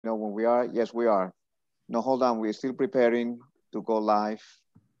know when we are? Yes, we are. No, hold on. We're still preparing to go live.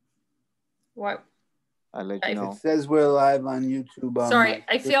 What? I'll let you know. It says we're live on YouTube. Sorry,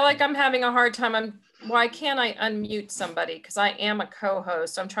 I feel like I'm having a hard time. Why can't I unmute somebody? Because I am a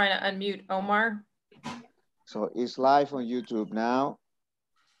co-host. I'm trying to unmute Omar. So it's live on YouTube now.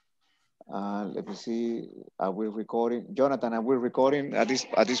 Let me see. Are we recording? Jonathan, are we recording at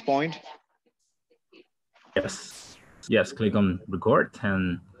this point? Yes, click on record,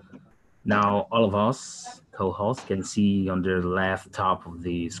 and now all of us co-hosts can see on the left top of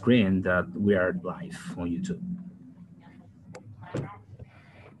the screen that we are live on YouTube.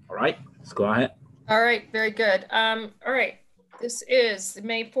 All right, let's go ahead. All right, very good. All right, this is the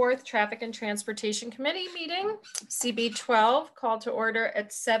May 4th Traffic and Transportation Committee meeting, CB 12, called to order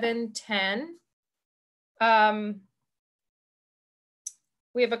at 7:10.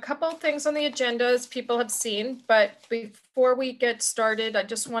 We have a couple of things on the agenda, as people have seen, but before we get started, I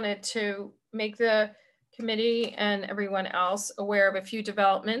just wanted to make the committee and everyone else aware of a few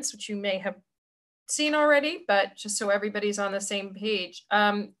developments, which you may have seen already, but just so everybody's on the same page.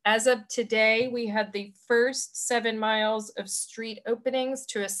 As of today, we had the first 7 miles of street openings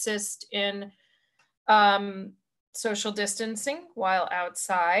to assist in social distancing while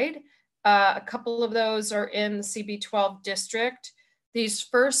outside. A couple of those are in the CB12 district. These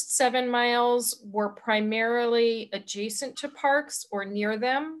first 7 miles were primarily adjacent to parks or near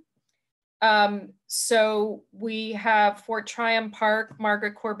them. So we have Fort Tryon Park,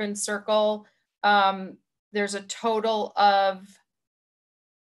 Margaret Corbin Circle. There's a total of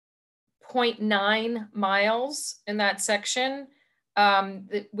 0.9 miles in that section.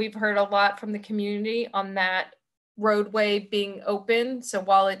 We've heard a lot from the community on that roadway being open. So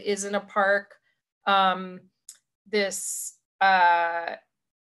while it isn't a park, this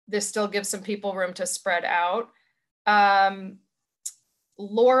still gives some people room to spread out.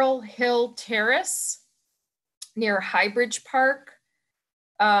 Laurel Hill Terrace near Highbridge Park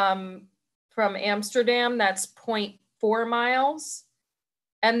from Amsterdam, that's 0.4 miles.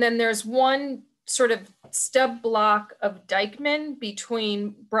 And then there's one sort of stub block of Dykeman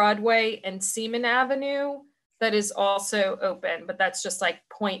between Broadway and Seaman Avenue that is also open, but that's just like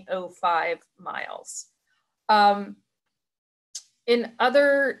 0.05 miles. In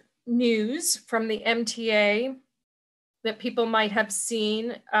other news from the MTA that people might have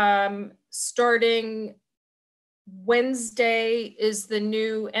seen, starting Wednesday is the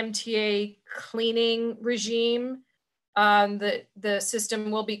new MTA cleaning regime. The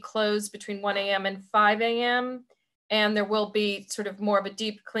system will be closed between 1 a.m. and 5 a.m. And there will be sort of more of a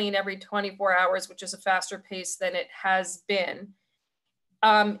deep clean every 24 hours, which is a faster pace than it has been.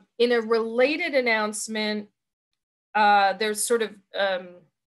 In a related announcement, there's sort of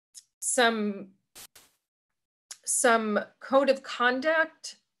some code of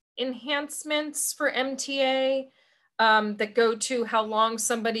conduct enhancements for MTA that go to how long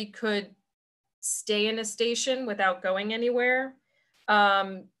somebody could stay in a station without going anywhere,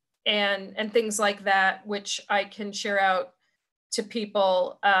 and things like that, which I can share out to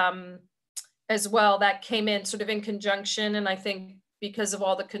people as well. That came in sort of in conjunction, and I think because of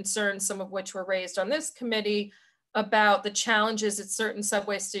all the concerns, some of which were raised on this committee, about the challenges at certain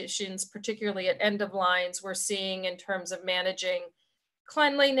subway stations, particularly at end of lines, we're seeing in terms of managing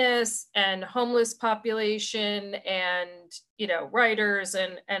cleanliness and homeless population and, you know, riders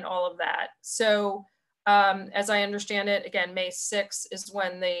and all of that. So as I understand it, again, May 6th is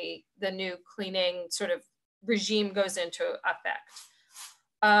when the new cleaning sort of regime goes into effect.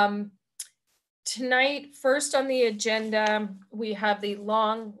 Tonight, first on the agenda, we have the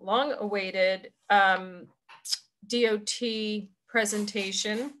long awaited DOT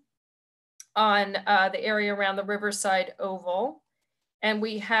presentation on the area around the Riverside Oval. And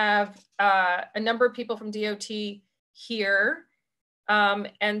we have a number of people from DOT here.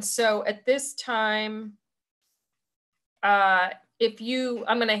 And so at this time, I'm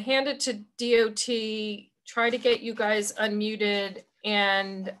gonna hand it to DOT, try to get you guys unmuted,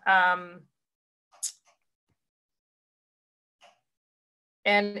 and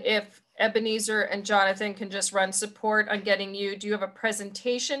if Ebenezer and Jonathan can just run support on getting you. Do you have a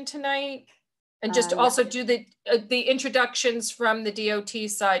presentation tonight? And just also do the introductions from the DOT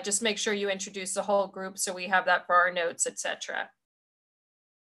side. Just make sure you introduce the whole group so we have that for our notes, etc.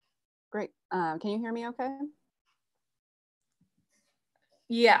 Great. Can you hear me okay?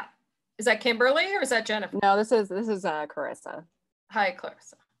 Yeah. Is that Kimberly or is that Jennifer? No, this is Carissa. Hi,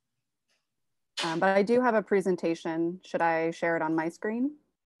 Clarissa. But I do have a presentation. Should I share it on my screen?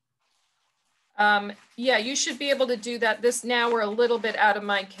 Yeah, you should be able to do that. Now we're a little bit out of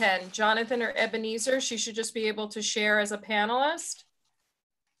my ken. Jonathan or Ebenezer, she should just be able to share as a panelist.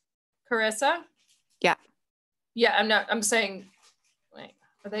 Carissa? Yeah. Yeah, I'm saying, wait,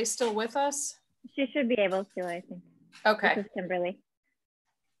 are they still with us? She should be able to, I think. Okay. This is Kimberly.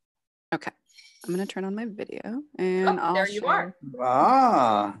 Okay. I'm going to turn on my video and Oh, I'll there you share. are.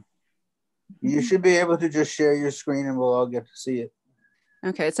 Ah, you should be able to just share your screen and we'll all get to see it.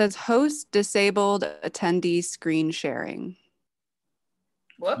 Okay. It says host disabled attendee screen sharing.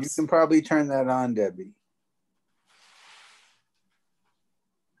 You Whoops. can probably turn that on, Debbie.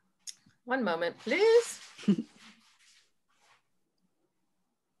 One moment, please.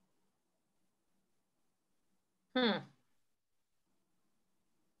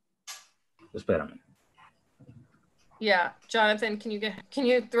 Espérame. Yeah, Jonathan, can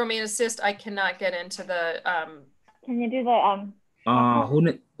you throw me an assist? I cannot get into the Can you do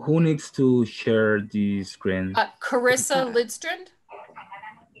the Who needs to share the screen? Carissa Lidstrand?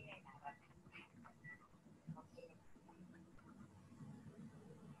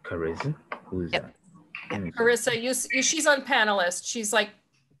 Carissa? Who is that? Carissa, she's on panelist. She's like,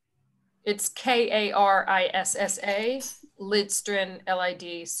 it's Karissa, Lidstrand,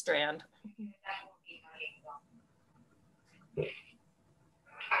 LID Strand.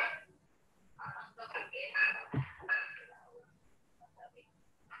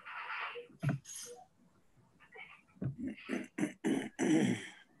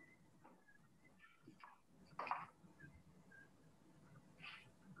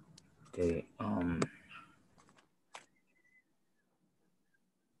 Okay.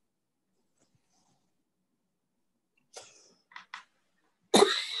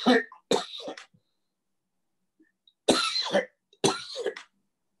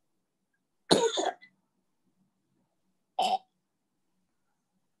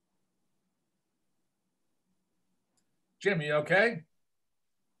 Jim, you okay?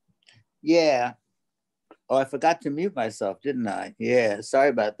 Yeah. Oh, I forgot to mute myself, didn't I? Yeah, sorry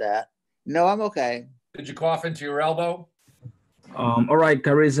about that. No, I'm okay. Did you cough into your elbow? All right,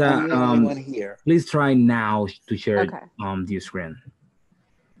 Carissa. I'm the only one here. Please try now to share Okay. the screen.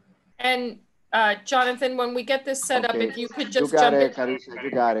 And Jonathan, when we get this set up, if you could just You got jump it, in. Carissa,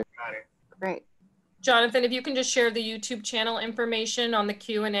 you got it. Great. Jonathan, if you can just share the YouTube channel information on the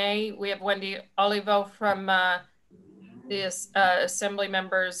Q&A. We have Wendy Olivo from the Assembly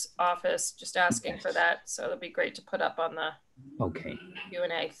Member's Office just asking for that. So it'll be great to put up on the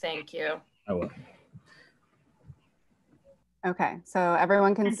Q&A. Thank you. I will. Okay. So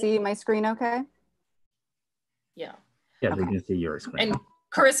everyone can see my screen okay? Yeah. Yes, Okay. we can see your screen. And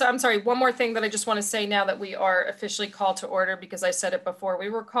Carissa, I'm sorry, one more thing that I just want to say now that we are officially called to order, because I said it before we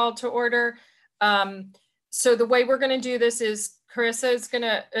were called to order. So the way we're going to do this is Carissa is going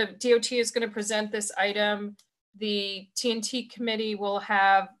to, DOT is going to present this item. The TNT committee will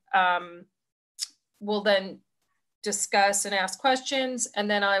have, will then discuss and ask questions,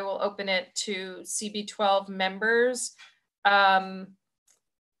 and then I will open it to CB12 members and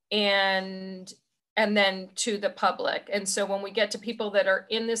then to the public. And so when we get to people that are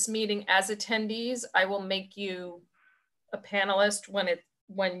in this meeting as attendees, I will make you a panelist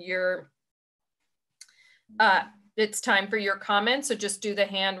when you're it's time for your comments. So just do the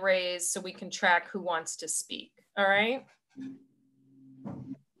hand raise so we can track who wants to speak. All right.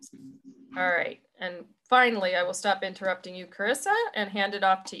 All right. And finally, I will stop interrupting you, Carissa, and hand it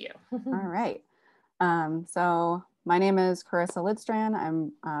off to you. All right. So my name is Carissa Lidstrand.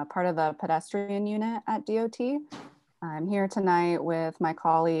 I'm part of the pedestrian unit at DOT. I'm here tonight with my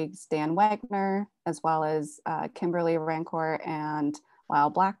colleagues, Dan Wagner, as well as Kimberly Rancourt and Lyle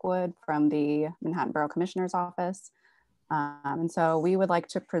Blackwood from the Manhattan Borough Commissioner's Office. And so we would like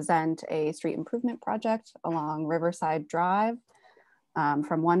to present a street improvement project along Riverside Drive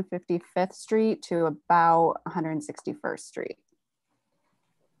from 155th Street to about 161st Street.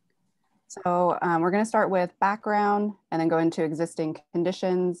 So we're going to start with background and then go into existing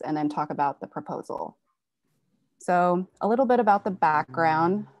conditions and then talk about the proposal. So a little bit about the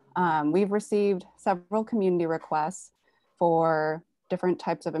background. We've received several community requests for different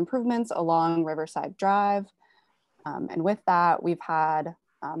types of improvements along Riverside Drive. And with that, we've had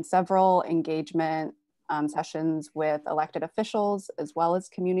several engagement sessions with elected officials as well as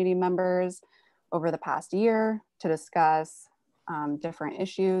community members over the past year to discuss different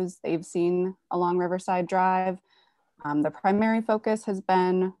issues they've seen along Riverside Drive. The primary focus has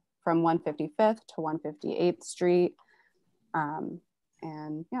been from 155th to 158th Street.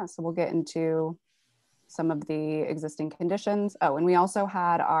 And yeah, so we'll get into some of the existing conditions. Oh, and we also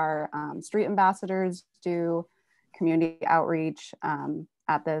had our street ambassadors do community outreach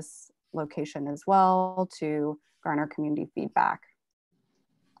at this location as well to garner community feedback.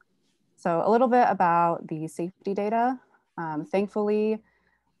 So a little bit about the safety data. Thankfully,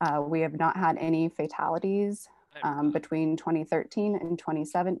 We have not had any fatalities between 2013 and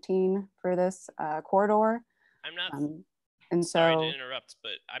 2017 for this corridor. I'm not, and sorry so, to interrupt,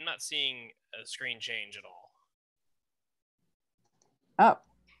 but I'm not seeing a screen change at all. oh,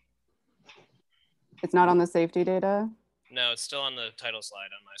 it's not on the safety data? No, it's still on the title slide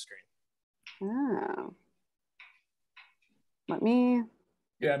on my screen. Oh. Let me.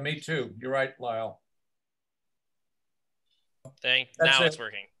 Yeah, me too. You're right, Lyle. Now it's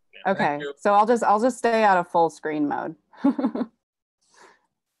working. Yeah. Okay, so I'll just stay out of full screen mode.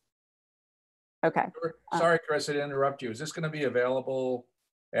 Okay. Sorry, Chris, I didn't interrupt you. Is this going to be available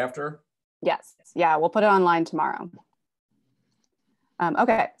after? Yes. Yeah, we'll put it online tomorrow.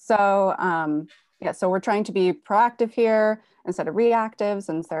 Okay, so yeah, so we're trying to be proactive here instead of reactive,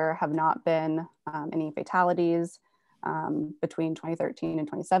 since there have not been any fatalities between 2013 and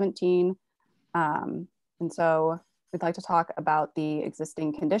 2017. And so we'd like to talk about the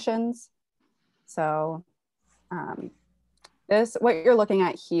existing conditions. So what you're looking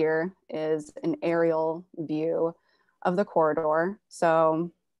at here is an aerial view of the corridor.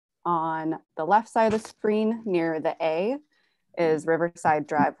 So on the left side of the screen near the A is Riverside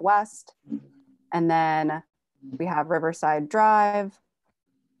Drive West. And then we have Riverside Drive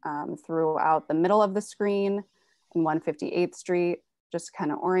throughout the middle of the screen and 158th Street. Just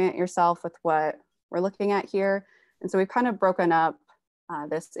kind of orient yourself with what we're looking at here. And so we've kind of broken up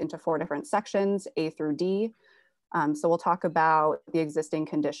this into 4 different sections, A through D. So we'll talk about the existing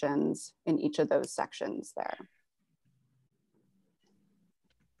conditions in each of those sections there.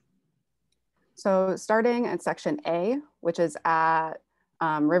 So starting at section A, which is at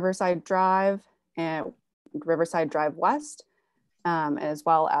Riverside Drive and Riverside Drive West, as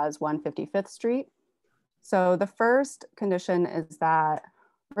well as 155th Street. So the first condition is that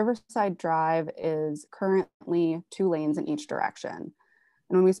Riverside Drive is currently 2 lanes in each direction.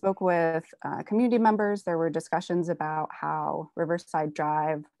 And when we spoke with community members, there were discussions about how Riverside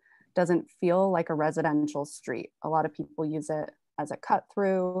Drive doesn't feel like a residential street. A lot of people use it as a cut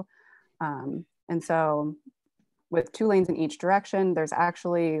through. And so with 2 lanes in each direction, there's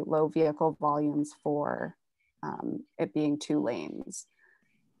actually low vehicle volumes for it being 2 lanes.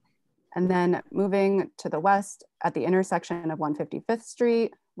 And then moving to the west at the intersection of 155th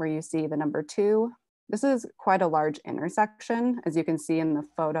Street, where you see the number 2, this is quite a large intersection, as you can see in the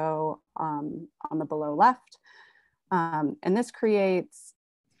photo on the below left. And this creates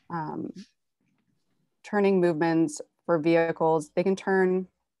turning movements for vehicles. They can turn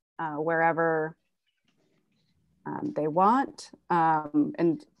wherever they want.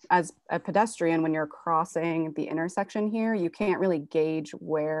 And as a pedestrian, when you're crossing the intersection here, you can't really gauge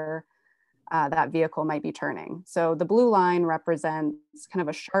where that vehicle might be turning. So the blue line represents kind of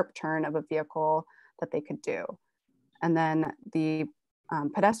a sharp turn of a vehicle that they could do. And then the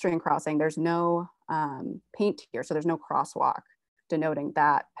pedestrian crossing, there's no paint here, so there's no crosswalk denoting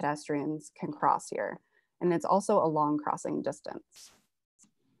that pedestrians can cross here. And it's also a long crossing distance.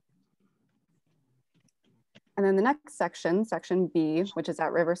 And then the next section, section B, which is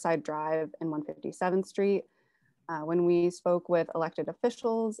at Riverside Drive and 157th Street. When we spoke with elected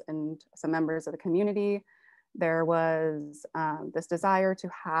officials and some members of the community, there was this desire to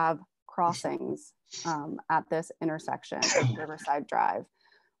have crossings at this intersection of Riverside Drive.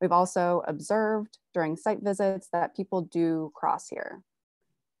 We've also observed during site visits that people do cross here.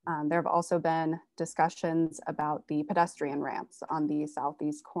 There have also been discussions about the pedestrian ramps on the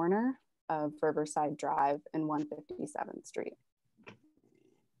southeast corner of Riverside Drive and 157th Street.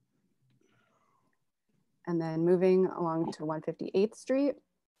 And then moving along to 158th Street.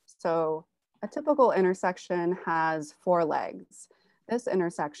 So a typical intersection has 4 legs. This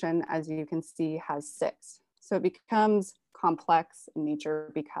intersection, as you can see, has 6. So it becomes complex in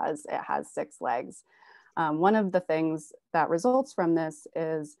nature because it has 6 legs. One of the things that results from this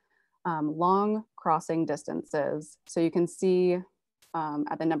is long crossing distances. So you can see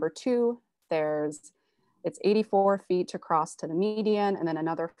at the number 2, it's 84 feet to cross to the median and then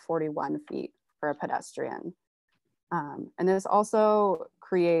another 41 feet for a pedestrian. And this also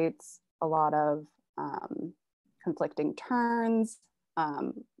creates a lot of conflicting turns.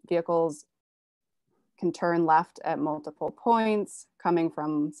 Vehicles can turn left at multiple points coming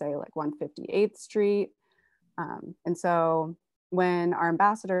from, say, like 158th Street. And so when our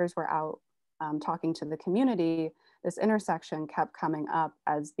ambassadors were out talking to the community, this intersection kept coming up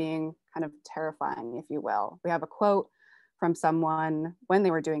as being kind of terrifying, if you will. We have a quote from someone when they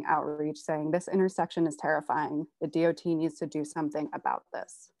were doing outreach saying, "This intersection is terrifying. The DOT needs to do something about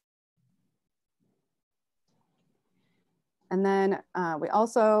this." And then we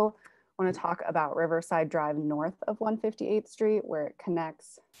also want to talk about Riverside Drive north of 158th Street, where it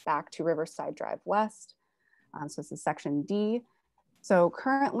connects back to Riverside Drive West. So this is section D. So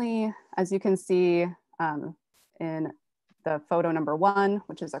currently, as you can see in the photo number 1,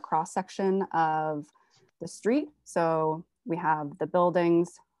 which is a cross section of the street. So we have the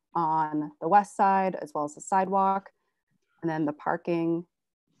buildings on the west side, as well as the sidewalk, and then the parking,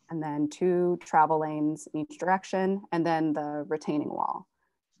 and then 2 travel lanes in each direction, and then the retaining wall.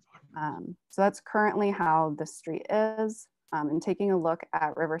 So that's currently how the street is. And taking a look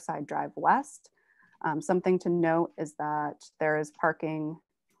at Riverside Drive West, something to note is that there is parking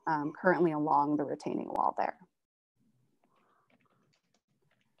currently along the retaining wall there.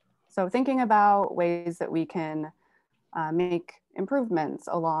 So thinking about ways that we can make improvements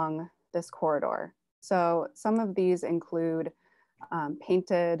along this corridor. So some of these include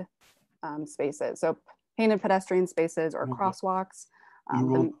painted spaces. So painted pedestrian spaces or crosswalks.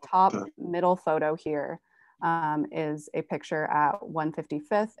 The top middle photo here is a picture at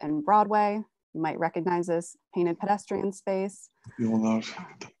 155th and Broadway. You might recognize this painted pedestrian space.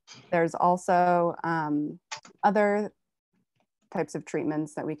 There's also other types of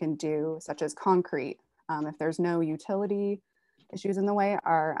treatments that we can do, such as concrete. If there's no utility issues in the way,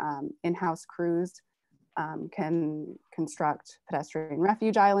 our in-house crews can construct pedestrian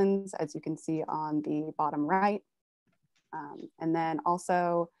refuge islands, as you can see on the bottom right. And then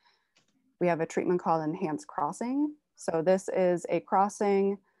also we have a treatment called enhanced crossing. So this is a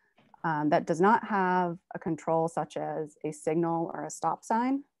crossing that does not have a control such as a signal or a stop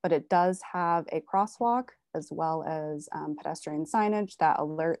sign, but it does have a crosswalk as well as pedestrian signage that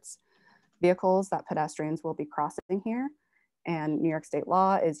alerts vehicles that pedestrians will be crossing here. And New York State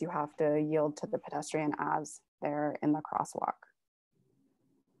law is you have to yield to the pedestrian as they're in the crosswalk.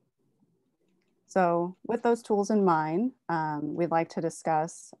 So with those tools in mind, we'd like to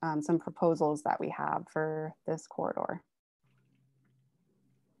discuss some proposals that we have for this corridor.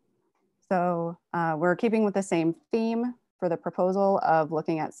 So we're keeping with the same theme for the proposal of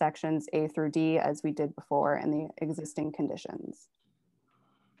looking at sections A through D as we did before in the existing conditions.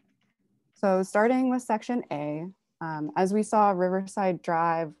 So starting with section A, as we saw, Riverside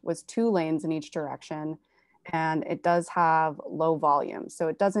Drive was 2 lanes in each direction, and it does have low volume, so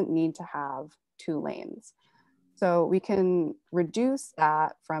it doesn't need to have 2 lanes. So we can reduce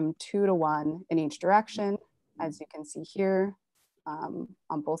that from 2 to 1 in each direction. As you can see here, on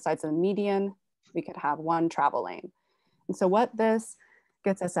both sides of the median, we could have 1 travel lane. And so what this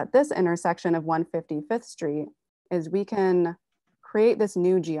gets us at this intersection of 155th Street is we can create this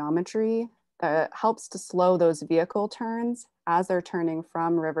new geometry that helps to slow those vehicle turns as they're turning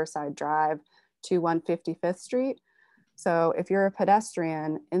from Riverside Drive to 155th Street. So if you're a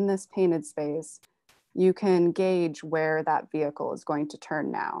pedestrian in this painted space, you can gauge where that vehicle is going to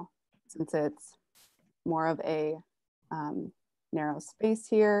turn now, since it's more of a narrow space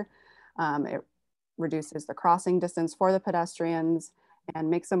here. It reduces the crossing distance for the pedestrians and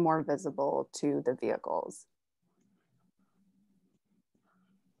makes them more visible to the vehicles.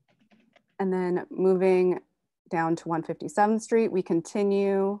 And then moving down to 157th Street, we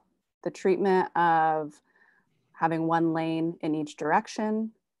continue the treatment of having 1 lane in each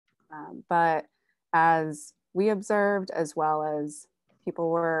direction. But as we observed, as well as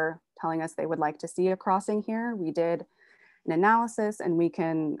people were telling us they would like to see a crossing here, we did an analysis and we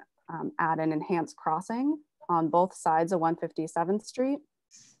can add an enhanced crossing on both sides of 157th Street,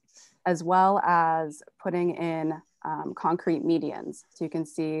 as well as putting in concrete medians. So you can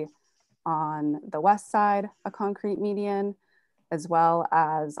see on the west side, a concrete median, as well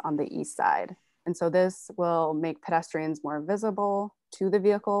as on the east side. And so this will make pedestrians more visible to the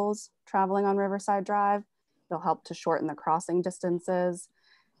vehicles traveling on Riverside Drive. It'll help to shorten the crossing distances,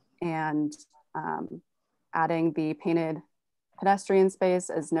 and adding the painted pedestrian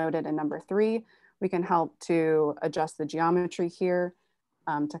space as noted in number 3, we can help to adjust the geometry here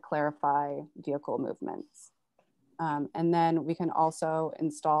to clarify vehicle movements. And then we can also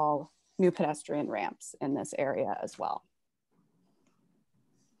install new pedestrian ramps in this area as well.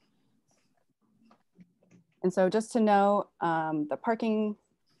 And so just to note, the parking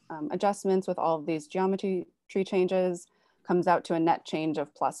adjustments with all of these geometry changes comes out to a net change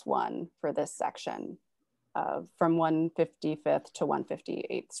of +1 for this section from 155th to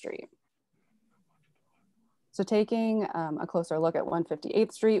 158th Street. So taking a closer look at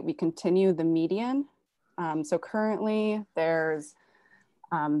 158th Street, we continue the median. So currently there's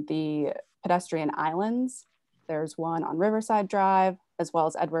the pedestrian islands. There's one on Riverside Drive, as well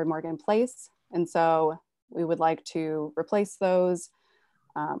as Edward Morgan Place. And so we would like to replace those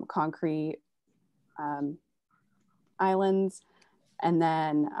concrete islands and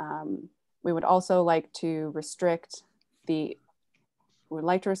then We would also like to restrict the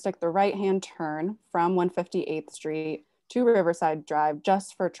right-hand turn from 158th Street to Riverside Drive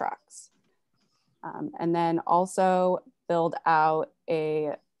just for trucks. And then also build out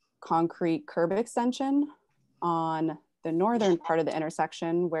a concrete curb extension on the northern part of the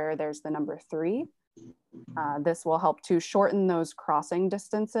intersection where there's the number 3. This will help to shorten those crossing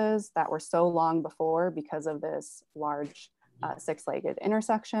distances that were so long before because of this large 6-legged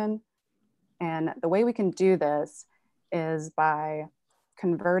intersection. And the way we can do this is by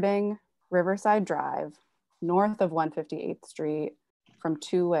converting Riverside Drive north of 158th Street from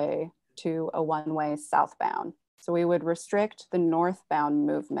 2-way to a 1-way southbound. So we would restrict the northbound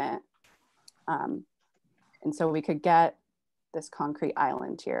movement. And so we could get this concrete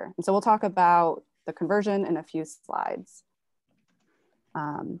island here. And so we'll talk about the conversion in a few slides.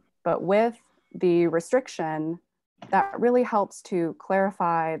 But with the restriction, that really helps to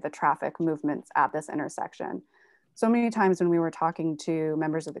clarify the traffic movements at this intersection. So many times when we were talking to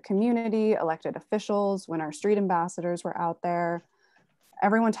members of the community, elected officials, when our street ambassadors were out there,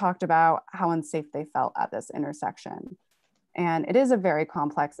 everyone talked about how unsafe they felt at this intersection. And it is a very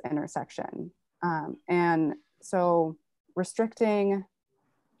complex intersection. And so restricting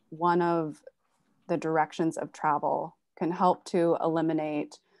one of the directions of travel can help to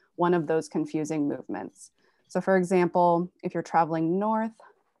eliminate one of those confusing movements. So for example, if you're traveling north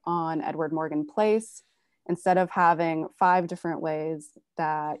on Edward Morgan Place, instead of having 5 different ways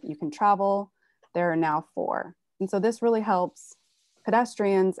that you can travel, there are now 4. And so this really helps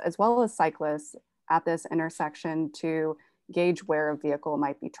pedestrians as well as cyclists at this intersection to gauge where a vehicle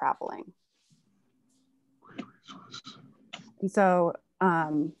might be traveling. And so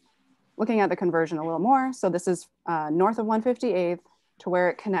looking at the conversion a little more, so this is north of 158th to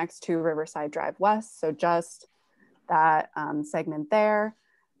where it connects to Riverside Drive West. So just that segment there.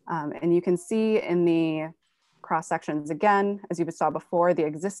 And you can see in the cross sections again, as you saw before, the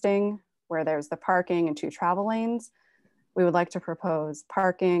existing where there's the parking and 2 travel lanes. We would like to propose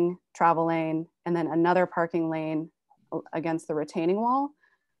parking, travel lane, and then another parking lane against the retaining wall.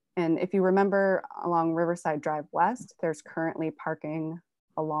 And if you remember along Riverside Drive West, there's currently parking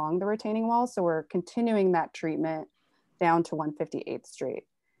along the retaining wall. So we're continuing that treatment down to 158th Street.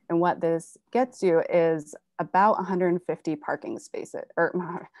 And what this gets you is about 150 parking spaces,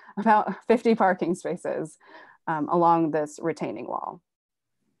 or about 50 parking spaces along this retaining wall.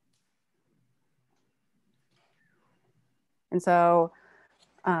 And so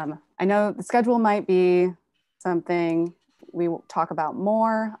I know the schedule might be something we will talk about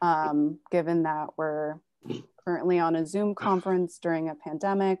more, given that we're currently on a Zoom conference during a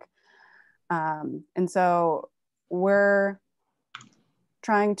pandemic. And so we're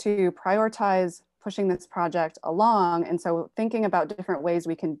trying to prioritize pushing this project along. And so thinking about different ways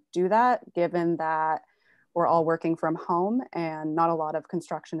we can do that, given that we're all working from home and not a lot of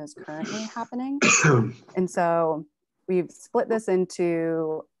construction is currently happening. And so we've split this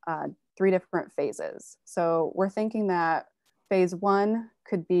into 3 different phases. So we're thinking that phase 1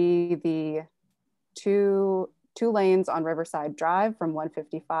 could be the two lanes on Riverside Drive from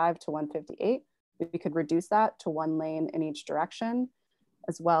 155 to 158. We could reduce that to 1 lane in each direction,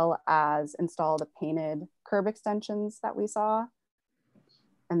 as well as install the painted curb extensions that we saw.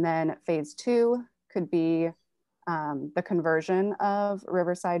 And then phase 2 could be the conversion of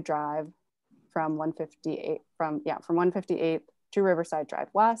Riverside Drive from 158 to Riverside Drive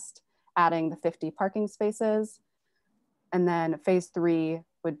West, adding the 50 parking spaces. And then phase 3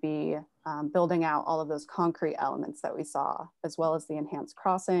 would be building out all of those concrete elements that we saw, as well as the enhanced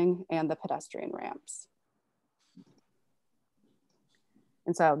crossing and the pedestrian ramps.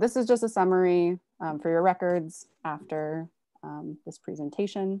 And so this is just a summary for your records after this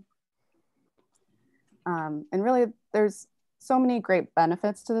presentation. And really, there's so many great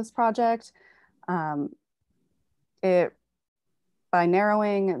benefits to this project. By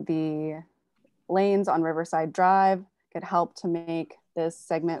narrowing the lanes on Riverside Drive, could help to make this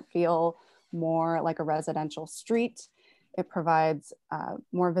segment feel more like a residential street. It provides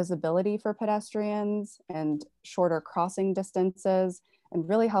more visibility for pedestrians and shorter crossing distances, and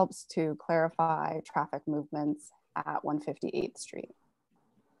really helps to clarify traffic movements at 158th Street.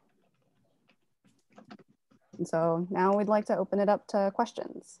 And so now we'd like to open it up to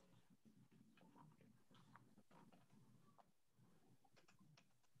questions.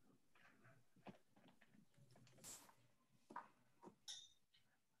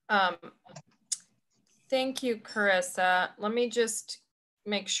 Thank you, Carissa. Let me just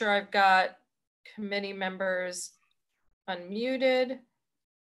make sure I've got committee members unmuted.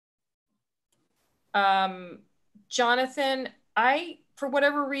 Jonathan, for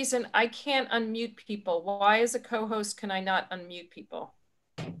whatever reason, I can't unmute people. Why as a co-host can I not unmute people?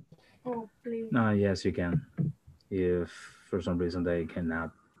 Oh, please. Yes, you can. If for some reason they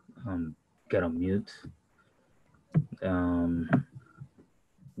cannot get on mute,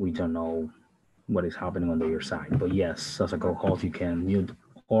 we don't know what is happening on your side. But yes, as a co-host, you can mute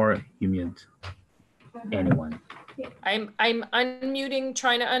or you mute anyone. I'm unmuting,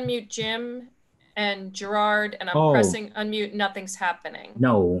 trying to unmute Jim and Gerard, and I'm pressing unmute. Nothing's happening.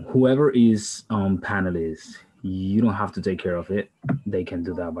 No, whoever is panelist, you don't have to take care of it. They can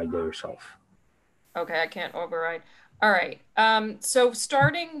do that by themselves. Okay, I can't override. All right. So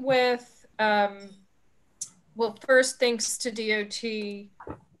starting with, well, first, thanks to DOT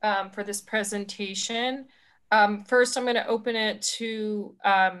for this presentation. First, I'm going to open it to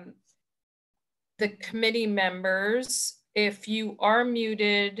the committee members. If you are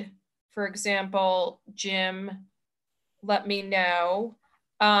muted, for example, Jim, let me know.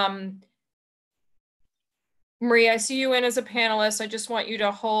 Marie, I see you in as a panelist. I just want you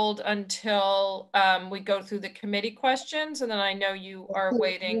to hold until we go through the committee questions, and then I know you are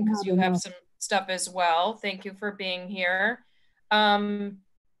waiting because you have some stuff as well. Thank you for being here. Okay,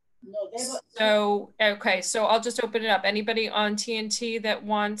 so I'll just open it up. Anybody on TNT that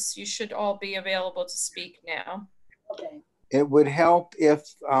wants, you should all be available to speak now. Okay. It would help if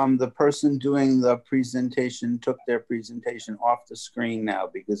the person doing the presentation took their presentation off the screen now,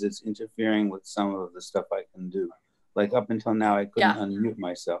 because it's interfering with some of the stuff I can do. Like up until now, I couldn't unmute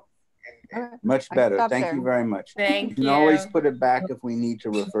myself. Much better. Thank you very much. Thank you. You can always put it back if we need to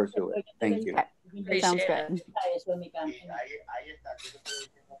refer to it. Thank you. Appreciate Sounds it. good.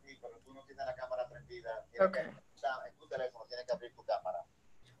 Okay.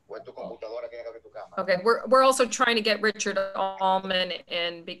 Okay, we're also trying to get Richard Allman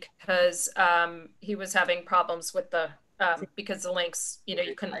in because he was having problems with the because the links, you know,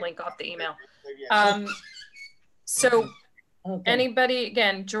 you couldn't link off the email. So anybody,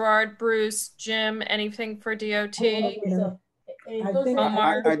 again, Gerard, Bruce, Jim, anything for DOT?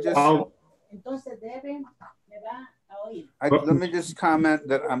 Omar? Let me just comment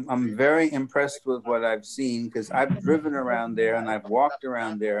that I'm very impressed with what I've seen, because I've driven around there and I've walked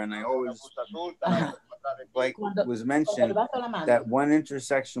around there, and I always, like was mentioned, that one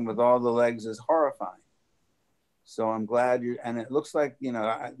intersection with all the legs is horrifying. So I'm glad you, and it looks like, you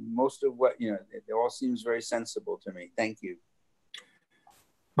know, most of what, you know, it all seems very sensible to me. Thank you.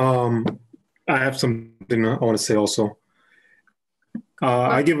 I have something I want to say also.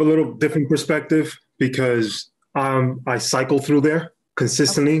 I give a little different perspective because I cycle through there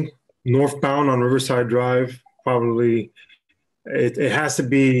consistently, northbound on Riverside Drive. Probably it has to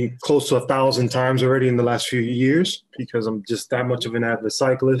be close to 1,000 times already in the last few years, because I'm just that much of an avid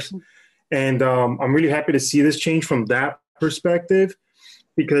cyclist. And I'm really happy to see this change from that perspective,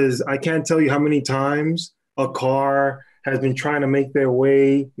 because I can't tell you how many times a car has been trying to make their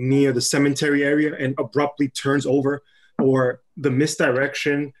way near the cemetery area and abruptly turns over, or the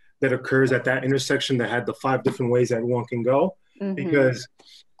misdirection that occurs at that intersection that had the 5 different ways that one can go. Because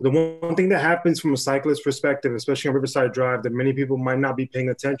the one thing that happens from a cyclist perspective, especially on Riverside Drive, that many people might not be paying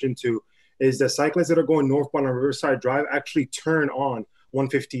attention to, is that cyclists that are going northbound on Riverside Drive actually turn on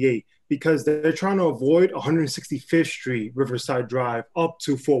 158, because they're trying to avoid 165th Street, Riverside Drive, up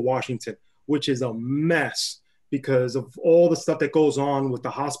to Fort Washington, which is a mess because of all the stuff that goes on with the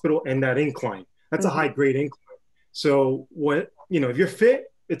hospital and that incline. That's a high grade incline. So what, you know, if you're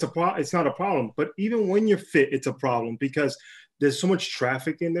fit, it's not a problem. But even when you're fit, it's a problem, because there's so much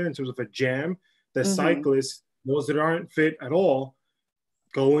traffic in there in terms of a jam that cyclists, those that aren't fit at all,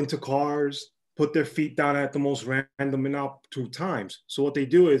 go into cars, put their feet down at the most random inopportune times. So what they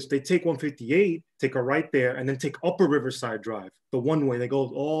do is they take 158, take a right there, and then take Upper Riverside Drive, the one way that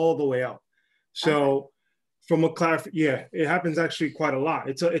goes all the way out. So from a it happens actually quite a lot.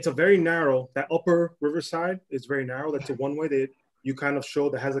 It's a very narrow, that Upper Riverside is very narrow. That's a one way that you kind of show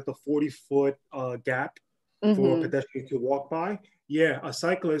that has like a 40-foot gap for a pedestrian to walk by. Yeah, a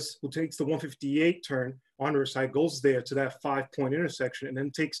cyclist who takes the 158 turn on Riverside goes there to that 5-point intersection and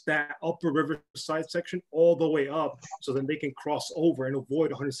then takes that Upper Riverside section all the way up, so then they can cross over and avoid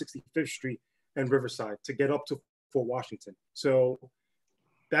 165th Street and Riverside to get up to Fort Washington. So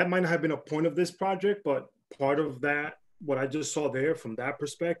that might not have been a point of this project, but part of that, what I just saw there from that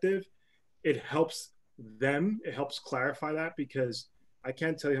perspective, it helps them, it helps clarify that, because I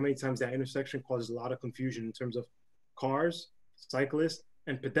can't tell you how many times that intersection causes a lot of confusion in terms of cars, cyclists,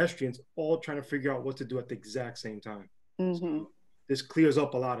 and pedestrians all trying to figure out what to do at the exact same time. So this clears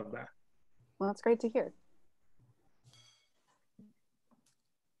up a lot of that. Well, that's great to hear.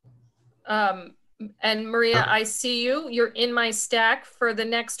 And Maria, I see you. You're in my stack for the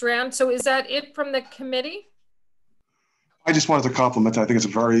next round. So is that it from the committee? I just wanted to compliment. I think it's a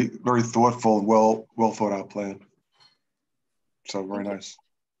very, very thoughtful, well thought out plan. So very nice.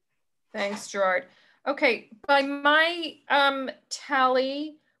 Thanks, Gerard. Okay, by my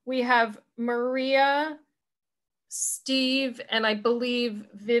tally, we have Maria, Steve, and I believe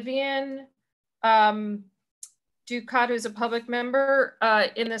Vivian Ducat, who's a public member,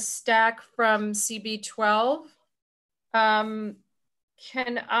 in the stack from CB12. Can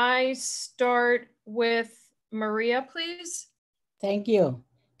I start with Maria, please? Thank you.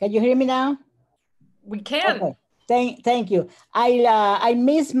 Can you hear me now? We can. Okay. Thank you. I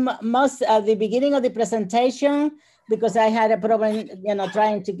missed most of the beginning of the presentation because I had a problem,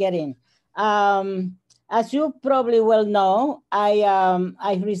 trying to get in. As you probably well know,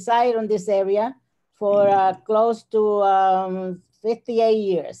 I reside in this area for close to 58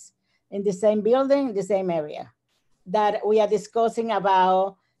 years in the same building, the same area that we are discussing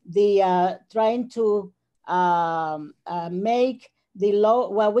about the trying to make the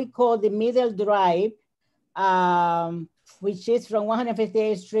what we call the middle drive, which is from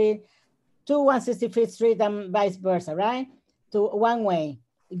 158th Street to 165th Street and vice versa, right? To one way,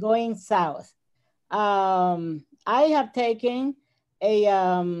 going south. I have taken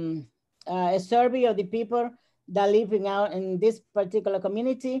a survey of the people that living out in this particular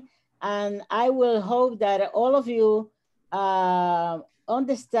community, and I will hope that all of you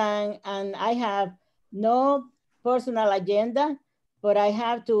understand, and I have no personal agenda, but I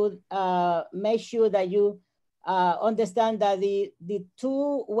have to make sure that you understand that the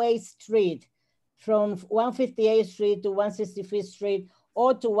two-way street from 158th Street to 165th Street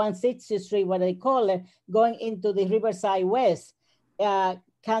or to 160th Street, what they call it, going into the Riverside West,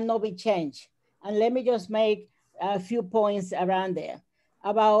 cannot be changed. And let me just make a few points around there.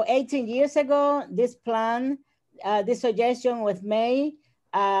 About 18 years ago, this plan, this suggestion was made.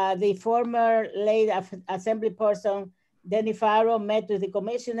 The former late assembly person, Denny Farrow, met with the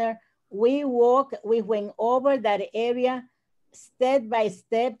commissioner. We went over that area step by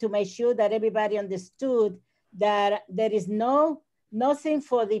step to make sure that everybody understood that there is nothing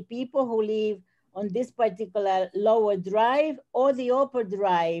for the people who live on this particular lower drive or the upper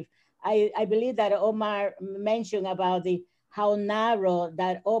drive. I believe that Omar mentioned about how narrow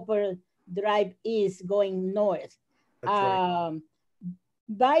that upper drive is going north. That's right.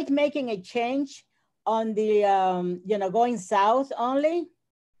 By making a change on the, going south only,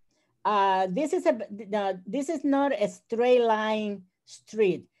 this is not a straight line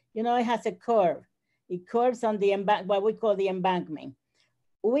street. It has a curve. It curves on the what we call the embankment.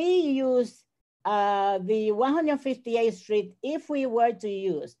 We use the 158th Street if we were to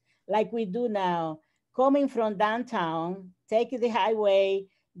use, like we do now, coming from downtown, taking the highway,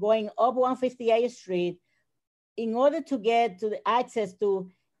 going up 158th Street, in order to get to the access to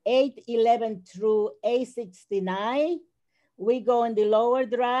 811 through 869, we go in the lower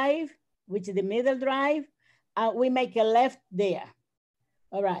drive, which is the middle drive, and we make a left there.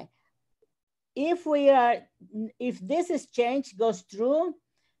 All right. If this is changed, goes through,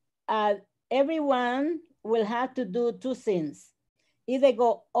 everyone will have to do two things. Either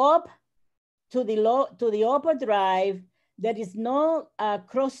go up to the upper drive. There is no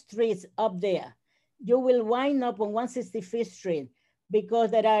cross streets up there. You will wind up on 165th Street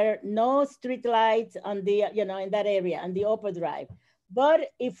because there are no street lights on the, in that area, on the upper drive. But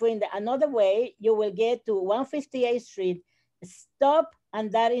if in another way, you will get to 158th Street, stop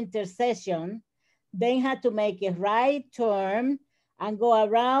at that intersection, then have to make a right turn and go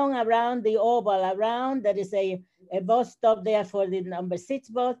around the oval, there is a bus stop there for the number 6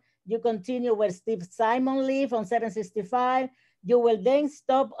 bus. You continue where Steve Simon lives on 765. You will then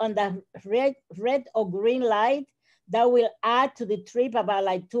stop on the red or green light. That will add to the trip about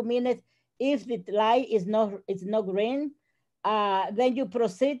like 2 minutes. If the light is not green, then you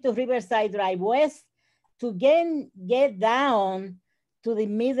proceed to Riverside Drive West to get down to the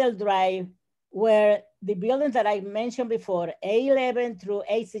middle drive where the buildings that I mentioned before, 811 through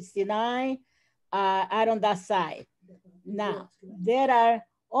 869 are on that side. Now, this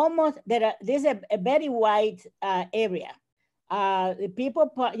is a very wide area. The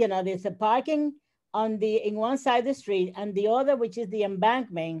people, there's a parking in one side of the street, and the other, which is the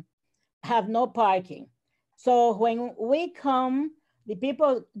embankment, have no parking. So when we come, the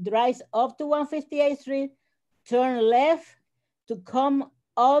people drive up to 158th Street, turn left to come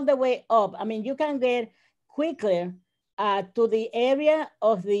all the way up. I mean, you can get quickly to the area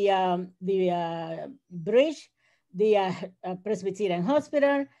of the bridge, the Presbyterian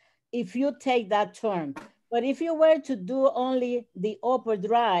Hospital, if you take that turn. But if you were to do only the upper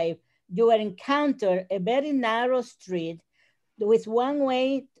drive, you will encounter a very narrow street with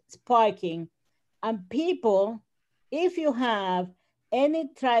one-way parking, and people, if you have any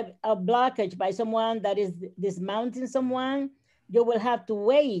type of blockage by someone that is dismounting someone, you will have to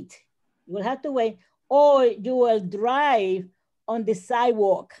wait. You will have to wait, or you will drive on the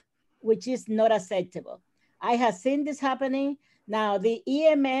sidewalk, which is not acceptable. I have seen this happening. Now the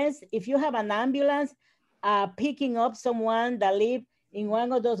EMS, if you have an ambulance picking up someone that live in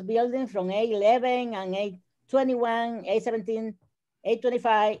one of those buildings from A11 and A21, A17,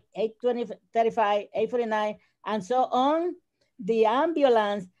 A25, A35, A49, and so on, the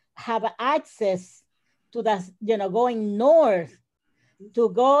ambulance have access to the, going north to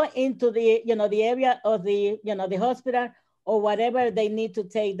go into the, the area of the, the hospital or whatever they need to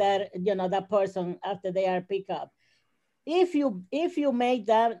take that, that person after they are picked up. If you make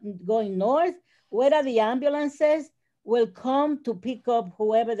that going north, whether the ambulances will come to pick up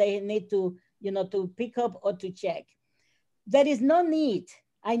whoever they need to, to pick up or to check. There is no need.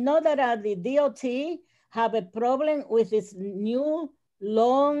 I know that the DOT have a problem with this new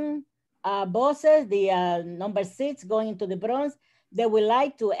long buses, the number 6 going into the Bronx. They would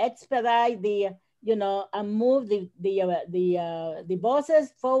like to expedite the, and move the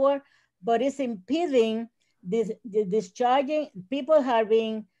buses forward, but it's impeding the discharging. People are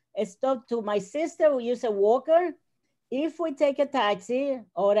being stopped. To my sister, we use a walker. If we take a taxi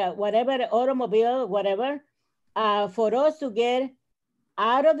or whatever, automobile, whatever, for us to get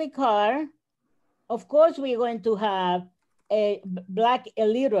out of the car, of course, we're going to have a black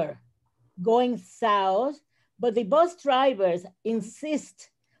elliter going south, but the bus drivers insist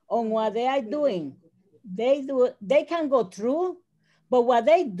on what they are doing. They can go through, but what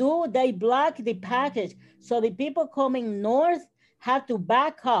they do, they block the package. So the people coming north have to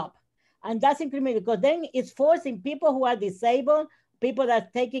back up. And that's incriminating, because then it's forcing people who are disabled, people that are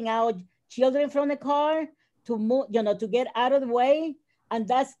taking out children from the car to move, to get out of the way. And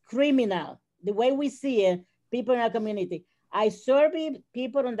that's criminal, the way we see it, people in our community. I surveyed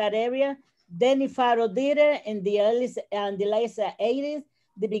people in that area. Danny Faro did it in the late 80s,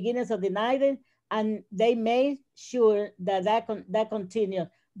 the beginnings of the 90s, and they made sure that that continued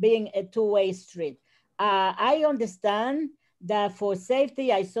being a two-way street. I understand that for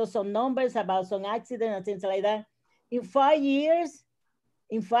safety, I saw some numbers about some accidents and things like that. In 5 years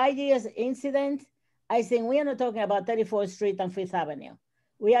incident, I think we are not talking about 34th Street and 5th Avenue.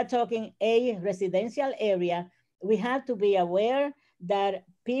 We are talking a residential area. We have to be aware that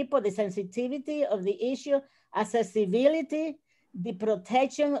people, the sensitivity of the issue, accessibility, the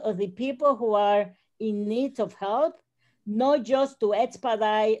protection of the people who are in need of help, not just to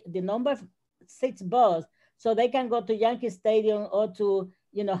expedite the number 6 bus so they can go to Yankee Stadium or to,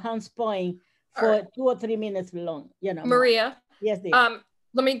 Hunts Point for 2 or 3 minutes long, Maria. Yes, dear.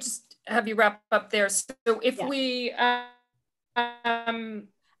 Let me just have you wrap up there. So if we, I am.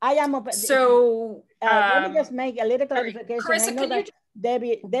 So let me just make a little clarification. Carissa, I know that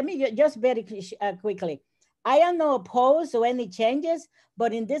Debbie, let me just very quickly. I am not opposed to any changes,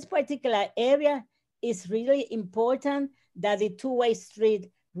 but in this particular area, it's really important that the two-way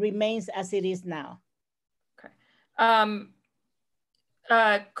street remains as it is now. Okay.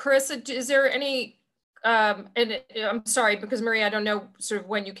 Carissa, is there any, and I'm sorry, because Maria, I don't know sort of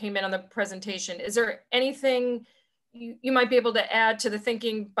when you came in on the presentation, is there anything you might be able to add to the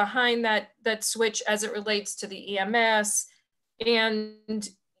thinking behind that switch as it relates to the EMS and,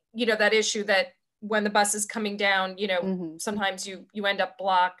 that issue that when the bus is coming down, sometimes you end up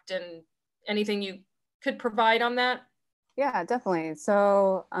blocked, and anything you could provide on that? Yeah, definitely.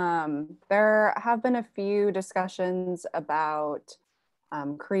 So there have been a few discussions about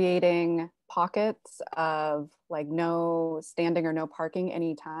creating pockets of like no standing or no parking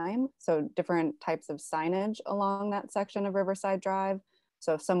anytime. So different types of signage along that section of Riverside Drive.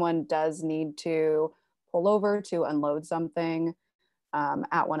 So if someone does need to pull over to unload something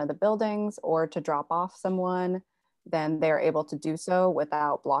at one of the buildings or to drop off someone, then they're able to do so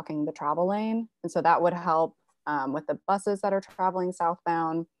without blocking the travel lane. And so that would help with the buses that are traveling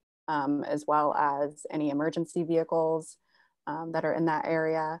southbound, as well as any emergency vehicles that are in that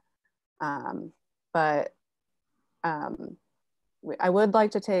area. But I would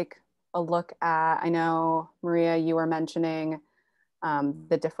like to take a look at, I know, Maria, you were mentioning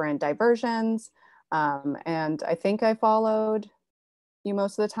the different diversions, and I think I followed you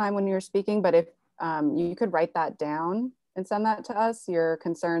most of the time when you were speaking, but if you could write that down and send that to us, your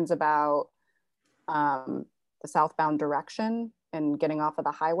concerns about the southbound direction and getting off of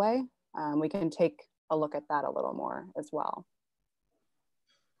the highway, we can take a look at that a little more as well.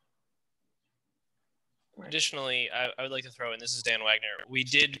 Right. additionally, I would like to throw in, this is Dan Wagner. We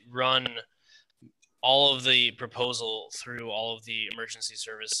did run all of the proposal through all of the emergency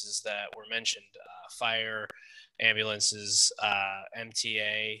services that were mentioned, fire, ambulances,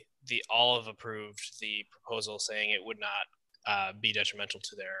 MTA, all have approved the proposal saying it would not be detrimental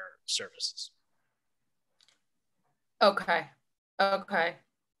to their services. Okay. Okay.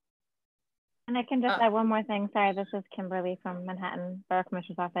 And I can just add one more thing. Sorry, this is Kimberly from Manhattan Borough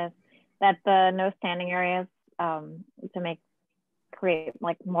Commissioner's Office. That the no standing areas to create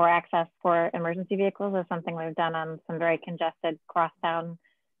like more access for emergency vehicles is something we've done on some very congested crosstown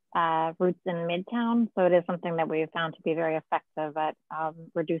routes in Midtown. So it is something that we've found to be very effective at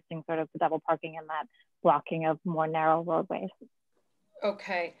reducing sort of the double parking and that blocking of more narrow roadways.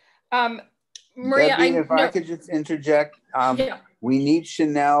 Okay. Maria, Debbie, if I could just interject, we need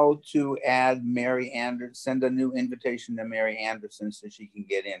Chanel to add Mary Anderson, send a new invitation to Mary Anderson so she can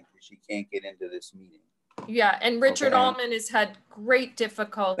get in, because she can't get into this meeting. Yeah, and Richard Allman has had great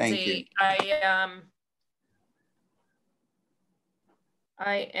difficulty.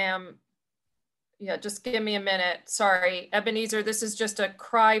 I am, yeah, just give me a minute. Sorry, Ebenezer, this is just a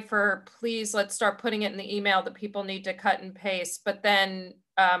cry for, please, let's start putting it in the email that people need to cut and paste. But then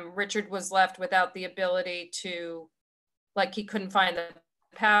Richard was left without the ability to, like, he couldn't find the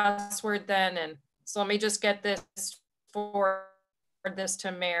password then. And so let me just get this, forward this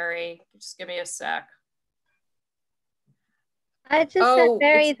to Mary. Just give me a sec. I just sent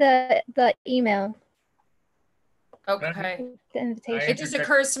Mary the email. Okay. The invitation. It just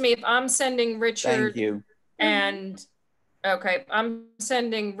occurs to me, if I'm sending Richard and okay, I'm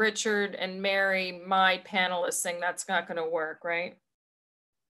sending Richard and Mary my panelist thing, that's not going to work, right?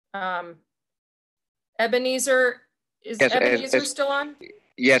 Ebenezer, is Ebenezer still on?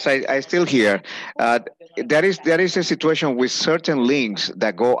 Yes, I still hear. There is a situation with certain links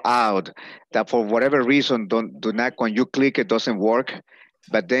that go out that for whatever reason do not, when you click it doesn't work,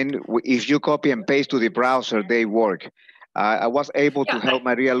 but then if you copy and paste to the browser they work. I was able to help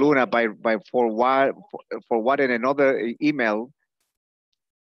Maria Luna by forwarding another email.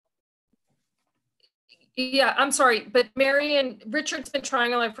 Yeah, I'm sorry, but Mary and Richard's been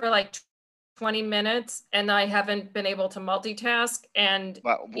trying on it for like 20 minutes and I haven't been able to multitask, and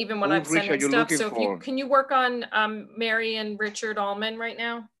even when I'm sending stuff. So if can you work on Mary and Richard Allman right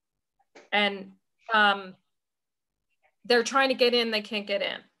now? And they're trying to get in, they can't get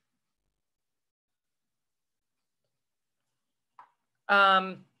in.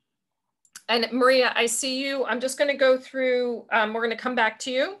 And Maria, I see you. I'm just going to go through, we're going to come back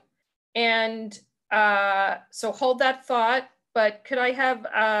to you. And so hold that thought, but could I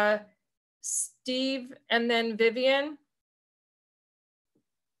have Steve and then Vivian?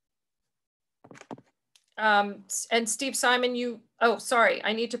 And Steve Simon, oh, sorry,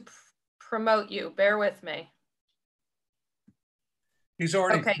 I need to promote you. Bear with me. He's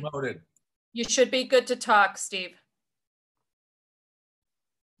already promoted. You should be good to talk, Steve.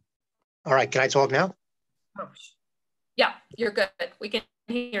 All right, can I talk now? Yeah, you're good. We can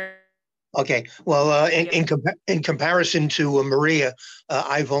hear. Okay, well, in comparison to Maria,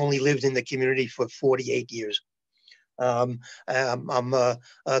 I've only lived in the community for 48 years. I'm a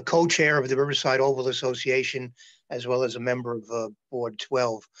co-chair of the Riverside Oval Association, as well as a member of Board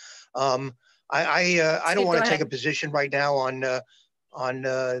 12. I don't want to take a position right now on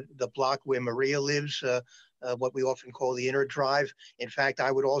the block where Maria lives, what we often call the inner drive. In fact,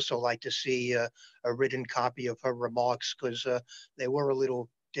 I would also like to see a written copy of her remarks, because they were a little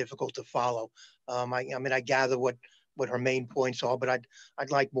difficult to follow. I mean, I gather what her main points are, but I'd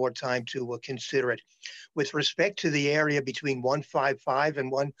like more time to consider it. With respect to the area between 155 and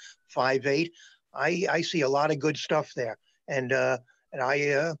 158, I see a lot of good stuff there, and you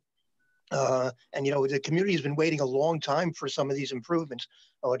know, the community has been waiting a long time for some of these improvements,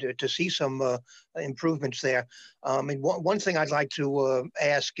 or to see some improvements there. And one thing I'd like to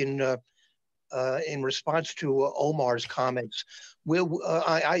ask in response to Omar's comments,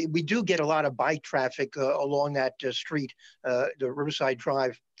 we do get a lot of bike traffic along that street, the Riverside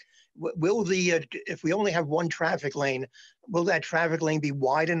Drive. Will if we only have one traffic lane, will that traffic lane be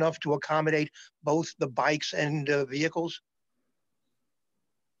wide enough to accommodate both the bikes and vehicles?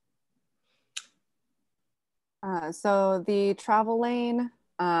 So the travel lane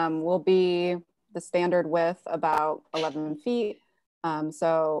will be the standard width, about 11 feet.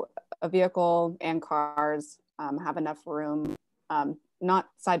 So a vehicle and cars have enough room, not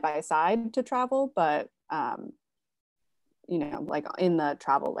side by side to travel, but you know, like in the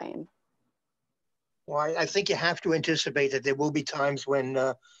travel lane. Well, I think you have to anticipate that there will be times when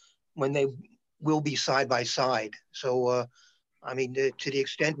they will be side by side. So I mean, to the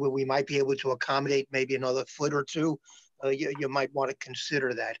extent where we might be able to accommodate maybe another foot or two, you might want to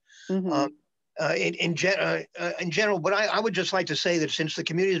consider that. Mm-hmm. In general, but I would just like to say that since the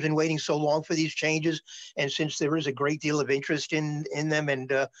community has been waiting so long for these changes, and since there is a great deal of interest in them,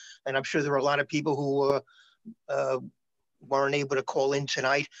 and I'm sure there are a lot of people who weren't able to call in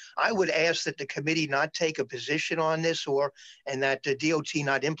tonight, I would ask that the committee not take a position on this, and that the DOT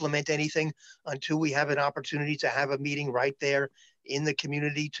not implement anything until we have an opportunity to have a meeting right there in the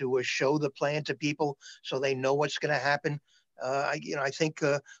community to show the plan to people so they know what's going to happen. I think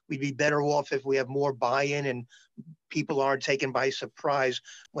we'd be better off if we have more buy-in and people aren't taken by surprise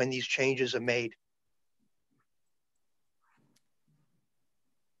when these changes are made.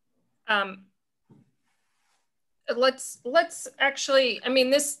 Let's actually, I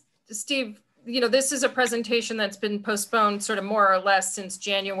mean, Steve, this is a presentation that's been postponed sort of more or less since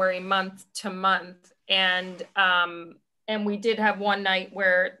January month to month. And we did have one night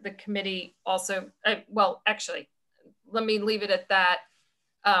where the committee also, well, actually, let me leave it at that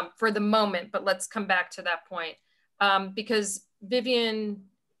for the moment, but let's come back to that point. Because Vivian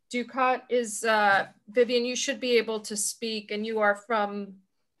Ducott is, Vivian, you should be able to speak, and you are from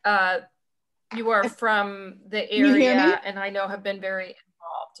the area, and I know have been very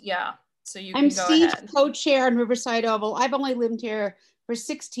involved. Yeah, so you can go Steve's ahead. co-chair on Riverside Oval. I've only lived here for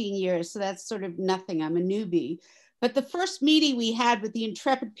 16 years, so that's sort of nothing. I'm a newbie. But the first meeting we had with the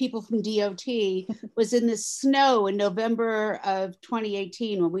intrepid people from DOT was in the snow in November of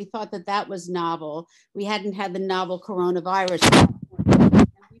 2018, when we thought that that was novel. We hadn't had the novel coronavirus. And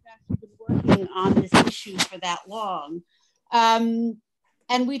we've actually been working on this issue for that long.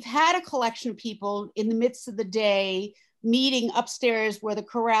 And we've had a collection of people in the midst of the day meeting upstairs where the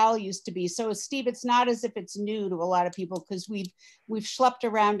corral used to be. So Steve, it's not as if it's new to a lot of people, because we've schlepped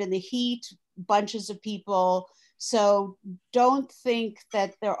around in the heat, bunches of people. So don't think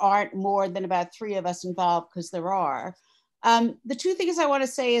that there aren't more than about 3 of us involved, because there are. The 2 things I want to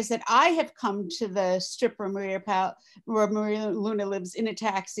say is that I have come to the strip where Maria Luna lives in a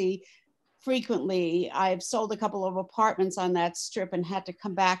taxi frequently. I've sold a couple of apartments on that strip and had to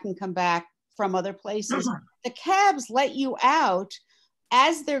come back from other places. The cabs let you out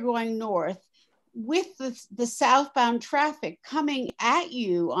as they're going north with the southbound traffic coming at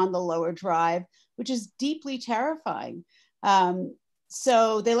you on the lower drive, which is deeply terrifying.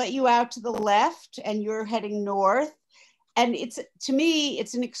 So they let you out to the left and you're heading north. And to me,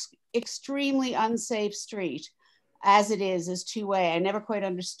 it's an extremely unsafe street as it is 2-way. I never quite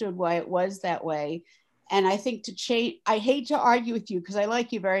understood why it was that way. And I think I hate to argue with you because I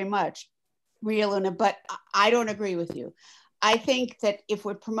like you very much, Maria Luna, but I don't agree with you. I think that if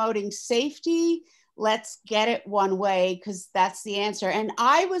we're promoting safety, let's get it one way, because that's the answer. And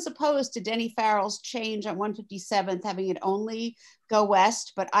I was opposed to Denny Farrell's change on 157th, having it only go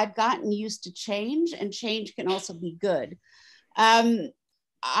west, but I've gotten used to change, and change can also be good.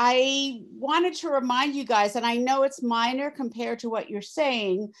 I wanted to remind you guys, and I know it's minor compared to what you're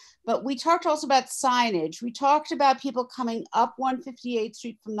saying, but we talked also about signage. We talked about people coming up 158th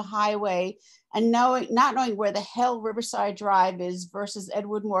Street from the highway and not knowing where the hell Riverside Drive is versus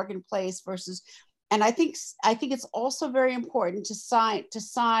Edward Morgan Place versus, and I think it's also very important to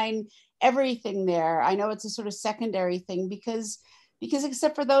sign everything there. I know it's a sort of secondary thing because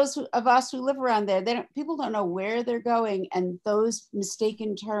except for those of us who live around there, people don't know where they're going, and those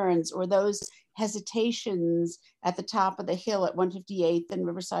mistaken turns or those hesitations at the top of the hill at 158th and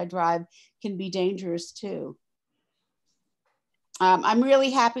Riverside Drive can be dangerous too. I'm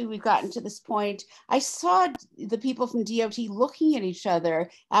really happy we've gotten to this point. I saw the people from DOT looking at each other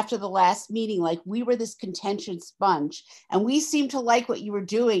after the last meeting like we were this contentious bunch, and we seemed to like what you were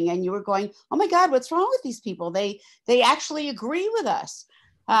doing, and you were going, oh my God, what's wrong with these people? They actually agree with us.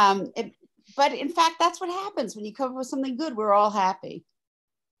 But in fact, that's what happens when you come up with something good. We're all happy.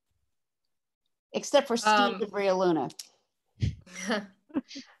 Except for Steve and Maria Luna.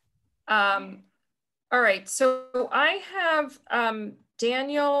 All right, so I have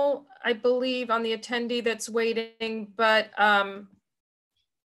Daniel, I believe, on the attendee that's waiting, but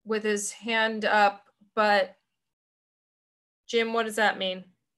with his hand up, but Jim, what does that mean?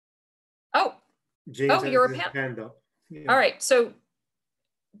 Oh, James you're a hand up. Yeah. All right, so.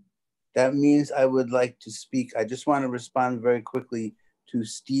 That means I would like to speak. I just want to respond very quickly to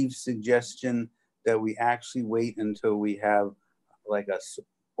Steve's suggestion that we actually wait until we have like a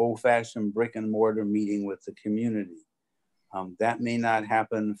old-fashioned brick and mortar meeting with the community. That may not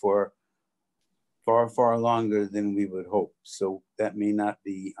happen for far, far longer than we would hope. So that may not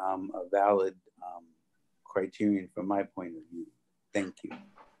be a valid criterion from my point of view. Thank you.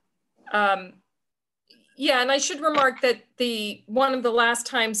 Yeah, and I should remark that one of the last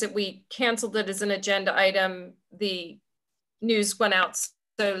times that we canceled it as an agenda item, the news went out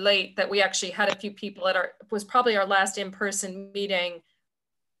so late that we actually had a few people at was probably our last in-person meeting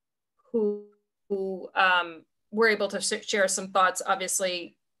who were able to share some thoughts,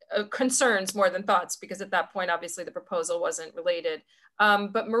 obviously concerns more than thoughts, because at that point, obviously the proposal wasn't related.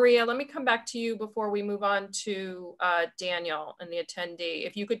 But Maria, let me come back to you before we move on to Daniel and the attendee.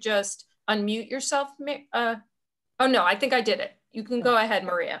 If you could just unmute yourself. Oh no, I think I did it. You can go ahead,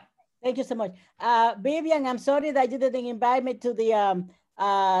 Maria. Thank you so much. Vivian, I'm sorry that you didn't invite me to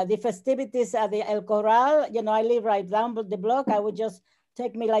the festivities at the El Corral. You know, I live right down the block. I would just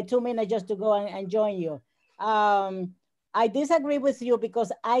take me like 2 minutes just to go and join you. I disagree with you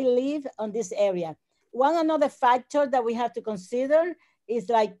because I live on this area. One another factor that we have to consider is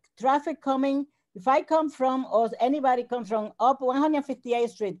like traffic coming. If I come from, or anybody comes from up 158th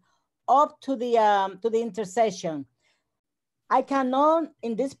Street, up to the intersection, I cannot,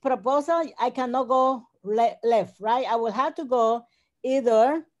 in this proposal, I cannot go left, right? I will have to go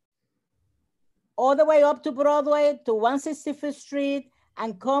either all the way up to Broadway to 165th Street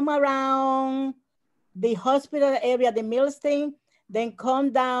and come around the hospital area, the Mills thing, then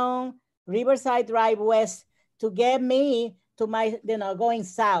come down Riverside Drive West to get me to my, going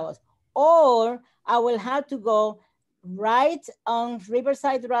south. Or I will have to go right on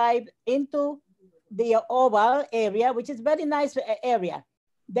Riverside Drive into the Oval area, which is very nice area.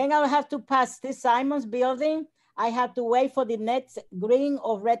 Then I'll have to pass this Simon's building. I have to wait for the next green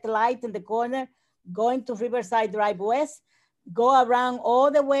or red light in the corner, going to Riverside Drive West, go around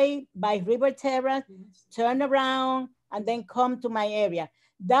all the way by River Terrace, turn around, and then come to my area.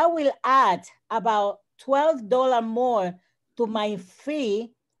 That will add about $12 more to my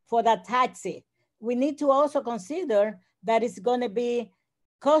fee for that taxi. We need to also consider that it's gonna be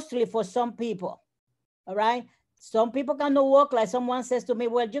costly for some people, all right? Some people cannot walk, like someone says to me,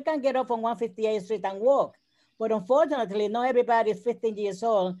 well, you can get off on 158th Street and walk. But unfortunately, not everybody is 15 years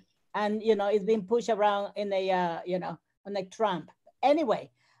old and, it's being pushed around in a, on a tramp.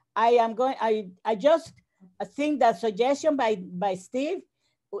 Anyway, I just think that suggestion by Steve,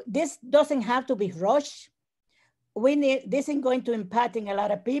 this doesn't have to be rushed. This is going to impact a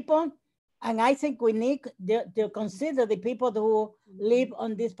lot of people. And I think we need to consider the people who live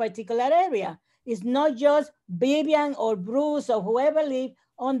on this particular area. It's not just Vivian or Bruce or whoever live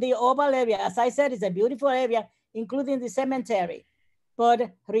on the Oval area. As I said, it's a beautiful area, including the cemetery.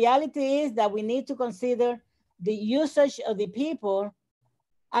 But reality is that we need to consider the usage of the people.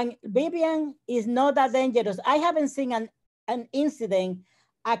 And Vivian is not that dangerous. I haven't seen an incident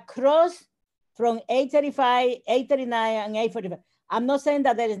across from 835, 839, and 845. I'm not saying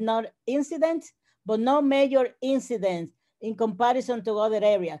that there is not incidents, but no major incidents in comparison to other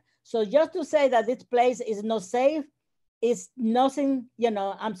areas. So just to say that this place is not safe is nothing,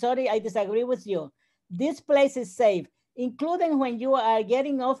 I'm sorry, I disagree with you. This place is safe, including when you are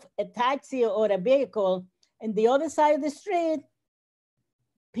getting off a taxi or a vehicle and the other side of the street,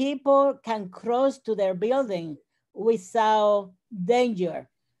 people can cross to their building without danger,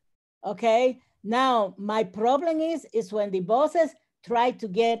 okay? Now, my problem is when the buses try to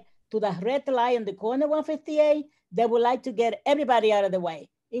get to the red light on the corner 158, they would like to get everybody out of the way,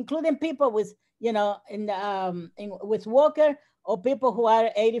 including people with, with walker or people who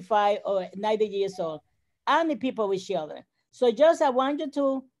are 85 or 90 years old, and the people with children. So just I want you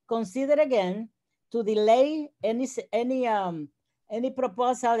to consider again to delay any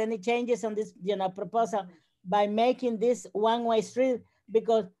proposal, any changes on this, proposal by making this one-way street,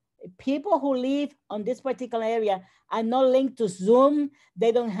 because people who live on this particular area are not linked to Zoom.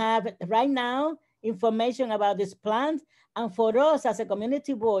 They don't have right now information about this plan. And for us as a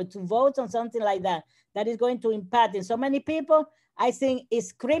community board to vote on something like that, that is going to impact in so many people, I think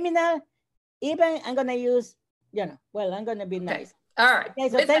it's criminal. Even I'm gonna use, well, I'm gonna be nice. All right. Okay,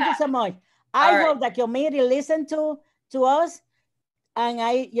 so thank you so much. I hope that community listen to us, and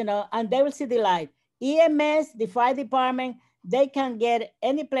and they will see the light. EMS, the fire department, they can get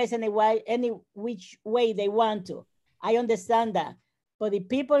any place, any which way they want to. I understand that. But the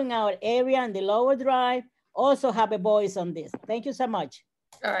people in our area and the lower drive also have a voice on this. Thank you so much.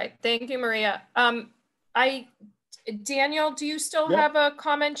 All right, thank you, Maria. Daniel, do you still have a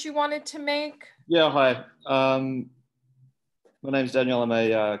comment you wanted to make? Yeah, hi. My name's Daniel. I'm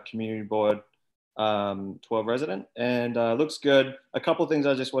a community board 12 resident, and looks good. A couple of things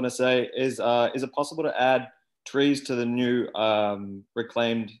I just want to say is it possible to add trees to the new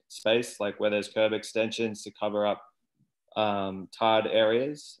reclaimed space, like where there's curb extensions to cover up tarred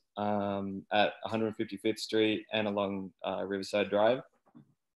areas at 155th Street and along Riverside Drive?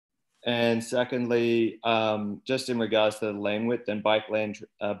 And secondly, just in regards to the lane width and bike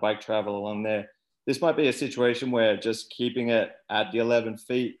travel along there, this might be a situation where just keeping it at the 11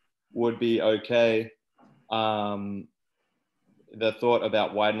 feet would be okay. The thought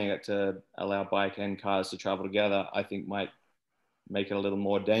about widening it to allow bike and cars to travel together, I think might make it a little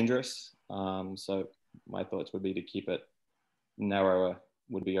more dangerous. So my thoughts would be to keep it narrower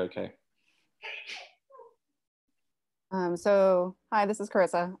would be okay. So, hi, this is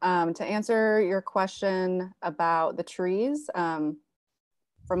Carissa. To answer your question about the trees,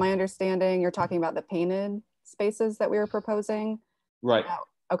 from my understanding, you're talking about the painted spaces that we were proposing. Right.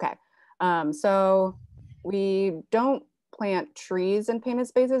 Okay. So we don't plant trees in painted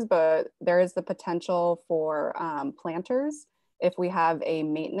spaces, but there is the potential for planters if we have a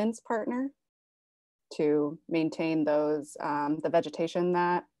maintenance partner to maintain those, the vegetation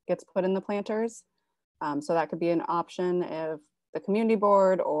that gets put in the planters. So that could be an option if the community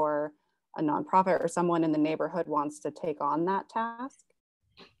board or a nonprofit or someone in the neighborhood wants to take on that task.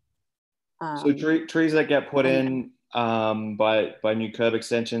 So trees that get put in by new curb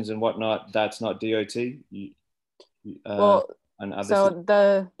extensions and whatnot, that's not DOT? Well, so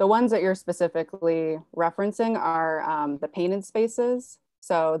the ones that you're specifically referencing are the painted spaces.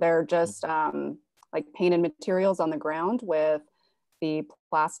 So they're just like painted materials on the ground with the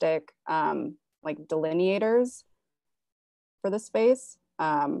plastic like delineators for the space.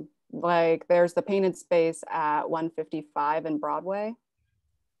 Like there's the painted space at 155 in Broadway.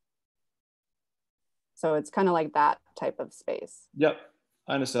 So it's kind of like that type of space. Yep,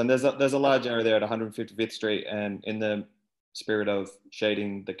 I understand. There's a large area there at 155th Street, and in the spirit of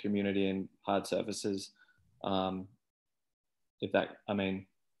shading the community and hard surfaces, if that, I mean,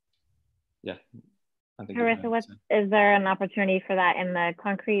 yeah, I think. Carissa, is there an opportunity for that in the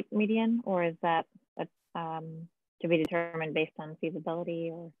concrete median, or is that to be determined based on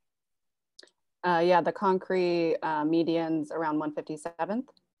feasibility? Or yeah, the concrete median's around 157th.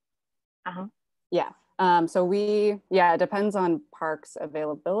 Yeah. So it depends on parks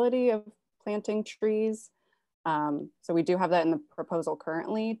availability of planting trees. So we do have that in the proposal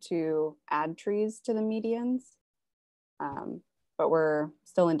currently to add trees to the medians, but we're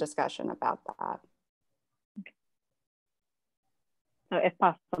still in discussion about that. Okay. So if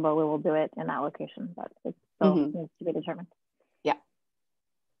possible, we will do it in that location, but it still needs to be determined. Yeah.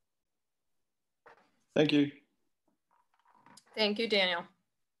 Thank you. Thank you, Daniel.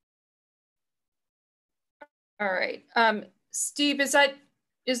 All right, Steve, is that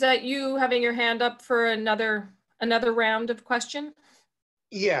you having your hand up for another round of question?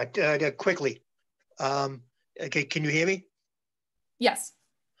 Yeah, quickly. Okay, can you hear me? Yes.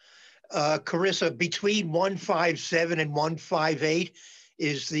 Carissa, between 157 and 158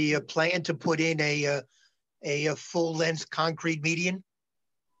 is the plan to put in a full length concrete median?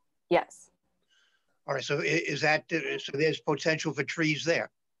 Yes. All right, so is that so? There's potential for trees there.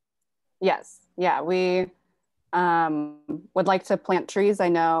 Yes. Yeah, we would like to plant trees. I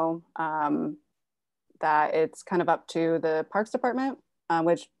know that it's kind of up to the Parks Department,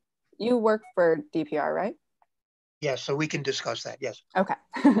 which you work for DPR, right? Yes, so we can discuss that, yes. Okay.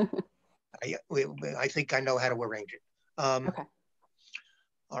 I think I know how to arrange it. Okay.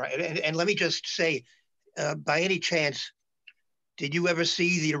 All right, and let me just say, by any chance, did you ever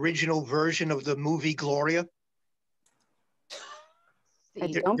see the original version of the movie Gloria? I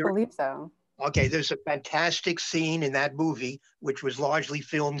don't believe so. Okay, there's a fantastic scene in that movie, which was largely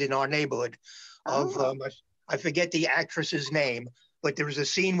filmed in our neighborhood, of, I forget the actress's name, but there was a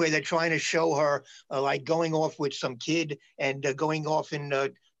scene where they're trying to show her like going off with some kid and going off in,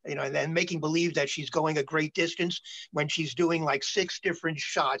 you know, and making believe that she's going a great distance when she's doing like 6 different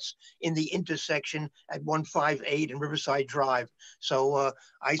shots in the intersection at 158 and Riverside Drive. So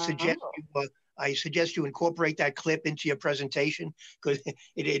I suggest you incorporate that clip into your presentation, because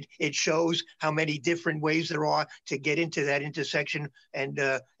it shows how many different ways there are to get into that intersection, and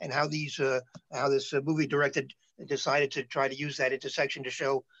how this movie director decided to try to use that intersection to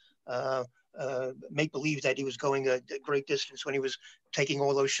show make believe that he was going a great distance when he was taking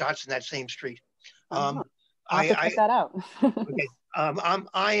all those shots in that same street. I'll have to check that out. Okay.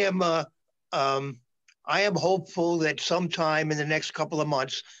 I am hopeful that sometime in the next couple of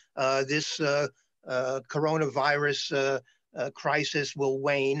months, this coronavirus crisis will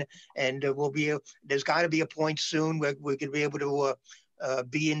wane, and there's got to be a point soon where we could be able to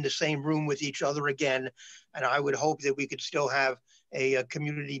be in the same room with each other again. And I would hope that we could still have a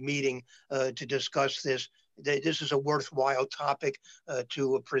community meeting to discuss this. This is a worthwhile topic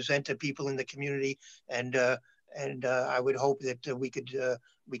to present to people in the community, and I would hope that we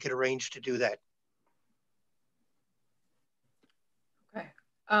could arrange to do that. Okay.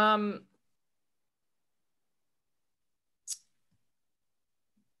 Okay,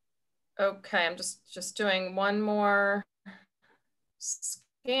 I'm just doing one more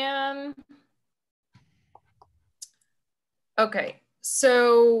scan. Okay,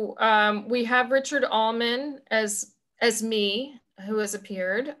 so we have Richard Allman as me, who has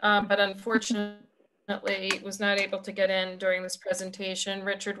appeared, but unfortunately was not able to get in during this presentation.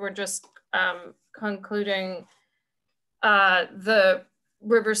 Richard, we're just concluding the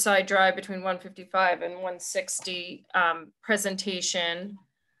Riverside Drive between 155 and 160 presentation.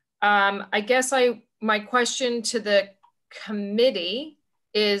 I guess my question to the committee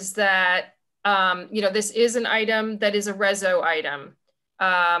is that, you know, this is an item that is a reso item.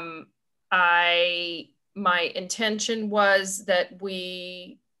 My intention was that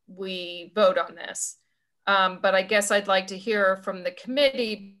we vote on this, but I guess I'd like to hear from the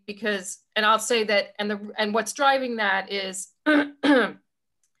committee because, and I'll say that, and what's driving that is,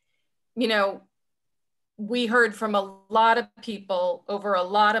 you know, we heard from a lot of people over a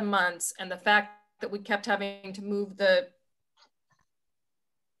lot of months, and the fact that we kept having to move the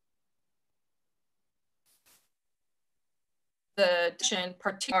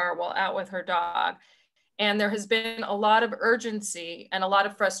particular while out with her dog. And there has been a lot of urgency and a lot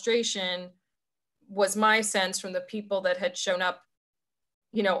of frustration, was my sense, from the people that had shown up,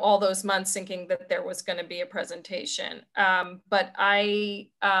 you know, all those months thinking that there was going to be a presentation. But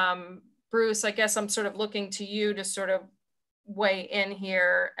Bruce, I guess I'm sort of looking to you to sort of weigh in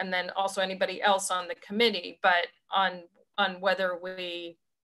here, and then also anybody else on the committee, but on whether we,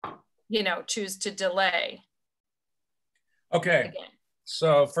 you know, choose to delay. Okay, again.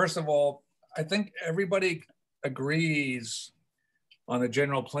 So first of all, I think everybody agrees on the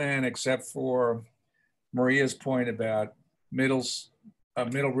general plan except for Maria's point about Middle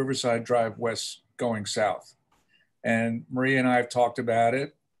Riverside Drive West going south. And Maria and I have talked about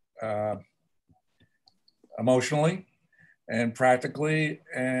it emotionally and practically.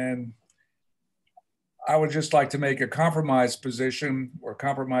 And I would just like to make a compromise position or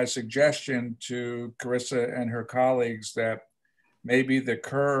compromise suggestion to Carissa and her colleagues that maybe the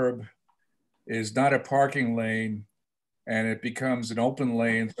curb is not a parking lane and it becomes an open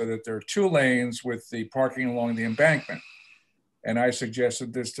lane so that there are 2 lanes with the parking along the embankment. And I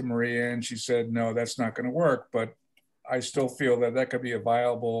suggested this to Maria and she said, no, that's not going to work. But I still feel that that could be a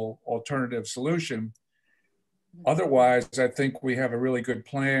viable alternative solution. Otherwise, I think we have a really good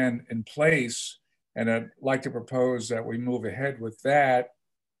plan in place, and I'd like to propose that we move ahead with that,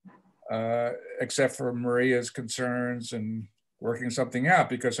 except for Maria's concerns and working something out,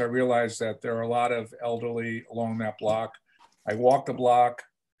 because I realize that there are a lot of elderly along that block. I walk the block.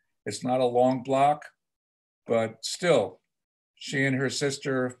 It's not a long block, but still, she and her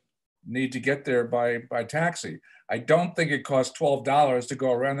sister need to get there by taxi. I don't think it costs $12 to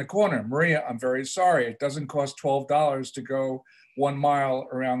go around the corner. Maria, I'm very sorry. It doesn't cost $12 to go 1 mile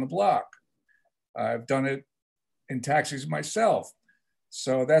around the block. I've done it in taxis myself.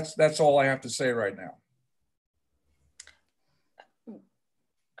 So that's all I have to say right now.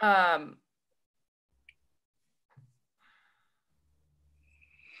 I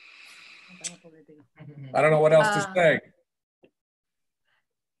don't know what else to say.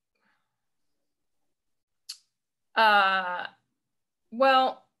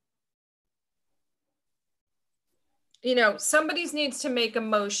 Well, you know, somebody needs to make a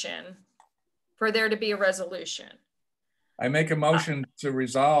motion for there to be a resolution. I make a motion to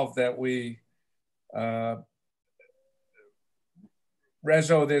resolve that we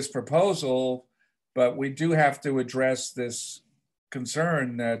reso this proposal, but we do have to address this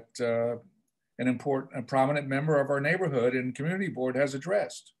concern that a prominent member of our neighborhood and community board has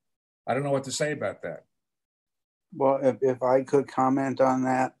addressed. I don't know what to say about that. Well, if I could comment on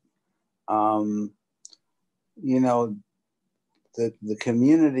that, you know, the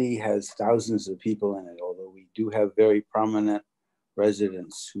community has thousands of people in it, although we do have very prominent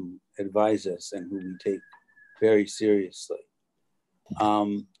residents who advise us and who we take very seriously.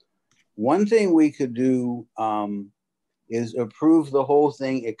 One thing we could do is approve the whole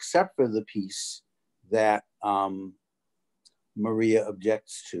thing except for the piece that Maria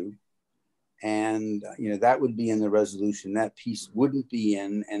objects to. And you know, that would be in the resolution. That piece wouldn't be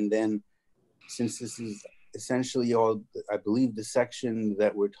in. And then since this is essentially all, I believe the section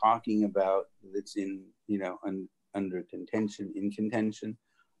that we're talking about that's in, you know, under contention, in contention,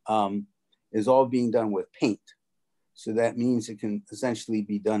 is all being done with paint. So that means it can essentially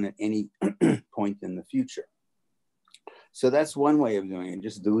be done at any point in the future. So that's one way of doing it,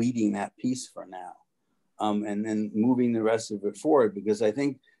 just deleting that piece for now. And then moving the rest of it forward, because I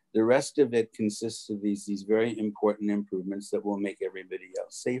think The rest of it consists of these very important improvements that will make everybody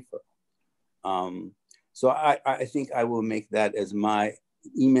else safer. So I think I will make that as my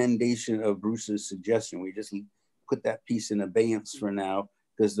emendation of Bruce's suggestion. We just put that piece in abeyance for now,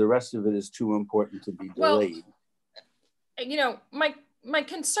 because the rest of it is too important to be delayed. Well, you know, my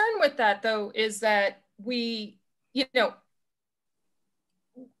concern with that though is that we, you know,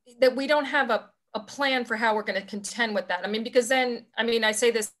 that we don't have a plan for how we're going to contend with that. I mean, because then, I mean, I say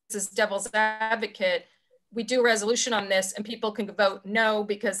this as devil's advocate, we do a resolution on this and people can vote no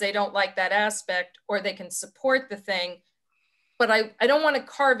because they don't like that aspect, or they can support the thing. But I don't want to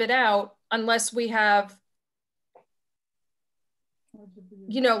carve it out unless we have,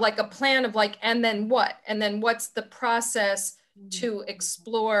 you know, like a plan of like, and then what? And then what's the process to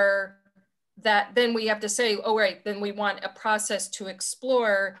explore that? Then we have to say, oh, right, then we want a process to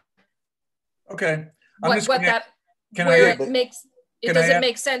explore. Okay. Does it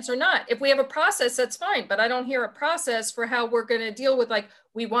make sense or not? If we have a process, that's fine, but I don't hear a process for how we're going to deal with, like,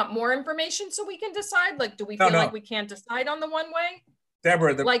 we want more information so we can decide. Like, do we feel like we can't decide on the one way?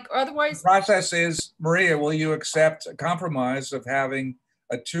 Deborah, otherwise the process is, Maria, will you accept a compromise of having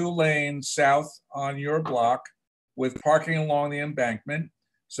a 2-lane south on your block with parking along the embankment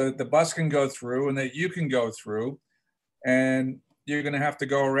so that the bus can go through and that you can go through, and you're going to have to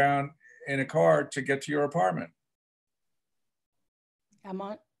go around in a car to get to your apartment?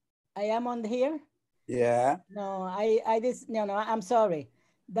 I am on here? Yeah. No, I'm sorry.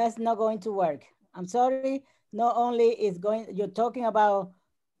 That's not going to work. I'm sorry. Not only is you're talking about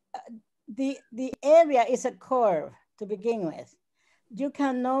the area is a curve to begin with. You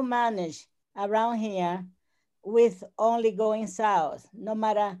cannot manage around here with only going south, no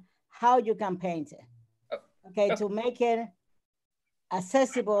matter how you can paint it. Okay, to make it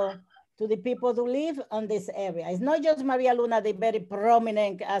accessible to the people who live on this area. It's not just Maria Luna, the very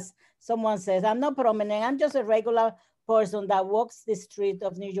prominent, as someone says. I'm not prominent, I'm just a regular person that walks the street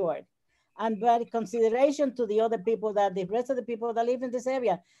of New York. And by consideration to the other people, that the rest of the people that live in this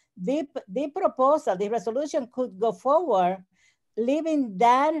area, the proposal, the resolution could go forward, leaving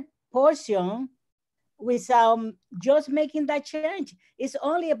that portion without just making that change. It's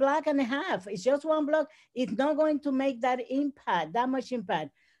only a block and a half. It's just one block. It's not going to make that impact, that much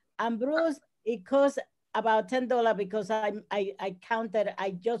impact. And Bruce, it costs about $10 because I counted,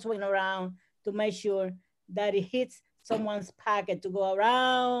 I just went around to make sure that it hits someone's pocket to go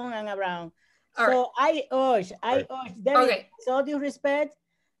around and around. I urge, David, so due respect.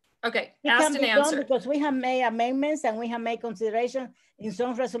 Okay, asked and answered. Because we have made amendments and we have made consideration in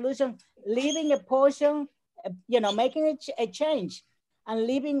some resolution, leaving a portion, you know, making a change and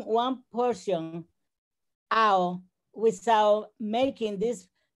leaving one portion out without making this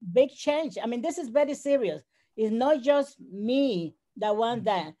big change. I mean, this is very serious. It's not just me that want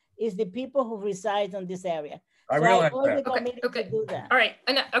that. It's the people who reside in this area. I realize that. Okay. Do that. All right.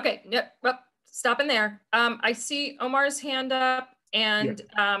 Okay. Yep. Well, stop in there. I see Omar's hand up, and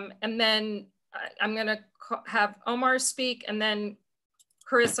and then I'm gonna have Omar speak, and then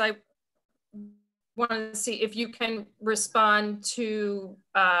Chris, I want to see if you can respond to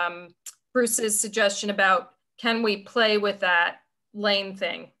Bruce's suggestion about can we play with that lane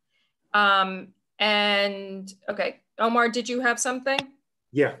thing. And okay, Omar, did you have something?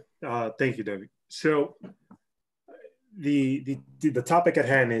 Yeah, thank you, Debbie. So the topic at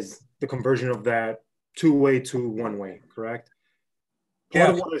hand is the conversion of that 2-way to 1-way, correct?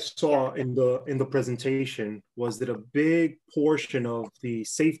 Part of what I saw in the presentation was that a big portion of the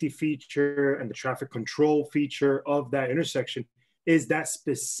safety feature and the traffic control feature of that intersection is that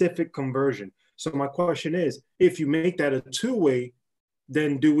specific conversion. So my question is, if you make that a 2-way,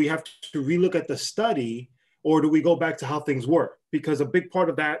 then do we have to relook at the study, or do we go back to how things were? Because a big part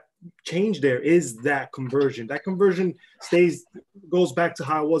of that change there is that conversion. That conversion goes back to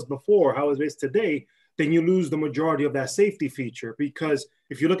how it was before, how it is today. Then you lose the majority of that safety feature, because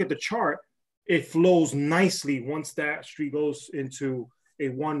if you look at the chart, it flows nicely once that street goes into a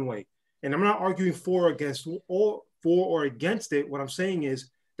 1-way. And I'm not arguing for or against it. What I'm saying is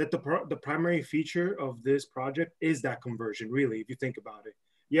that the primary feature of this project is that conversion, really, if you think about it.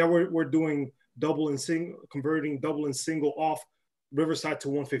 Yeah, we're doing converting double and single off Riverside to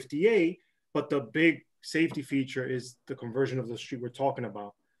 158, but the big safety feature is the conversion of the street we're talking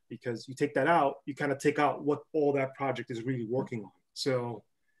about. Because you take that out, you kind of take out what all that project is really working on. So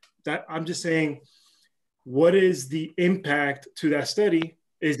that I'm just saying, what is the impact to that study?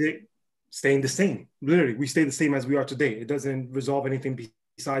 Is it staying the same? Literally, we stay the same as we are today. It doesn't resolve anything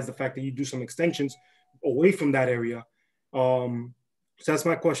besides the fact that you do some extensions away from that area. So that's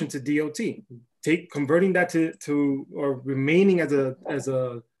my question to DOT. Converting that to or remaining as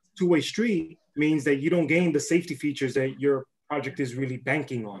a two-way street means that you don't gain the safety features that your project is really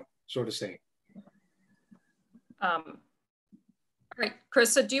banking on, so to say. All right,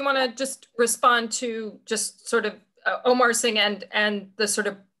 Carissa, do you want to just respond to just sort of Omar Singh and the sort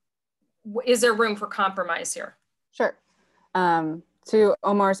of, is there room for compromise here? Sure. To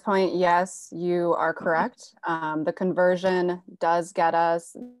Omar's point, yes, you are correct. The conversion does get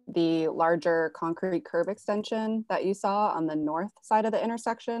us the larger concrete curb extension that you saw on the north side of the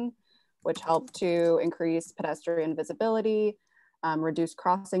intersection, which helped to increase pedestrian visibility, reduce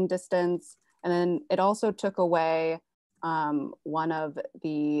crossing distance, and then it also took away one of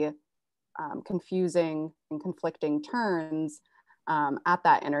the confusing and conflicting turns at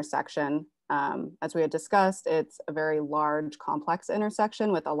that intersection. As we had discussed, it's a very large, complex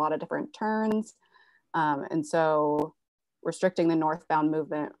intersection with a lot of different turns. And so restricting the northbound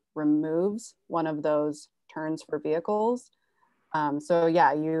movement removes one of those turns for vehicles. So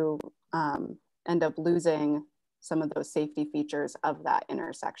yeah, you end up losing some of those safety features of that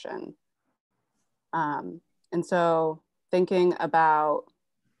intersection. And so thinking about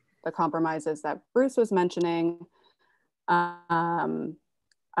the compromises that Bruce was mentioning,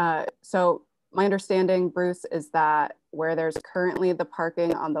 so my understanding, Bruce, is that where there's currently the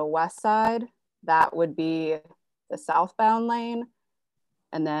parking on the west side, that would be the southbound lane.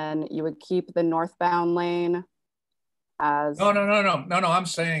 And then you would keep the northbound lane as... No, I'm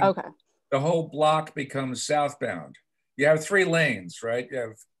saying the whole block becomes southbound. You have 3 lanes, right? You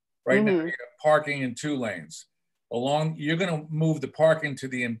have, right now you have parking in 2 lanes. You're gonna move the parking to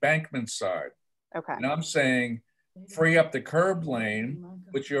the embankment side. Okay. And I'm saying, free up the curb lane,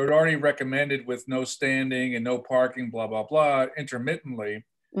 which you had already recommended with no standing and no parking, blah, blah, blah, intermittently,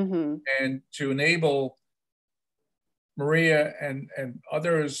 and to enable Maria and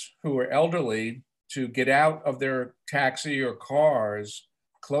others who are elderly to get out of their taxi or cars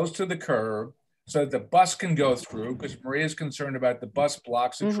close to the curb so that the bus can go through, because Maria's concerned about the bus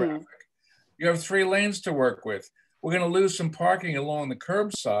blocks of traffic. You have 3 lanes to work with. We're gonna lose some parking along the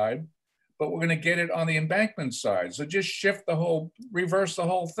curb side, but we're going to get it on the embankment side. So just reverse the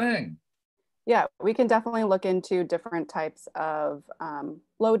whole thing. Yeah, we can definitely look into different types of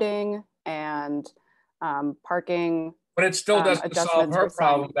loading and parking. But it still doesn't solve her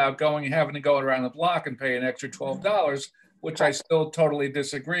problem about having to go around the block and pay an extra $12, which I still totally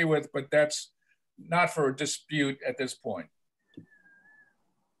disagree with, but that's not for a dispute at this point.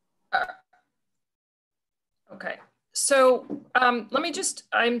 Okay. So let me just,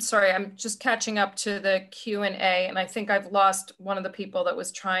 I'm sorry, I'm just catching up to the Q&A, and I think I've lost one of the people that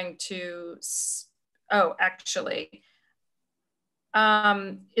was trying to, oh, actually,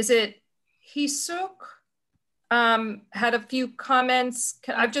 is it Hisuk? Had a few comments.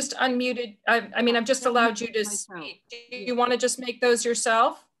 I've just unmuted, I've just allowed you to speak. Do you want to just make those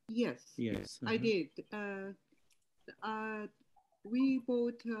yourself? Yes. Yes. I did. We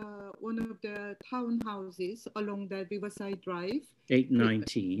bought one of the townhouses along the Riverside Drive.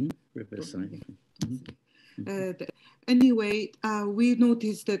 819 Riverside. Anyway, we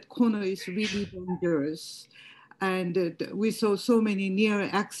noticed that corner is really dangerous. And we saw so many near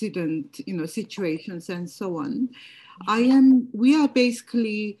accident, situations and so on. We are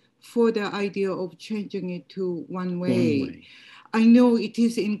basically for the idea of changing it to one way. I know it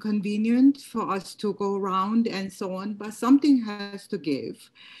is inconvenient for us to go around and so on, but something has to give.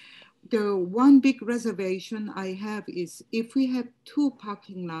 The one big reservation I have is if we have 2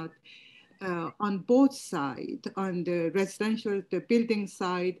 parking lots on both sides, on the residential, the building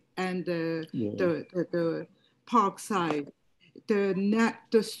side, and the park side,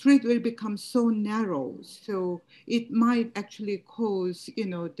 the street will become so narrow, so it might actually cause,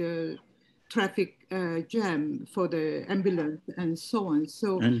 the traffic jam for the ambulance and so on.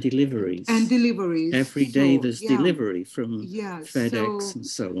 And deliveries. Every day there's delivery from FedEx and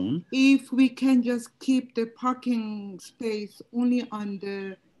so on. If we can just keep the parking space only on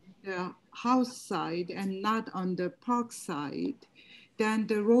the house side and not on the park side, then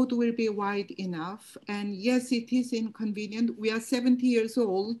the road will be wide enough. And yes, it is inconvenient. We are 70 years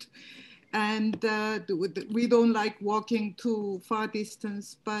old. And we don't like walking too far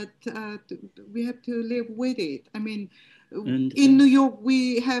distance, but we have to live with it. I mean, in New York,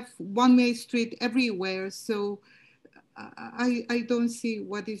 we have one-way street everywhere. So I don't see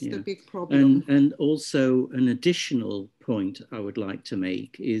what is the big problem. And also an additional point I would like to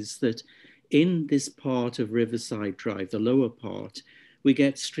make is that in this part of Riverside Drive, the lower part, we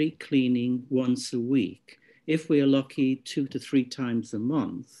get street cleaning once a week. If we are lucky, 2 to 3 times a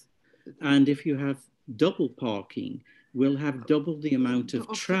month. And if you have double parking, we'll have double the amount of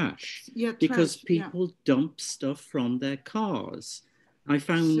trash because people dump stuff from their cars. I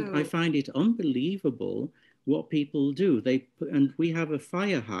find it unbelievable what people do. And we have a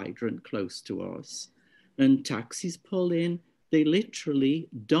fire hydrant close to us, and taxis pull in. They literally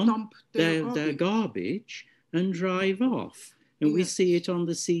dump their garbage and drive off, and we see it on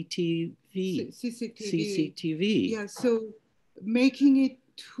the CCTV. Yeah, so making it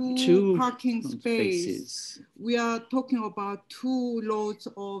two parking spaces. We are talking about 2 loads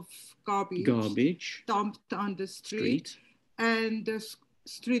of garbage dumped on the street. And the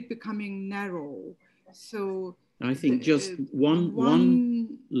street becoming narrow. So I think just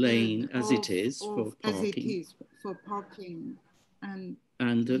one lane as it is for parking. And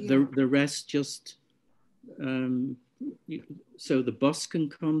the rest just so the bus can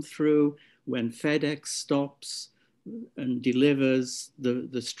come through. When FedEx stops and delivers,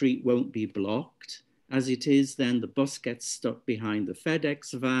 the street won't be blocked. As it is, then the bus gets stuck behind the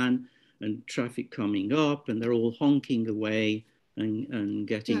FedEx van and traffic coming up, and they're all honking away and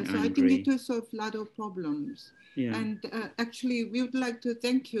getting angry. I think it will solve a lot of problems. Yeah. And actually, we would like to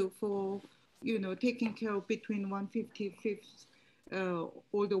thank you for, taking care of between 155th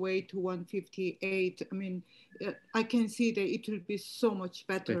all the way to 158. I mean, I can see that it will be so much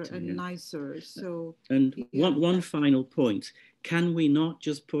better and nicer. So. And one final point: can we not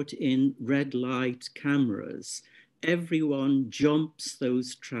just put in red light cameras? Everyone jumps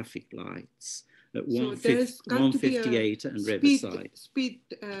those traffic lights at 158 and Riverside. Speed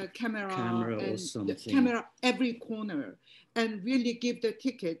camera or something. Camera every corner, and really give the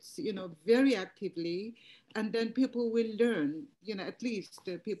tickets, very actively, and then people will learn, at least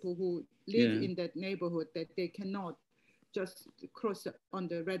the people who live in that neighborhood, that they cannot just cross on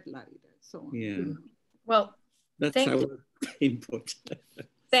the red light and so on. Yeah. Well, that's our input.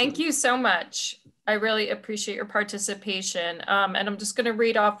 Thank you so much. I really appreciate your participation. And I'm just going to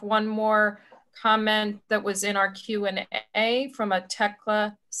read off one more comment that was in our Q&A from a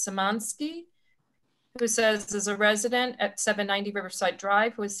Tekla Szymanski, who says, as a resident at 790 Riverside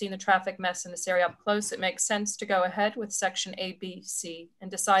Drive who has seen the traffic mess in this area up close, it makes sense to go ahead with section A, B, C and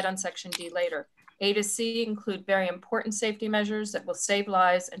decide on section D later. A to C include very important safety measures that will save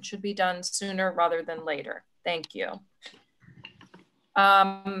lives and should be done sooner rather than later. Thank you.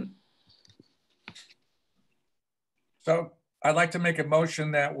 So I'd like to make a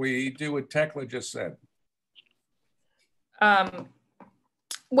motion that we do what Tekla just said.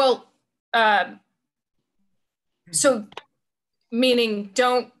 So meaning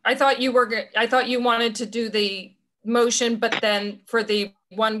I thought you wanted to do the motion, but then for the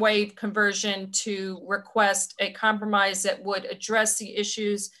one-way conversion to request a compromise that would address the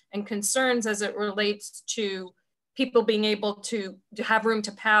issues and concerns as it relates to people being able to have room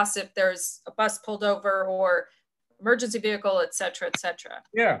to pass if there's a bus pulled over or emergency vehicle, et cetera, et cetera.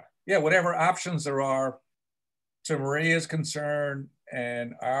 Yeah, whatever options there are, to Maria's concern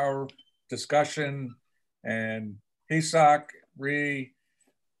and our discussion and HESOC,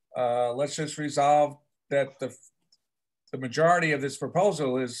 let's just resolve that the majority of this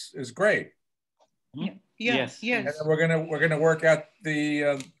proposal is great. Yes. And we're gonna work out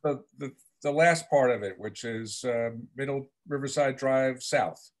the last part of it, which is Middle Riverside Drive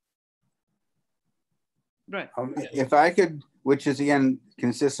South. Right. If I could, which is again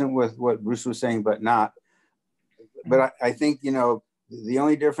consistent with what Bruce was saying, but I think, the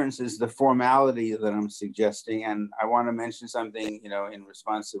only difference is the formality that I'm suggesting. And I want to mention something, in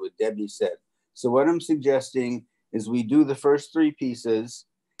response to what Debbie said. So what I'm suggesting is we do the first 3 pieces,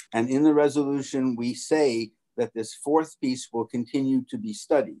 and in the resolution, we say that this 4th piece will continue to be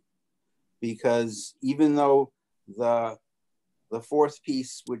studied, because even though the 4th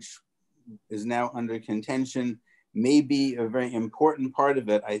piece, which is now under contention, may be a very important part of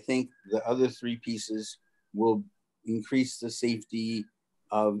it, I think the other 3 pieces will increase the safety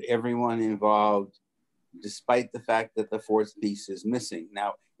of everyone involved, despite the fact that the 4th piece is missing.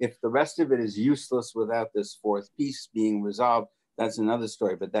 Now, if the rest of it is useless without this 4th piece being resolved, that's another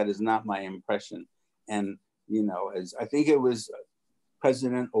story, but that is not my impression. And, as I think it was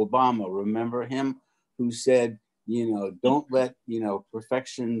President Obama, remember him, who said, don't let,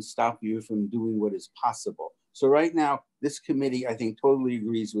 perfection stop you from doing what is possible. So right now, this committee, I think, totally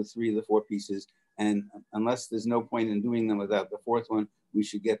agrees with 3 of the 4 pieces. And unless there's no point in doing them without the 4th one, we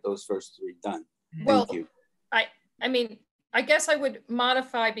should get those first 3 done. Thank you. I mean, I guess I would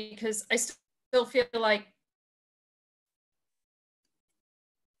modify, because I still feel like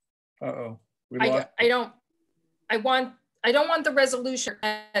I don't want the resolution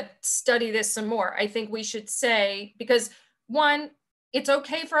to study this some more. I think we should say, because one, it's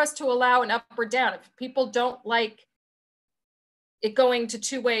okay for us to allow an up or down. If people don't like it going to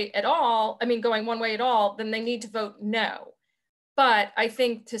 2-way at all, going one way at all, then they need to vote no. But I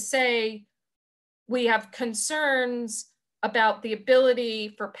think to say we have concerns about the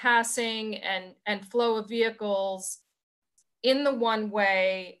ability for passing and flow of vehicles in the one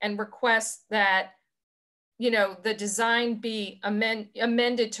way and request that, you know, the design be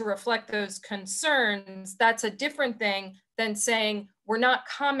amended to reflect those concerns, that's a different thing than saying we're not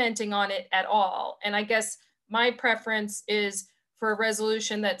commenting on it at all. And I guess my preference is for a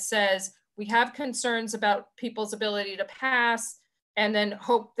resolution that says we have concerns about people's ability to pass, and then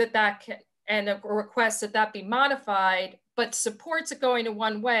hope that that can, and a request that that be modified, but supports it going to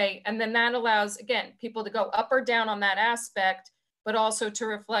one way. And then that allows, again, people to go up or down on that aspect, but also to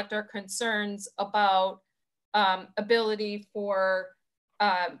reflect our concerns about ability for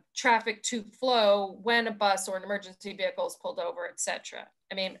traffic to flow when a bus or an emergency vehicle is pulled over, et cetera.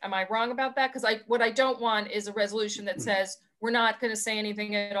 I mean, am I wrong about that? Because what I don't want is a resolution that says we're not going to say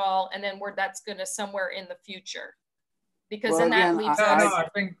anything at all, and then that's going to somewhere in the future. Because then that leaves us.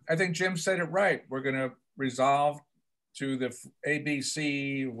 I think Jim said it right. We're going to resolve to the A, B,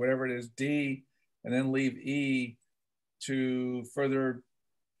 C, whatever it is, D, and then leave E to further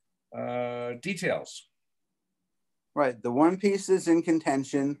details. Right. The one piece is in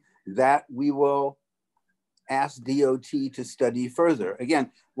contention that we will ask DOT to study further.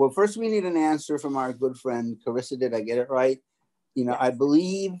 Again, well, first we need an answer from our good friend Carissa. Did I get it right? You know, I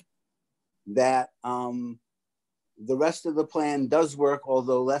believe that the rest of the plan does work,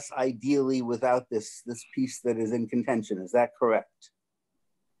 although less ideally without this piece that is in contention. Is that correct?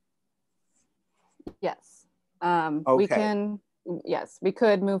 Yes. Okay. Yes, we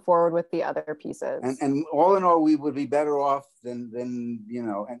could move forward with the other pieces. And all in all, we would be better off than you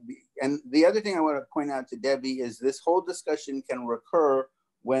know. And the other thing I want to point out to Debbie is this whole discussion can recur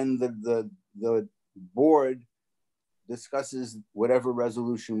when the board discusses whatever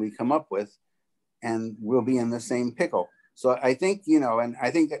resolution we come up with, and we'll be in the same pickle. So I think, you know, and I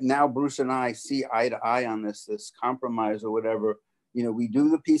think that now Bruce and I see eye to eye on this compromise or whatever. You know, we do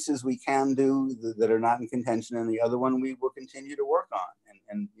the pieces we can do that are not in contention, and the other one we will continue to work on.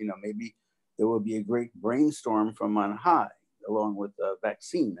 And you know, maybe there will be a great brainstorm from on high, along with the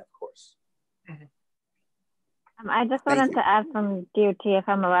vaccine, of course. I just wanted to add from DOT, if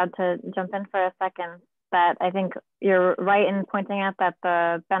I'm allowed to jump in for a second, that I think you're right in pointing out that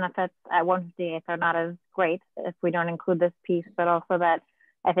the benefits at 158th are not as great if we don't include this piece, but also that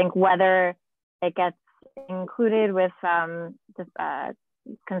I think whether it gets included with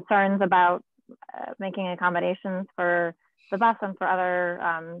concerns about making accommodations for the bus and for other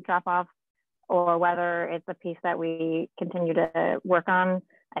drop-offs, or whether it's a piece that we continue to work on,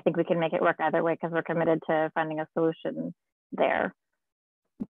 I think we can make it work either way because we're committed to finding a solution there.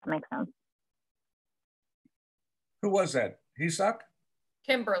 That makes sense. Who was that? Hesuck?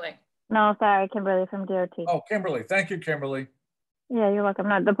 Kimberly. No, sorry, Kimberly from DOT. Oh, Kimberly. Thank you, Kimberly. Yeah, you're welcome.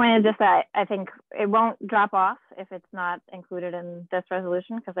 No, the point is just that I think it won't drop off if it's not included in this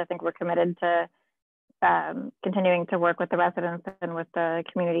resolution, because I think we're committed to continuing to work with the residents and with the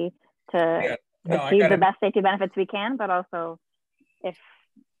community to achieve the best safety benefits we can, but also if,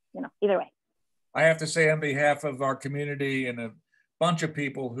 you know, either way. I have to say on behalf of our community and a bunch of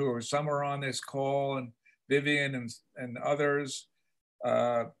people who are somewhere on this call, and Vivian and others,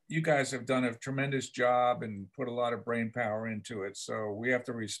 you guys have done a tremendous job and put a lot of brain power into it. So we have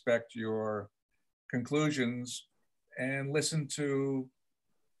to respect your conclusions and listen to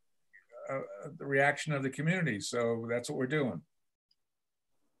the reaction of the community. So that's what we're doing.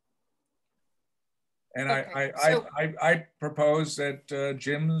 And okay, I propose that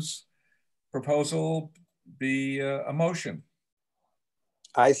Jim's proposal be a motion.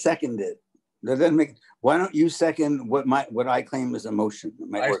 I second it. That doesn't make. Why don't you second what I claim is a motion?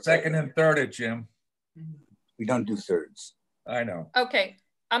 I second and third it, Jim. We don't do thirds. I know. Okay,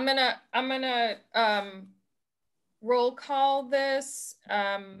 I'm gonna roll call this,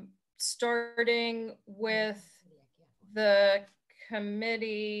 starting with the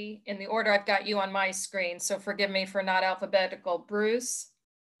committee in the order I've got you on my screen. So forgive me for not alphabetical. Bruce.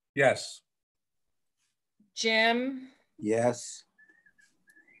 Yes. Jim. Yes.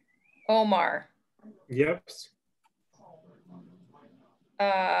 Omar. Yep.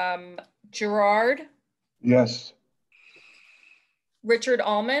 Gerard. Yes. Richard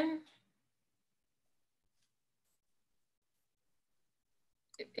Allman.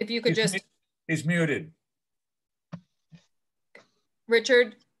 If you could he's muted.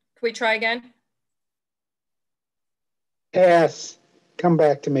 Richard, can we try again? Pass. Come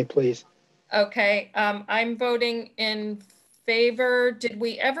back to me, please. Okay, I'm voting in favor. Did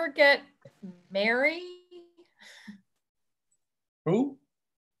we ever get Mary? Who?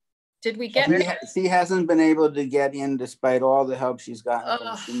 Did we get? She hasn't been able to get in despite all the help she's gotten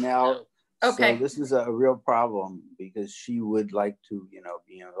from Chanel. Okay. So this is a real problem because she would like to, you know,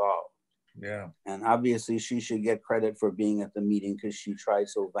 be involved. Yeah. And obviously she should get credit for being at the meeting because she tried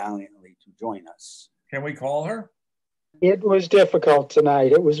so valiantly to join us. Can we call her? It was difficult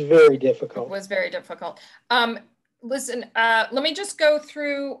tonight. It was very difficult. It was very difficult. Listen, let me just go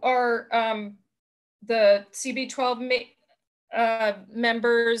through our the CB12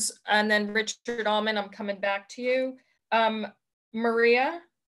 members, and then Richard Allman, I'm coming back to you. Maria?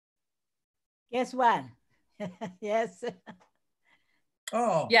 Guess what? Yes.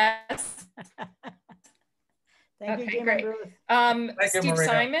 Oh. Yes. Thank you, Okay, Jim great. and Bruce. Thank you, Steve Maria.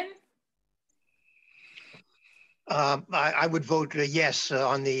 Simon? I would vote yes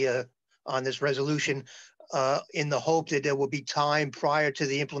on this resolution in the hope that there will be time prior to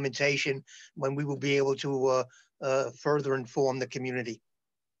the implementation when we will be able to further inform the community.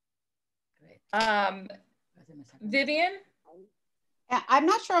 Vivian? I'm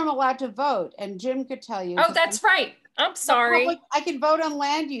not sure I'm allowed to vote, and Jim could tell you. Oh, that's right. I'm sorry. I can vote on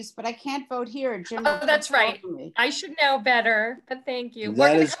land use, but I can't vote here. Jim. Oh, that's right. I should know better, but thank you.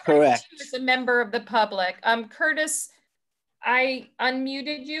 That is correct. As a member of the public. Curtis, I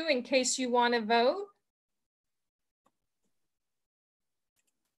unmuted you in case you want to vote.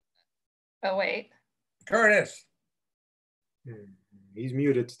 Oh, wait. Curtis. He's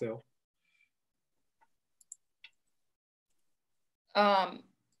muted still. All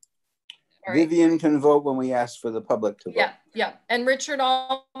right. Vivian can vote when we ask for the public to vote. Yeah. And Richard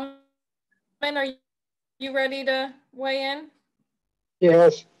Allman, are you ready to weigh in?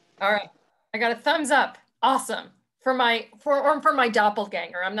 Yes. All right. I got a thumbs up. Awesome. For my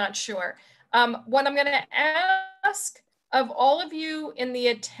doppelganger, I'm not sure. What I'm going to ask of all of you in the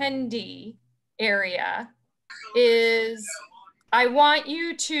attendee area is I want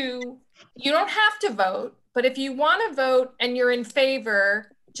you to, you don't have to vote, but if you want to vote and you're in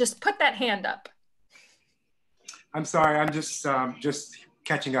favor, just put that hand up. I'm sorry, I'm just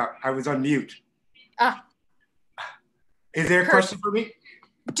catching up. I was on mute. Is there a question for me?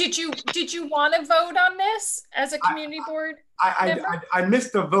 Did you want to vote on this as a community board member? I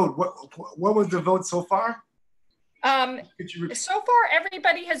missed the vote. What was the vote so far? So far,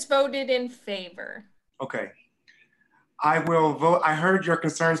 everybody has voted in favor. Okay. I will vote. I heard your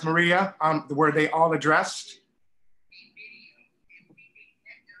concerns, Maria. Were they all addressed?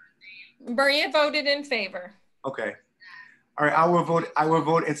 Maria voted in favor. Okay. All right. I will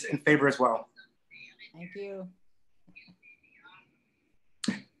vote in favor as well. Thank you.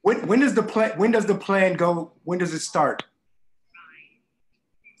 When does the plan go? When does it start?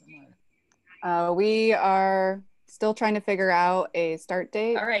 We are still trying to figure out a start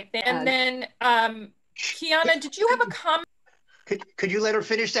date. All right. And then Kiana, did you have a comment? Could you let her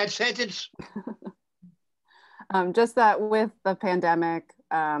finish that sentence? Just that with the pandemic,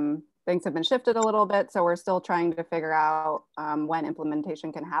 things have been shifted a little bit. So we're still trying to figure out when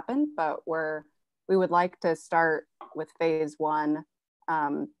implementation can happen, but we would like to start with phase 1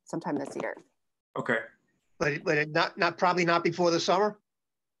 sometime this year. Okay. But probably not before the summer?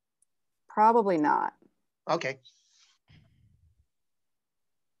 Probably not. Okay.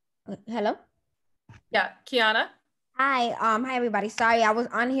 Hello? Yeah, Kiana? Hi, hi everybody. Sorry, I was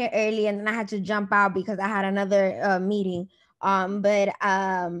on here early and then I had to jump out because I had another meeting.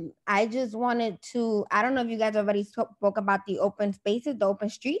 I just wanted to, I don't know if you guys already spoke about the open spaces, the open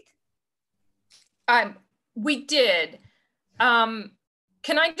streets. We did. Let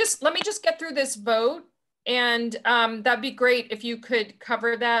me just get through this vote, and that'd be great if you could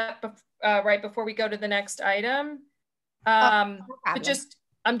cover that right before we go to the next item.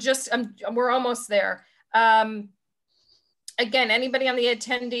 We're almost there. Again, anybody on the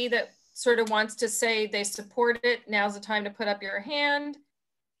attendee that sort of wants to say they support it, now's the time to put up your hand.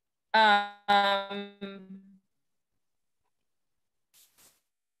 All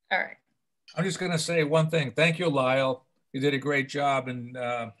right. I'm just going to say one thing. Thank you, Lyle. You did a great job in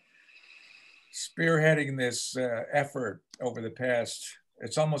spearheading this effort over the past,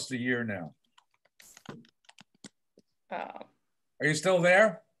 it's almost a year now. Are you still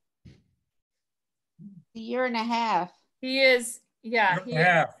there? A year and a half. He is, yeah.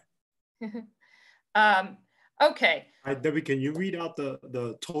 Okay. Debbie, can you read out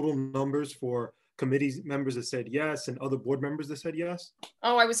the total numbers for committee members that said yes and other board members that said yes?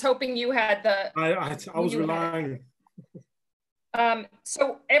 Oh, I was hoping you had the. I was relying.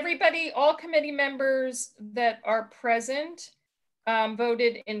 So everybody, all committee members that are present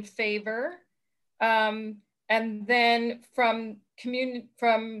voted in favor. And then from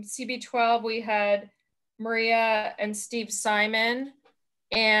CB12, we had Maria and Steve Simon.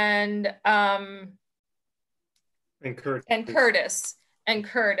 and Curtis.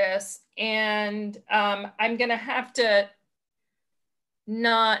 And I'm gonna have to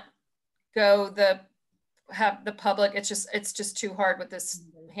not go have the public. It's just too hard with this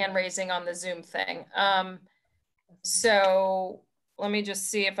hand raising on the Zoom thing. So let me just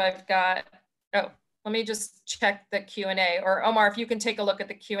see if I've got, let me just check the Q&A, or Omar, if you can take a look at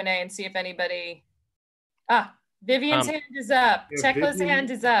the Q&A and see if anybody, Vivian's hand is up. Yeah, Tekla's hand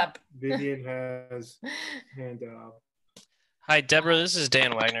is up. Vivian has hand up. Hi, Deborah, this is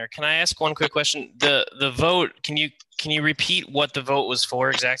Dan Wagner. Can I ask one quick question? The vote, can you repeat what the vote was for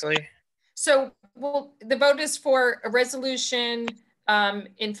exactly? So, well, the vote is for a resolution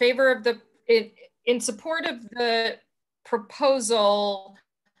in favor of in support of the proposal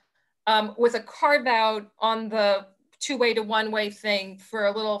with a carve out on the two-way to one-way thing for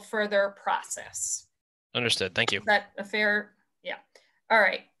a little further process. Understood. Thank you. Is that a fair? Yeah. All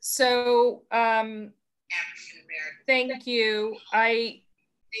right. So thank you.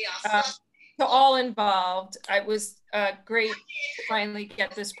 To all involved, it was great to finally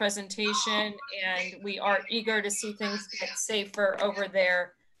get this presentation, and we are eager to see things get safer over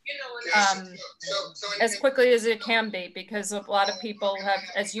there as quickly as it can be, because a lot of people have,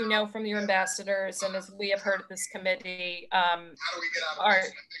 as you know from your ambassadors and as we have heard at this committee,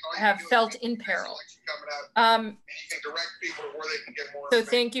 have felt in peril. So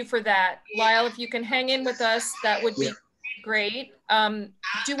thank you for that. Lyle, if you can hang in with us, that would be great.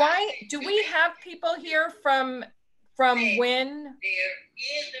 Do we have people here from WIN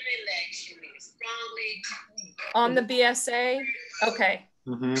on the BSA? Okay.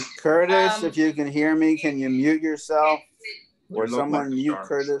 Curtis, if you can hear me, can you mute yourself? Or someone mute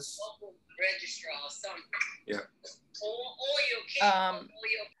Curtis? Yeah.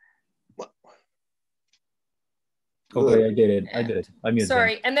 Okay, I did it. I muted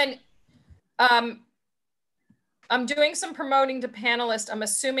Sorry, them. and then I'm doing some promoting to panelists. I'm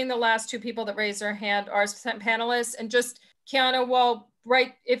assuming the last two people that raised their hand are panelists. And just, Kiana,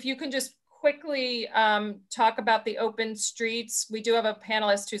 if you can just quickly talk about the open streets. We do have a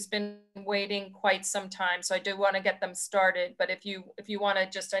panelist who's been waiting quite some time, so I do want to get them started. But if you want to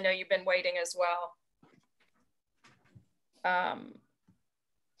just, I know you've been waiting as well.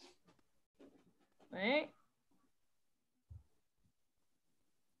 Right.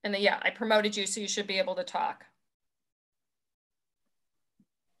 And then, yeah, I promoted you, so you should be able to talk.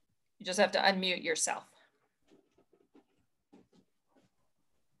 You just have to unmute yourself.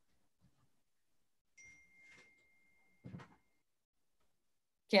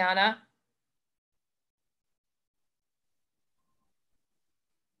 Kiana?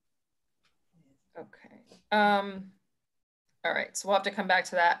 Okay. All right, so we'll have to come back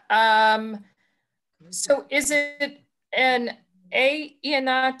to that. So is it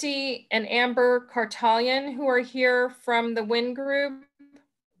Ianati and Amber Kartalian who are here from the WIN group?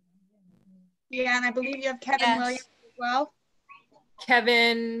 Yeah, and I believe you have Kevin Williams as well.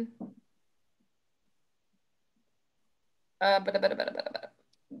 Kevin.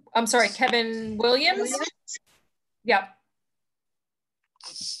 I'm sorry, Kevin Williams? Yep.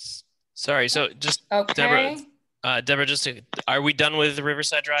 Sorry, so just okay. Deborah, are we done with the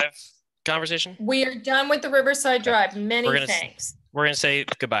Riverside Drive conversation? We are done with the Riverside Drive. Many thanks. We're gonna say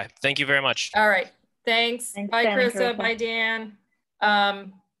goodbye. Thank you very much. All right, thanks. Bye, Carissa. Bye, Dan.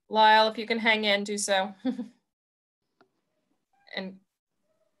 Lyle, if you can hang in, do so. And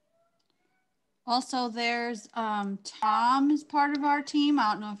also there's Tom is part of our team.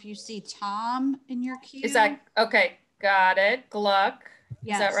 I don't know if you see Tom in your queue. Is that okay? Got it. Gluck.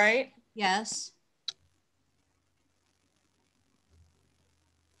 Yes. Is that right? Yes.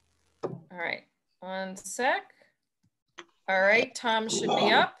 All right, one sec. All right, Tom should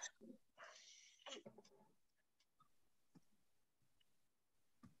be up.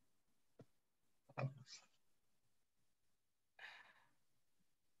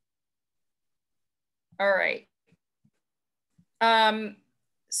 All right.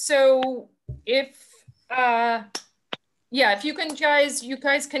 So if if you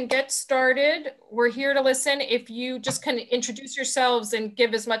guys can get started. We're here to listen. If you just can introduce yourselves and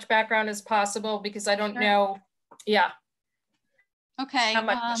give as much background as possible, because I don't know, okay, how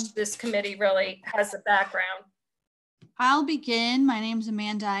much this committee really has the background. I'll begin. My name is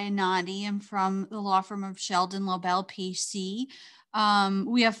Amanda Ianati. I'm from the law firm of Sheldon Lobel PC.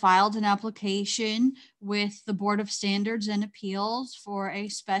 We have filed an application with the Board of Standards and Appeals for a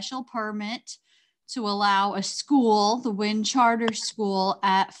special permit to allow a school, the WIN Charter School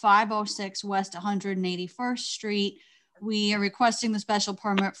at 506 West 181st Street, We are requesting the special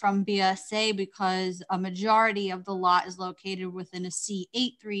permit from BSA because a majority of the lot is located within a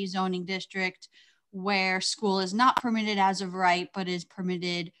C83 zoning district where school is not permitted as of right, but is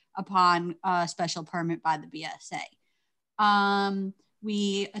permitted upon a special permit by the BSA.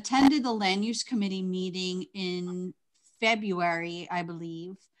 We attended the land use committee meeting in February, I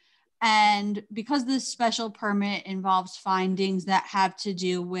believe. And because this special permit involves findings that have to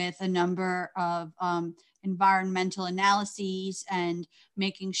do with a number of environmental analyses and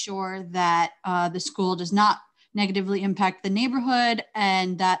making sure that the school does not negatively impact the neighborhood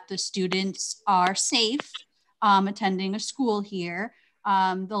and that the students are safe attending a school here,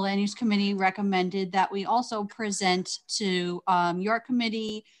 the land use committee recommended that we also present to your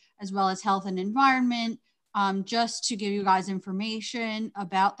committee as well as health and environment, just to give you guys information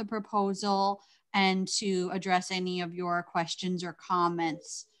about the proposal and to address any of your questions or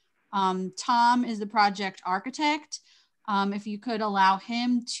comments. Tom is the project architect. If you could allow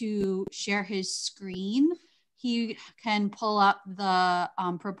him to share his screen, he can pull up the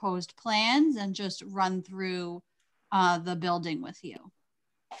proposed plans and just run through the building with you.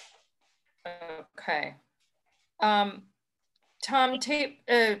 Okay. Tom, tell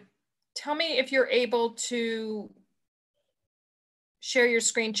me if you're able to share your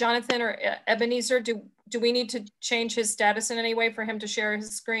screen. Jonathan or Ebenezer, do we need to change his status in any way for him to share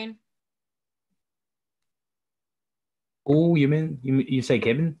his screen? Oh, you say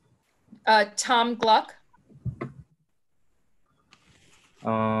Kevin? Tom Gluck.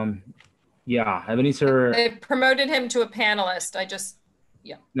 Yeah, Ebenezer. They promoted him to a panelist.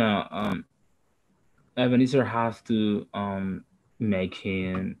 Yeah. No, Ebenezer has to make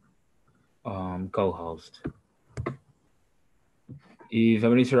him co-host. If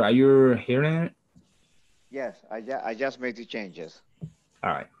Ebenezer, are you hearing it? Yes, I just made the changes. All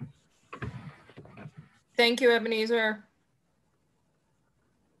right. Thank you, Ebenezer.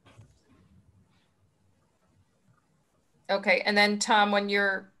 Okay, and then Tom, when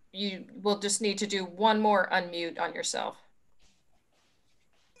you will just need to do one more unmute on yourself.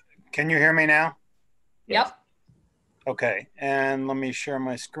 Can you hear me now? Yep. Okay, and let me share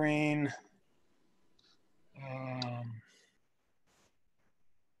my screen.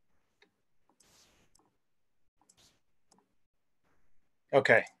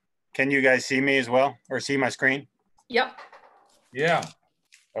 Okay, can you guys see me as well, or see my screen? Yep. Yeah.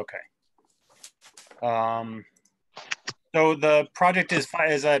 Okay. So the project is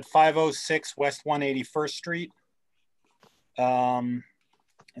at 506 West 181st Street. Let's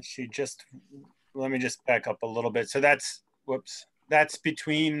see, let me just back up a little bit. So that's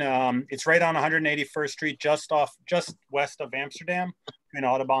between, it's right on 181st Street, just west of Amsterdam, between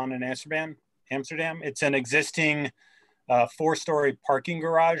Audubon and Amsterdam. It's an existing 4-story parking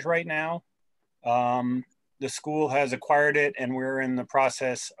garage right now. The school has acquired it and we're in the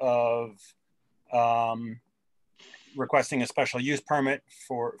process of requesting a special use permit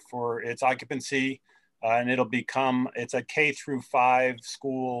for its occupancy. And it's a K-5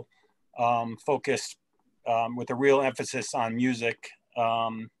 school focused with a real emphasis on music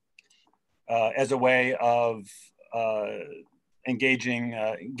as a way of engaging,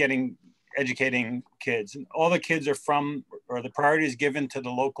 educating kids. And all the kids are the priority is given to the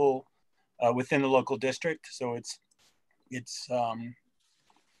local, within the local district. So it's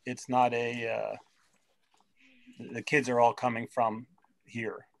not the kids are all coming from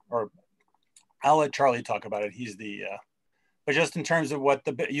here, or I'll let Charlie talk about it. He's but just in terms of what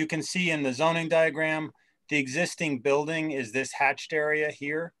you can see in the zoning diagram, the existing building is this hatched area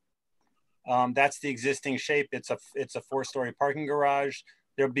here. That's the existing shape. It's a 4-story parking garage.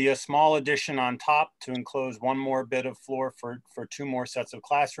 There'll be a small addition on top to enclose one more bit of floor for 2 more sets of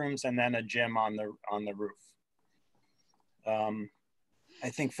classrooms, and then a gym on the roof. I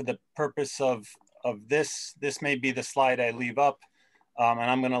think for the purpose of this may be the slide I leave up. And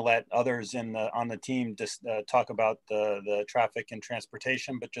I'm going to let others on the team just talk about the traffic and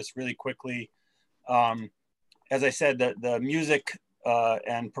transportation, but just really quickly, as I said, the music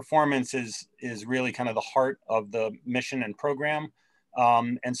and performance is really kind of the heart of the mission and program.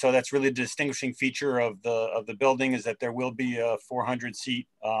 And so that's really the distinguishing feature of the building, is that there will be a 400-seat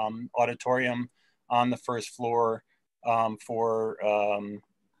auditorium on the first floor for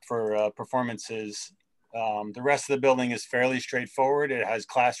performances. The rest of the building is fairly straightforward. It has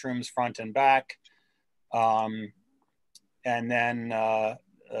classrooms front and back. And then a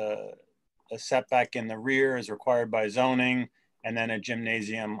setback in the rear is required by zoning, and then a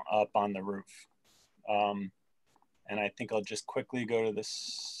gymnasium up on the roof. And I think I'll just quickly go to this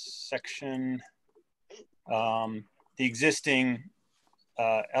section. The existing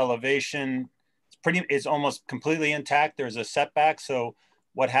elevation is it's almost completely intact. There's a setback. So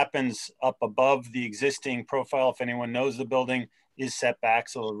what happens up above the existing profile, if anyone knows the building, is set back.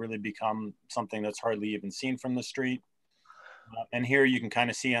 So it'll really become something that's hardly even seen from the street. And here you can kind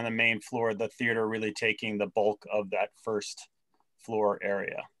of see on the main floor, the theater really taking the bulk of that first floor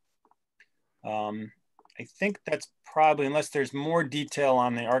area. I think that's probably, unless there's more detail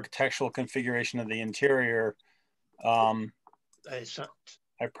on the architectural configuration of the interior, I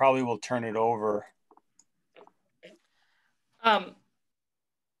probably will turn it over.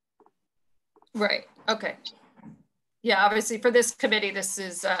 Right, okay. Yeah, obviously for this committee, this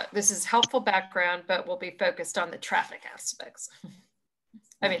is helpful background, but we'll be focused on the traffic aspects.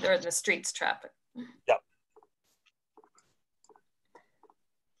 I mean, they're in the streets traffic. Yep.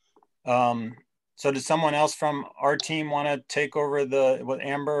 So does someone else from our team want to take over with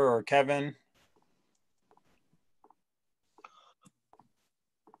Amber or Kevin?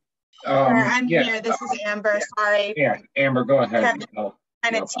 I'm here. This is Amber. Sorry. Yeah, Amber, go ahead. Kevin,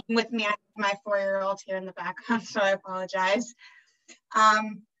 kind of team with me. I have my 4-year-old here in the background, so I apologize.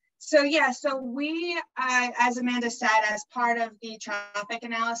 So we, as Amanda said, as part of the traffic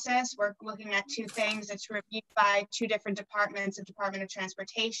analysis, we're looking at 2 things. It's reviewed by 2 different departments, the Department of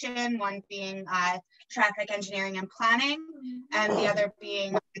Transportation, one being Traffic Engineering and Planning, and the other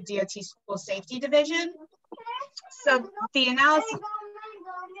being the DOT School Safety Division. So the analysis,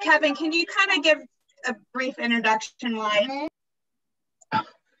 Kevin, can you kind of give a brief introduction why?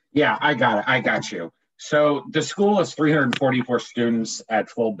 Yeah, I got it. I got you. So the school is 344 students at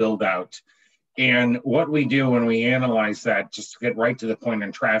full build out. And what we do when we analyze that, just to get right to the point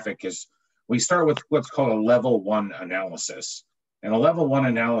in traffic, is we start with what's called a level 1 analysis. And a level 1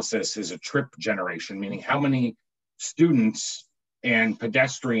 analysis is a trip generation, meaning how many students and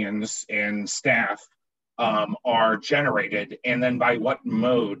pedestrians and staff are generated, and then by what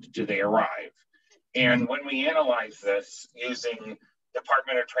mode do they arrive. And when we analyze this using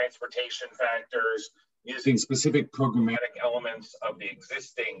Department of Transportation factors, using specific programmatic elements of the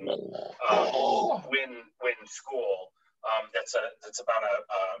existing Wynn School, that's about a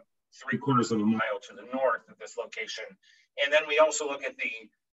 3/4 of a mile to the north of this location. And then we also look at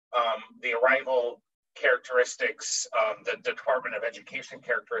the arrival characteristics, the Department of Education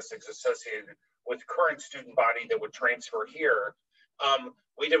characteristics associated with current student body that would transfer here.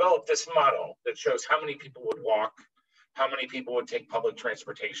 We developed this model that shows how many people would walk, how many people would take public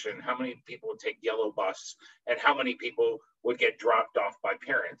transportation, how many people would take yellow bus, and how many people would get dropped off by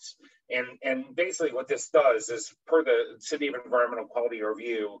parents. And basically what this does is, per the City of Environmental Quality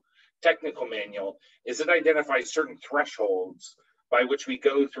Review technical manual, is it identifies certain thresholds by which we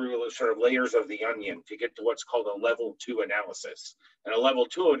go through sort of layers of the onion to get to what's called a level 2 analysis. And a level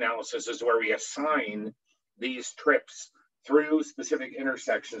 2 analysis is where we assign these trips through specific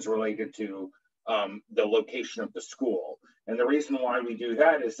intersections related to the location of the school. And the reason why we do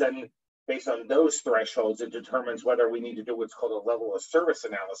that is then, based on those thresholds, it determines whether we need to do what's called a level of service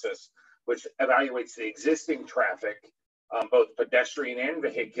analysis, which evaluates the existing traffic, both pedestrian and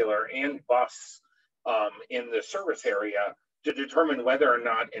vehicular and bus in the service area, to determine whether or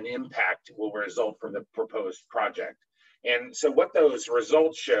not an impact will result from the proposed project. And so what those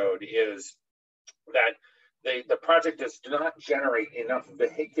results showed is that the project does not generate enough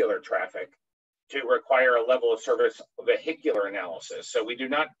vehicular traffic to require a level of service vehicular analysis. So we do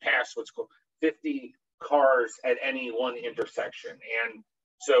not pass what's called 50 cars at any one intersection. And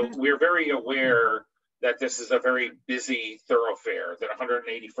so we're very aware that this is a very busy thoroughfare, that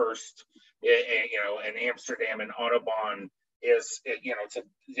 181st, and Amsterdam and Autobahn is, the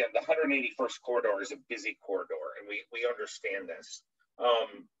 181st corridor is a busy corridor, and we understand this.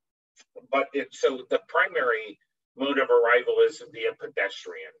 So the primary mode of arrival is via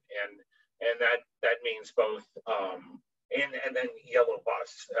pedestrian, and that means both, and then yellow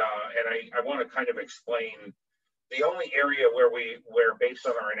bus. And I want to kind of explain the only area where based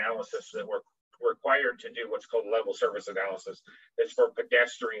on our analysis that we're required to do what's called level service analysis is for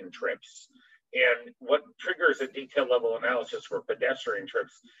pedestrian trips. And what triggers a detailed level analysis for pedestrian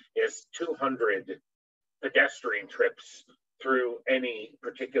trips is 200 pedestrian trips through any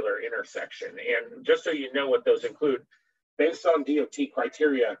particular intersection. And just so you know what those include, based on DOT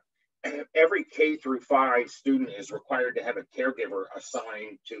criteria, every K through 5 student is required to have a caregiver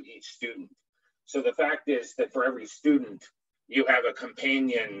assigned to each student. So the fact is that for every student, you have a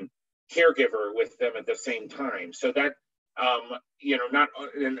companion caregiver with them at the same time. So that, not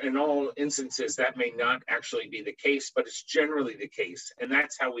in all instances, that may not actually be the case, but it's generally the case. And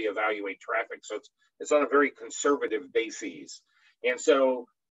that's how we evaluate traffic. So it's on a very conservative basis. And so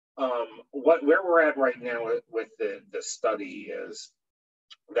where we're at right now with the study is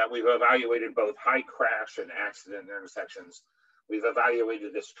that we've evaluated both high crash and accident intersections. We've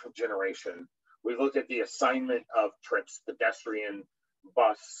evaluated this trip generation. We've looked at the assignment of trips, pedestrian,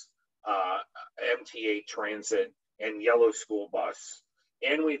 bus, MTA transit, and yellow school bus.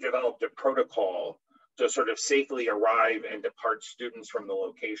 And we developed a protocol to sort of safely arrive and depart students from the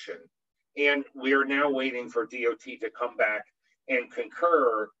location. And we are now waiting for DOT to come back and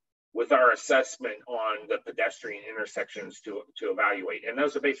concur with our assessment on the pedestrian intersections to evaluate. And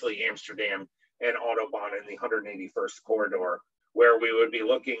those are basically Amsterdam and Autobahn in the 181st corridor, where we would be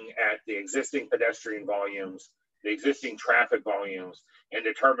looking at the existing pedestrian volumes, the existing traffic volumes, and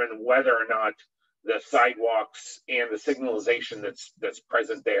determine whether or not the sidewalks and the signalization that's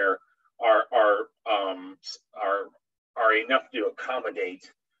present there are enough to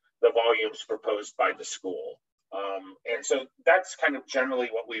accommodate the volumes proposed by the school. And so that's kind of generally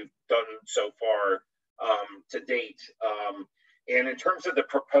what we've done so far to date. And in terms of the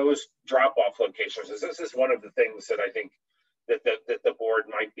proposed drop-off locations, this is one of the things that I think that the board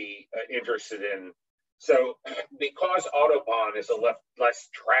might be interested in. So because Autobahn is a less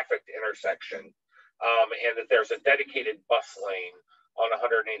trafficked intersection, and that there's a dedicated bus lane on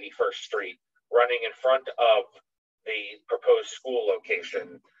 181st Street running in front of the proposed school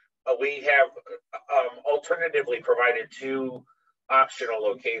location, we have alternatively provided two optional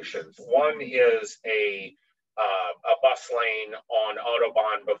locations. One is a bus lane on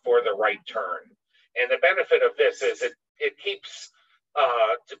Autobahn before the right turn. And the benefit of this is it keeps,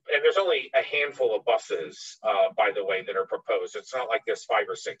 and there's only a handful of buses, by the way, that are proposed. It's not like there's 5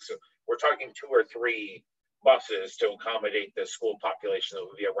 or 6. We're talking 2 or 3 buses to accommodate the school population that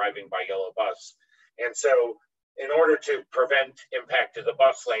will be arriving by yellow bus. And so in order to prevent impact to the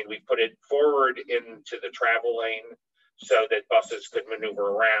bus lane, we put it forward into the travel lane so that buses could maneuver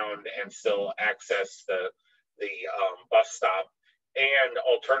around and still access the bus stop. And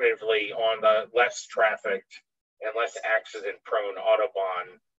alternatively, on the less trafficked and less accident-prone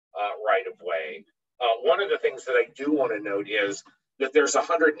Autobahn right of way. One of the things that I do want to note is that there's a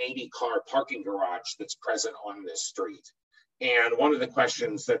 180-car parking garage that's present on this street. And one of the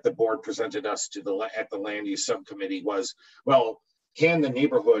questions that the board presented us to at the land use subcommittee was, well, can the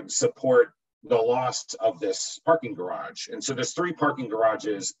neighborhood support the loss of this parking garage? And so there's 3 parking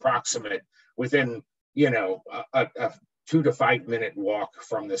garages proximate within, a 2 to 5 minute walk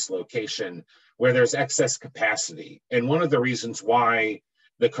from this location where there's excess capacity. And one of the reasons why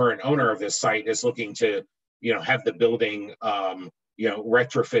the current owner of this site is looking to, have the building,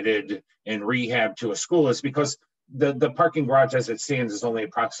 retrofitted and rehab to a school is because the parking garage as it stands is only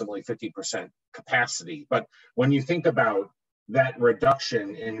approximately 50% capacity. But when you think about that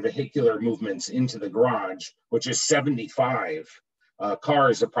reduction in vehicular movements into the garage, which is 75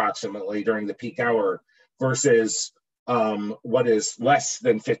 cars approximately during the peak hour versus what is less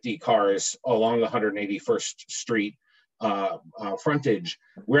than 50 cars along the 181st Street frontage,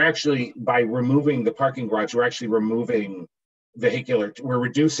 we're actually, by removing the parking garage, we're actually removing we're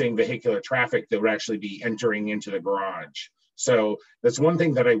reducing vehicular traffic that would actually be entering into the garage. So that's one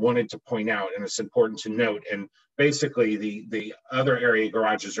thing that I wanted to point out, and it's important to note. And basically the other area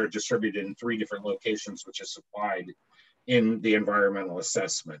garages are distributed in 3 different locations, which is supplied in the environmental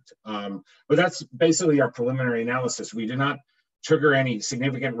assessment. But that's basically our preliminary analysis. We did not trigger any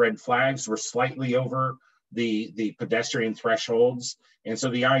significant red flags. We're slightly over the pedestrian thresholds. And so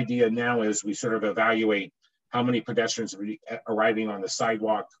the idea now is we sort of evaluate how many pedestrians are arriving on the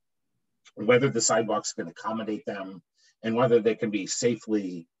sidewalk, whether the sidewalks can accommodate them, and whether they can be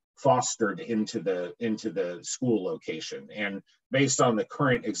safely fostered into the school location. And based on the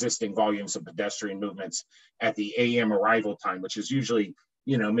current existing volumes of pedestrian movements at the AM arrival time, which is usually,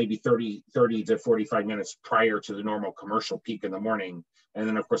 maybe 30 to 45 minutes prior to the normal commercial peak in the morning. And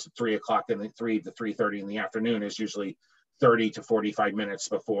then of course at 3 o'clock and 3 to 3:30 in the afternoon is usually 30 to 45 minutes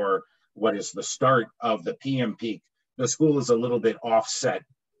before what is the start of the PM peak. The school is a little bit offset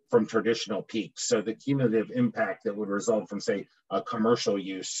from traditional peaks. So the cumulative impact that would result from, say, a commercial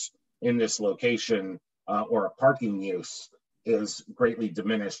use in this location or a parking use is greatly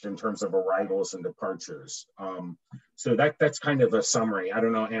diminished in terms of arrivals and departures. So that's kind of a summary. I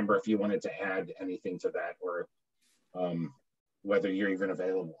don't know, Amber, if you wanted to add anything to that, or whether you're even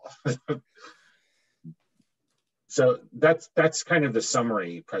available. So that's kind of the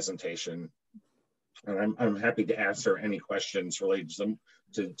summary presentation. And I'm happy to answer any questions related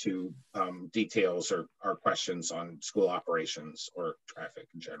to details or questions on school operations or traffic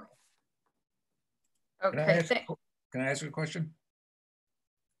in general. Okay. Can I ask you a question?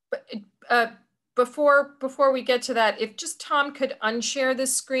 But before we get to that, if just Tom could unshare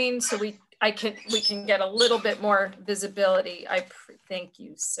this screen so we can get a little bit more visibility. Thank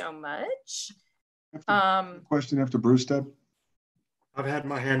you so much. Question after Bruce, Deb? I've had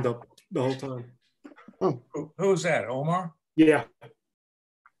my hand up the whole time. Oh, who's that? Omar? Yeah.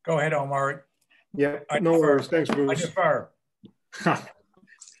 Go ahead, Omar. Yeah, no worries. Thanks, Bruce. I defer.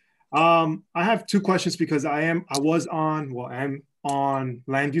 I have two questions because I am on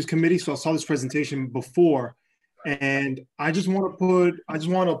land use committee, so I saw this presentation before, and I just want a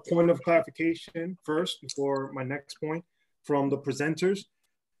point of clarification first before my next point from the presenters.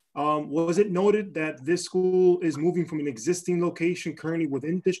 Was it noted that this school is moving from an existing location currently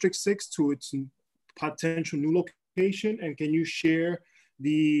within District 6 to its potential new location? And can you share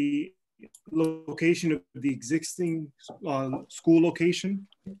the location of the existing school location?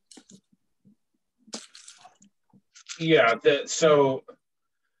 Yeah, the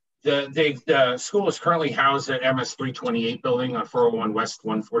school is currently housed at MS 328 building on 401 West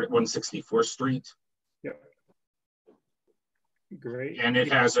 164th Street. Yeah. Great. And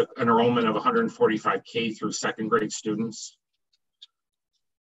it has an enrollment of 145K through second grade students.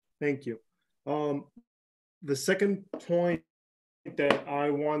 Thank you. The second point that I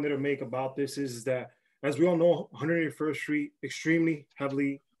wanted to make about this is that, as we all know, 181st Street, extremely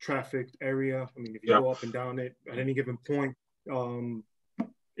heavily trafficked area. I mean, if you go up and down it at any given point,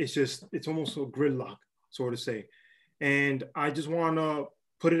 it's almost a gridlock, so to say. And I just want to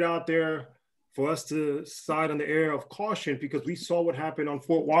put it out there for us to side on the air of caution, because we saw what happened on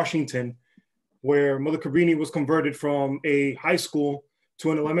Fort Washington, where Mother Cabrini was converted from a high school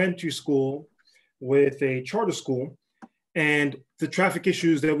to an elementary school with a charter school, and the traffic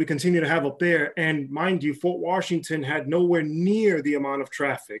issues that we continue to have up there. And mind you, Fort Washington had nowhere near the amount of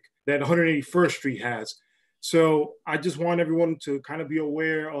traffic that 181st Street has. So I just want everyone to kind of be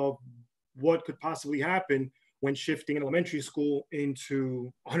aware of what could possibly happen when shifting an elementary school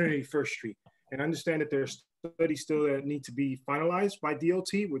into 181st Street. And I understand that there's studies still that need to be finalized by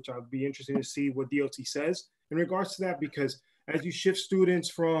DOT, which I'd be interested to see what DOT says in regards to that, because as you shift students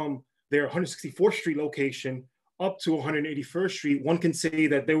from their 164th Street location up to 181st Street, one can say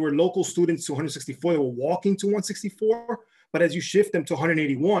that there were local students to 164 that were walking to 164, but as you shift them to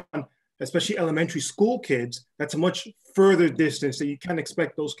 181, especially elementary school kids, that's a much further distance that you can't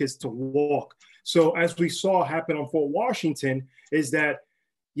expect those kids to walk. So as we saw happen on Fort Washington, is that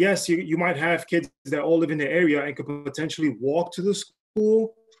yes, you might have kids that all live in the area and could potentially walk to the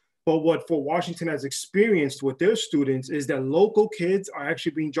school, but what Fort Washington has experienced with their students is that local kids are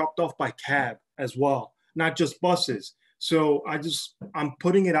actually being dropped off by cab as well, not just buses. So I'm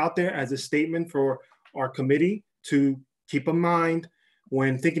putting it out there as a statement for our committee to keep in mind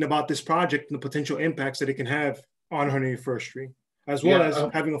when thinking about this project and the potential impacts that it can have on 181st Street, as well as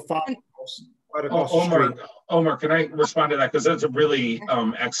having a farmhouse right across the street. Omar, can I respond to that? Because that's a really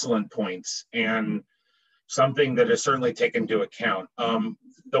excellent point and something that is certainly taken into account.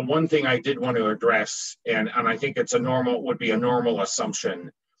 The one thing I did want to address, and I think would be a normal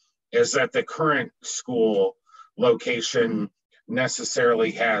assumption, is that the current school location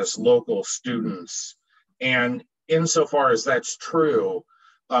necessarily has local students. And insofar as that's true,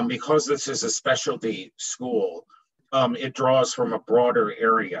 because this is a specialty school, it draws from a broader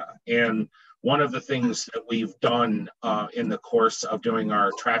area. And one of the things that we've done in the course of doing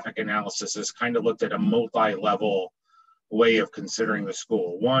our traffic analysis is kind of looked at a multi-level way of considering the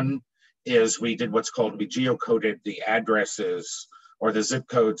school. One is we did we geocoded the addresses or the zip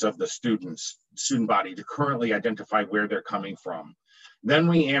codes of the student body to currently identify where they're coming from. Then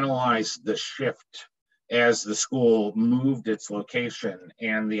we analyzed the shift as the school moved its location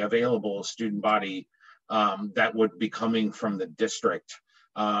and the available student body that would be coming from the district,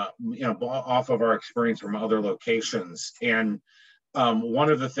 off of our experience from other locations. And one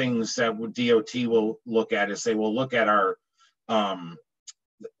of the things that DOT will look at is they will look at our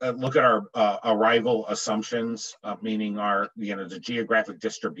arrival assumptions, meaning the geographic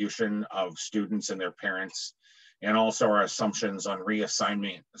distribution of students and their parents, and also our assumptions on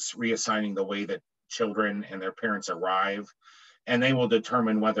reassigning the way that children and their parents arrive, and they will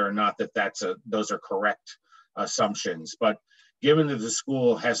determine whether or not those are correct assumptions. But given that the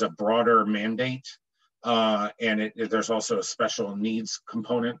school has a broader mandate, and there's also a special needs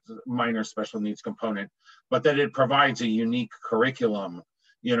component, minor special needs component, but that it provides a unique curriculum.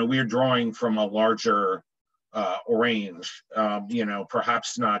 We're drawing from a larger range,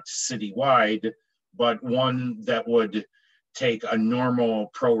 perhaps not citywide, but one that would take a normal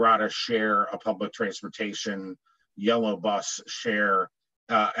pro rata share of public transportation, yellow bus share,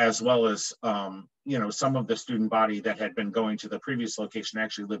 as well as some of the student body that had been going to the previous location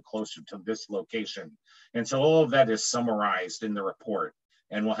actually lived closer to this location. And so all of that is summarized in the report.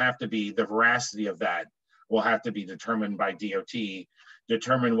 and will have to be, the veracity of that will have to be determined by DOT,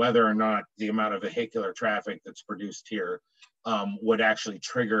 determine whether or not the amount of vehicular traffic that's produced here would actually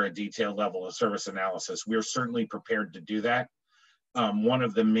trigger a detailed level of service analysis. We're certainly prepared to do that. One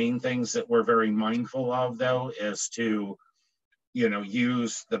of the main things that we're very mindful of, though, is to, you know,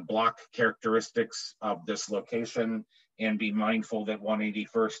 use the block characteristics of this location and be mindful that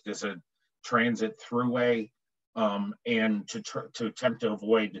 181st is a transit throughway, and to attempt to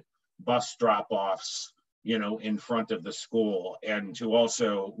avoid bus drop-offs, you know, in front of the school. And to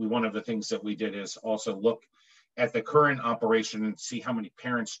also, one of the things that we did is also look at the current operation and see how many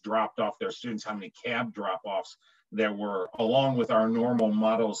parents dropped off their students, how many cab drop-offs there were, along with our normal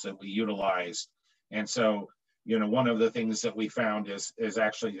models that we utilized. And so, you know, one of the things that we found is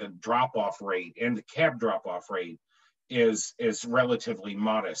actually the drop-off rate, and the cab drop-off rate is relatively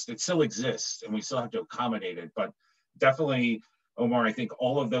modest. It still exists and we still have to accommodate it, but definitely, Omar, I think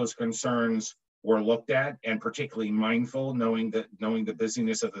all of those concerns were looked at, and particularly mindful, knowing the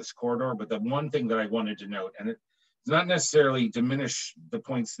busyness of this corridor. But the one thing that I wanted to note, and it's not necessarily diminish the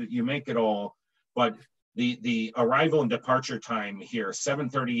points that you make at all, but the arrival and departure time here,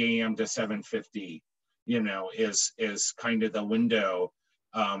 7:30 a.m. to 7:50, you know, is kind of the window.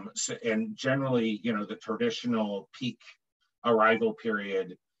 So, and generally, you know, the traditional peak arrival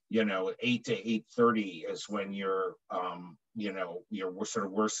period, you know, 8 to 8:30 is when you're, you know, your sort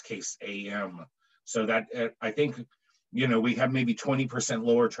of worst case AM. So that I think, you know, we have maybe 20%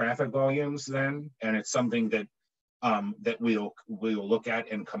 lower traffic volumes then, and it's something that that we'll look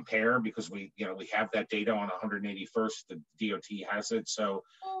at and compare, because we have that data on 181st. The DOT has it. So,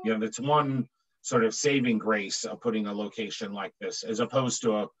 you know, that's one sort of saving grace of putting a location like this, as opposed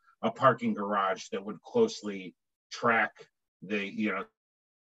to a parking garage that would closely track the, you know,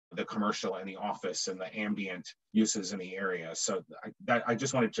 the commercial and the office and the ambient uses in the area. So I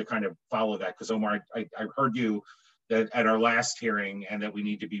just wanted to kind of follow that, because Omar, I heard you that at our last hearing, and that we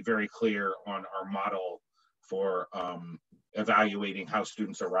need to be very clear on our model for evaluating how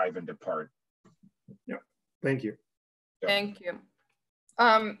students arrive and depart. Yeah, thank you. Thank you.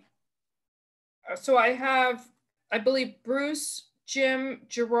 So I have, I believe, Bruce, Jim,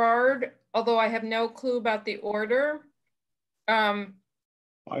 Gerard, although I have no clue about the order. Jim,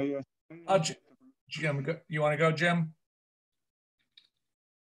 you want to go, Jim?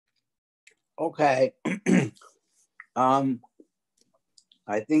 Okay.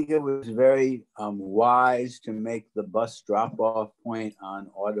 I think it was very wise to make the bus drop-off point on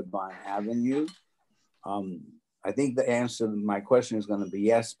Audubon Avenue. I think the answer to my question is going to be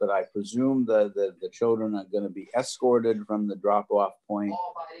yes, but I presume the children are going to be escorted from the drop-off point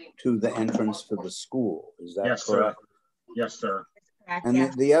to the entrance to the school. Is that correct? Sir. Yes, sir.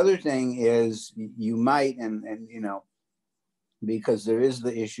 And the other thing is, you might, and you know, because there is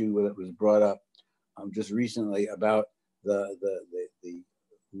the issue that was brought up just recently about the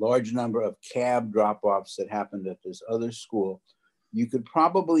large number of cab drop-offs that happened at this other school, you could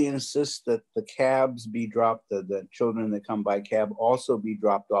probably insist that the cabs be dropped, the children that come by cab also be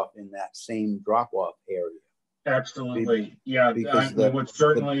dropped off in that same drop-off area. Absolutely, yeah. We would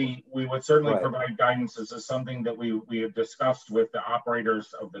certainly right. Provide guidance. This is something that we have discussed with the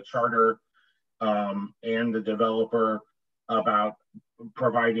operators of the charter and the developer about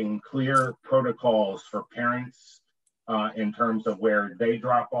providing clear protocols for parents in terms of where they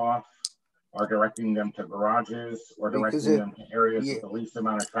drop off, or directing them to garages, or directing them to areas with the least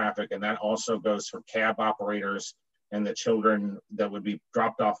amount of traffic. And that also goes for cab operators and the children that would be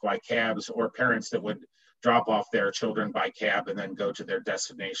dropped off by cabs, or parents that would drop off their children by cab and then go to their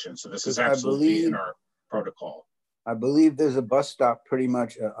destination. So this is absolutely in our protocol. I believe there's a bus stop, pretty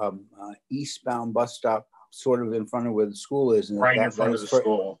much a eastbound bus stop, sort of in front of where the school is. And right in front of the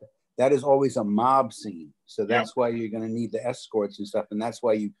school. That is always a mob scene. So that's why you're going to need the escorts and stuff. And that's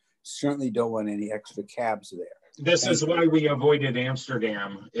why you certainly don't want any extra cabs there. This is why we avoided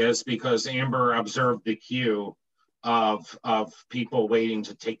Amsterdam, is because Amber observed the queue of people waiting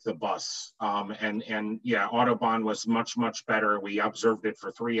to take the bus. And yeah, Audubon was much better. We observed it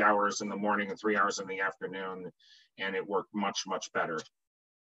for 3 hours in the morning and 3 hours in the afternoon, and it worked much better.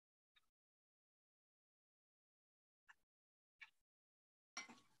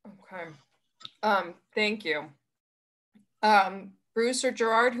 Okay, thank you. Bruce or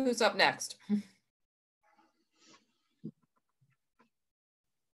Gerard, who's up next?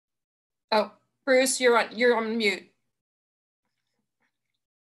 Oh, Bruce, you're on mute.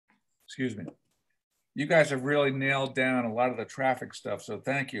 Excuse me. You guys have really nailed down a lot of the traffic stuff, so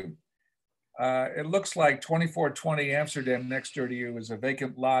thank you. It looks like 2420 Amsterdam next door to you is a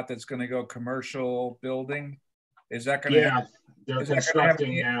vacant lot that's going to go commercial building. Is that going to have, they're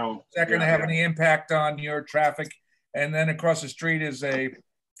constructing now. Is that going to have any impact on your traffic? And then across the street is a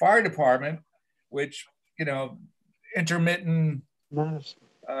fire department, which, you know, intermittent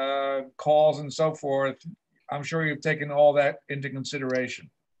calls and so forth. I'm sure you've taken all that into consideration.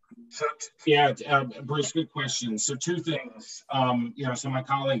 So yeah, Bruce, good question. So two things, you know, so my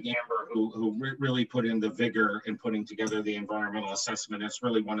colleague Amber, who really put in the vigor in putting together the environmental assessment, it's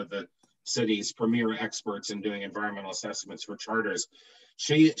really one of the city's premier experts in doing environmental assessments for charters.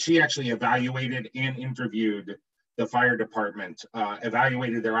 She actually evaluated and interviewed the fire department,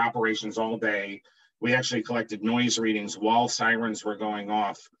 evaluated their operations all day. We actually collected noise readings while sirens were going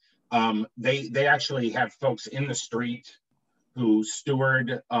off. They actually have folks in the street who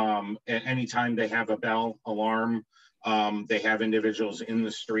steward anytime they have a bell alarm. They have individuals in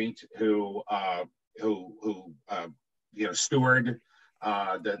the street who you know, steward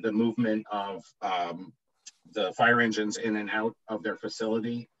the movement of the fire engines in and out of their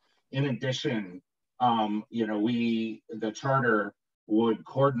facility. In addition, you know, the charter would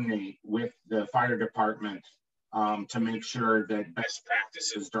coordinate with the fire department to make sure that best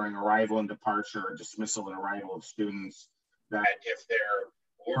practices during arrival and departure, dismissal and arrival of students, that if there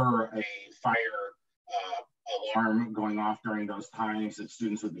were a fire alarm going off during those times, that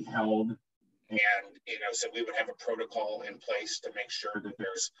students would be held. And, you know, so we would have a protocol in place to make sure that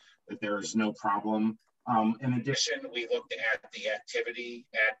there's no problem. In addition, we looked at the activity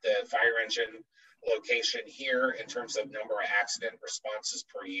at the fire engine location here in terms of number of accident responses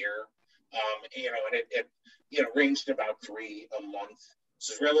per year. You know, and it you know, ranged about 3 a month.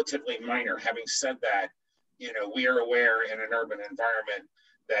 So it's relatively minor. Having said that, you know, we are aware in an urban environment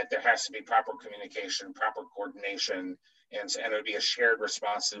that there has to be proper communication, proper coordination, and it would be a shared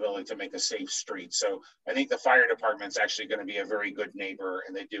responsibility to make a safe street. So I think the fire department's actually going to be a very good neighbor,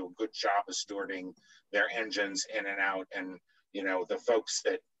 and they do a good job of stewarding their engines in and out. And, you know, the folks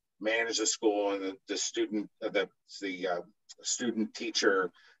that manage the school and the student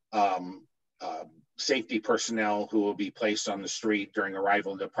teacher safety personnel who will be placed on the street during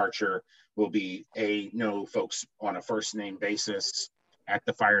arrival and departure will be know folks on a first name basis at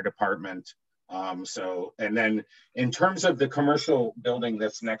the fire department. So, and then in terms of the commercial building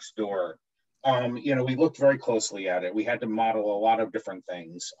that's next door, you know, we looked very closely at it. We had to model a lot of different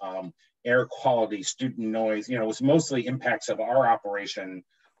things, air quality, student noise, you know, it was mostly impacts of our operation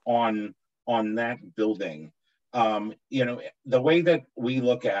on that building. You know, the way that we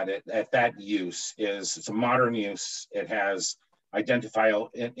look at it, at that use, is it's a modern use. It has identifiable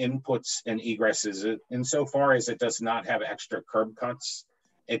inputs and egresses insofar as it does not have extra curb cuts.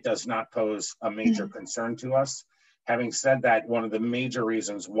 It does not pose a major concern to us. Having said that, one of the major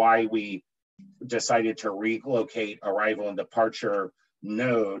reasons why we decided to relocate arrival and departure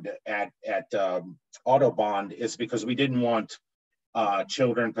node at Autobahn is because we didn't want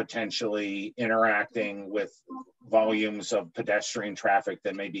children potentially interacting with volumes of pedestrian traffic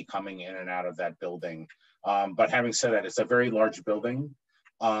that may be coming in and out of that building. But having said that, it's a very large building,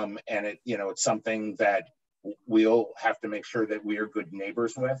 and it, you know, it's something that we'll have to make sure that we are good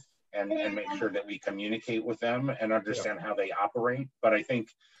neighbors with, and make sure that we communicate with them and understand how they operate. But I think,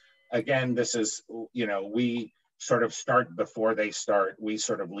 again, this is, you know, we sort of start before they start. We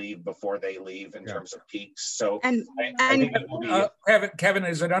sort of leave before they leave in terms of peaks. So I think it will be, Kevin,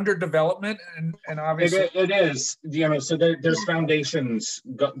 is it under development? And obviously it is, you know, so there's foundations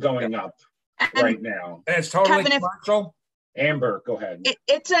going up right now. And it's totally Kevin, commercial. Amber, go ahead.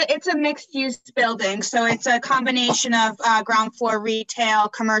 It's a mixed use building. So it's a combination of ground floor retail,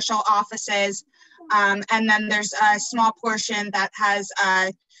 commercial offices. And then there's a small portion that has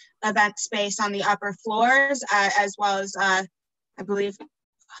event space on the upper floors, as well as, I believe,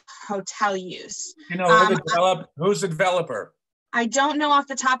 hotel use. You know, who's the developer? I don't know off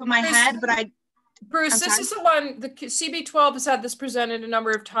the top of my head, but Bruce, this is the one, the CB12 has had this presented a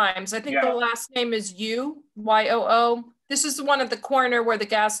number of times. I think the last name is Yoo. This is the one at the corner where the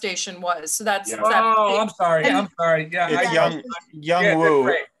gas station was. So that's oh, I'm sorry. Yeah, it's Young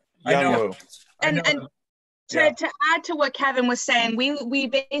Woo. Young Woo. And to add to what Kevin was saying, we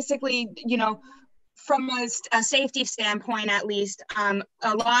basically, you know, from a safety standpoint, at least,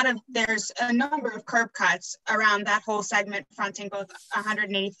 there's a number of curb cuts around that whole segment fronting both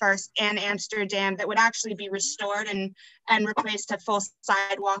 181st and Amsterdam that would actually be restored and replaced to full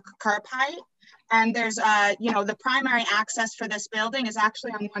sidewalk curb height. And there's, you know, the primary access for this building is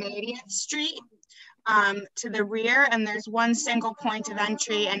actually on 180th Street. to the rear, and there's one single point of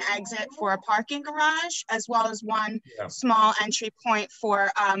entry and exit for a parking garage, as well as one small entry point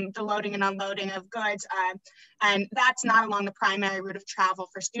for the loading and unloading of goods. And that's not along the primary route of travel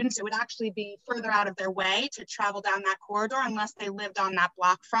for students. It would actually be further out of their way to travel down that corridor unless they lived on that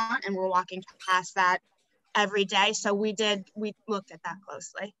block front, and we're walking past that every day. So we looked at that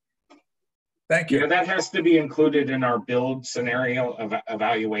closely. Thank you. Yeah, that has to be included in our build scenario of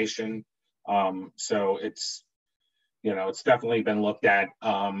evaluation. So it's, it's definitely been looked at,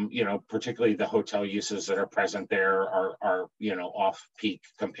 particularly the hotel uses that are present there are off peak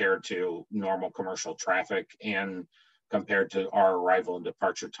compared to normal commercial traffic and compared to our arrival and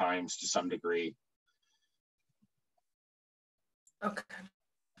departure times to some degree. Okay.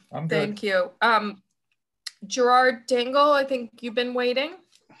 I'm good. Thank you. Gerard Dangle, I think you've been waiting.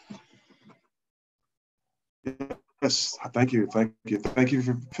 Yes, thank you. Thank you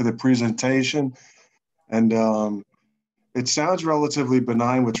for the presentation. And it sounds relatively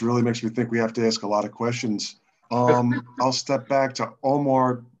benign, which really makes me think we have to ask a lot of questions. I'll step back to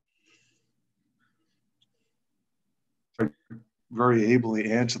Omar very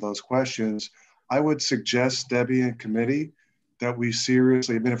ably answer those questions. I would suggest, Debbie and committee, that we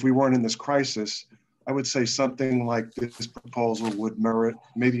seriously, if we weren't in this crisis, I would say something like this proposal would merit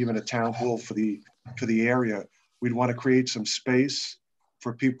maybe even a town hall for the area. We'd want to create some space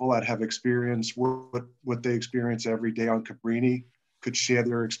for people that have experienced what they experience every day on Cabrini, could share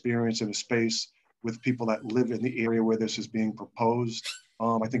their experience in a space with people that live in the area where this is being proposed.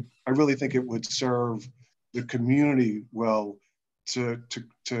 I really think it would serve the community well to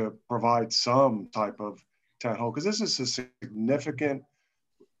provide some type of town hall, because this is a significant,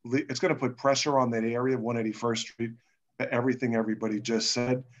 it's going to put pressure on that area, 181st Street, everything everybody just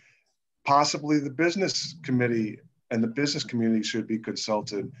said. Possibly the business committee and the business community should be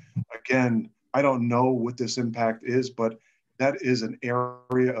consulted. Again, I don't know what this impact is, but that is an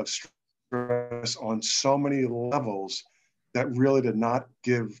area of stress on so many levels that really did not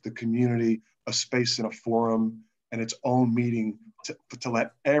give the community a space and a forum and its own meeting to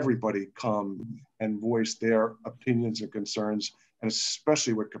let everybody come and voice their opinions and concerns, and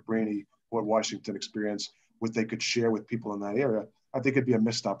especially with Cabrini, what Washington experienced, what they could share with people in that area. I think it'd be a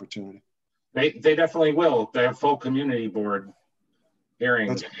missed opportunity. They definitely will. They have full community board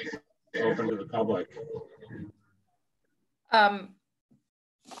hearings open to the public.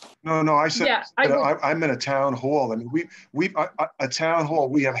 No, I said I'm in a town hall. I mean, a town hall,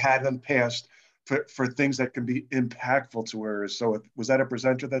 we have had them passed for things that can be impactful to areas. So was that a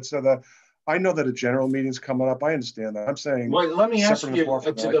presenter that said that? I know that a general meeting's coming up. I understand that. I'm saying. Well, let me ask you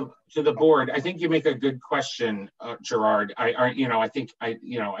to the board. I think you make a good question, Gerard. I'm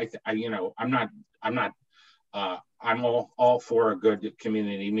all for a good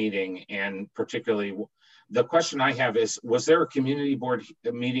community meeting, and particularly the question I have is: was there a community board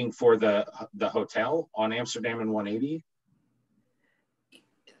meeting for the hotel on Amsterdam and 180?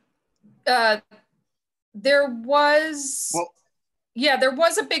 There was. Well, yeah, there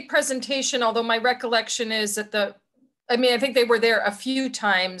was a big presentation, although my recollection is that I think they were there a few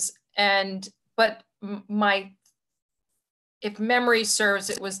times, but if memory serves,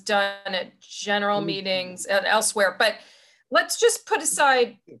 it was done at general meetings and elsewhere. But let's just put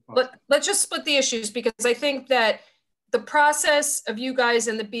aside, let's just split the issues, because I think that the process of you guys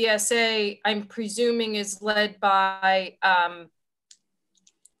in the BSA, I'm presuming, is led by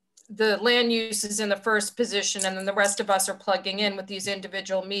the land use is in the first position, and then the rest of us are plugging in with these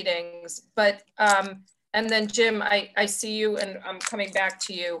individual meetings. But, and then Jim, I see you, and I'm coming back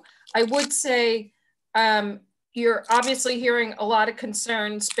to you. I would say you're obviously hearing a lot of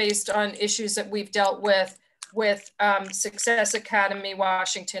concerns based on issues that we've dealt with Success Academy,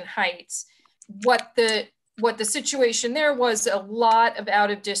 Washington Heights. What the situation there was, a lot of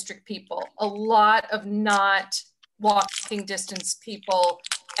out of district people, a lot of not walking distance people,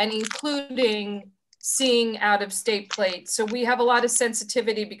 and including seeing out of state plates. So we have a lot of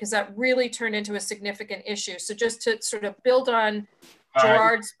sensitivity because that really turned into a significant issue. So just to sort of build on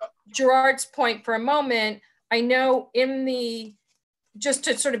Gerard's point for a moment, I know just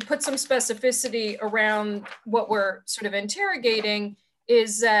to sort of put some specificity around what we're sort of interrogating,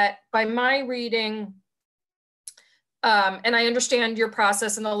 is that by my reading, and I understand your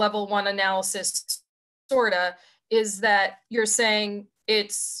process and the level 1 analysis sorta, is that you're saying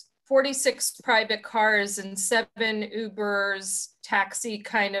it's 46 private cars and 7 Ubers, taxi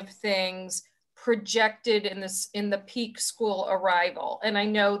kind of things projected in the peak school arrival. And I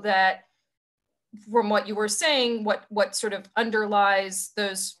know that from what you were saying, what sort of underlies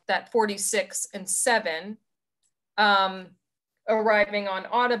that 46 and 7 arriving on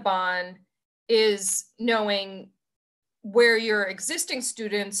Audubon is knowing where your existing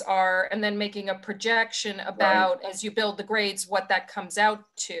students are and then making a projection about, as you build the grades, what that comes out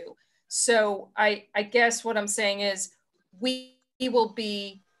to. So I guess what I'm saying is we will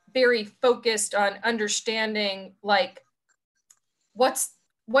be very focused on understanding like what's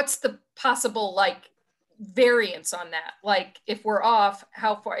the possible like variance on that, like if we're off,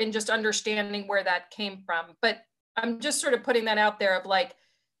 how far, and just understanding where that came from. But I'm just sort of putting that out there of like,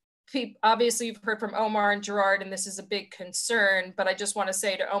 obviously you've heard from Omar and Gerard, and this is a big concern, but I just want to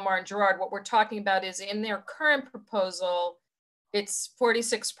say to Omar and Gerard, what we're talking about is in their current proposal, it's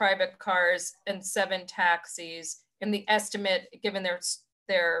 46 private cars and 7 taxis, and the estimate given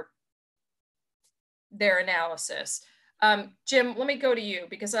their analysis. Jim, let me go to you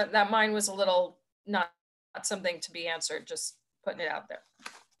because that mine was a little not something to be answered, just putting it out there.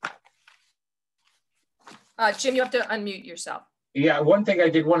 Jim, you have to unmute yourself. Yeah, one thing I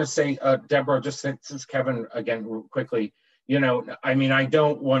did want to say, Deborah, just since Kevin, again, quickly, you know, I mean, I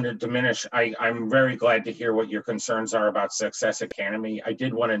don't want to diminish. I'm very glad to hear what your concerns are about Success Academy. I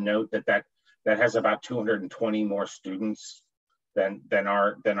did want to note that has about 220 more students than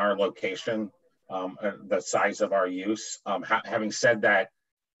our location, the size of our use. Having said that,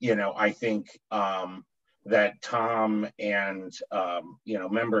 you know, I think that Tom and, you know,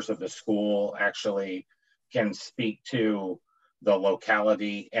 members of the school actually can speak to the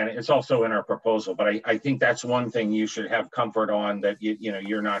locality, and it's also in our proposal. But I think that's one thing you should have comfort on, that you know,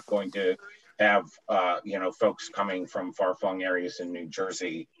 you're not going to have you know, folks coming from far-flung areas in New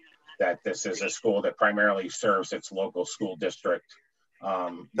Jersey, that this is a school that primarily serves its local school district.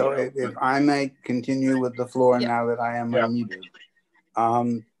 So if I may continue with the floor now that I am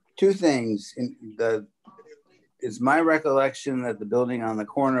unmuted. 2 things. It's my recollection that the building on the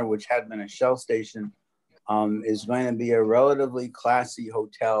corner, which had been a Shell station, is going to be a relatively classy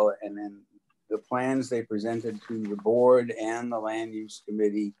hotel, and then the plans they presented to the board and the land use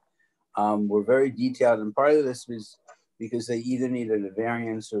committee were very detailed. And part of this was because they either needed a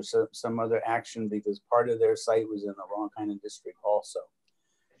variance or some other action because part of their site was in the wrong kind of district also.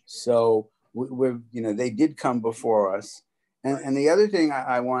 So you know, they did come before us. And the other thing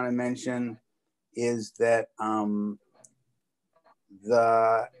I want to mention is that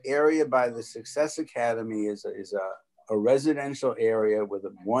the area by the Success Academy is a residential area with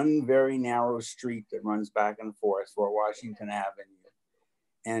one very narrow street that runs back and forth for Washington Avenue.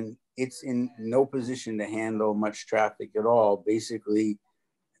 And it's in no position to handle much traffic at all, basically.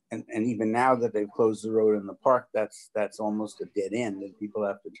 And even now that they've closed the road in the park, that's almost a dead end and people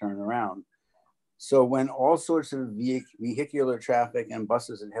have to turn around. So when all sorts of vehicular traffic and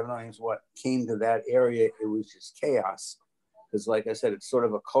buses and heaven knows what came to that area, it was just chaos. Because like I said, it's sort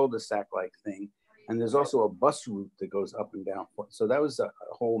of a cul-de-sac-like thing. And there's also a bus route that goes up and down. So that was a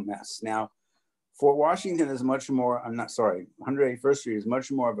whole mess. Now, Fort Washington is much more, 181st Street is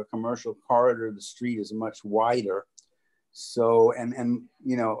much more of a commercial corridor. The street is much wider. So, and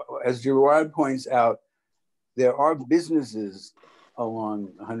you know, as Gerard points out, there are businesses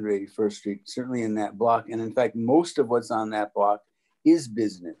along 181st Street, certainly in that block. And in fact, most of what's on that block is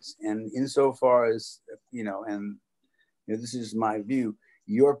business. And insofar as, you know, and you know, this is my view,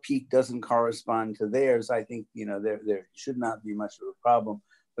 your peak doesn't correspond to theirs. I think, you know, there should not be much of a problem,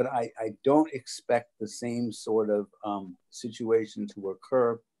 but I don't expect the same sort of situation to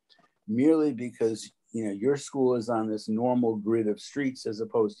occur merely because, you know, your school is on this normal grid of streets as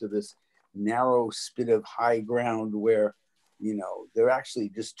opposed to this narrow spit of high ground where, you know, there are actually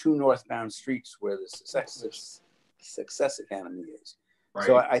just 2 northbound streets where the Success Academy is. Right.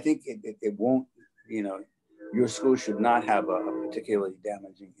 So I think it won't, you know, your school should not have a particularly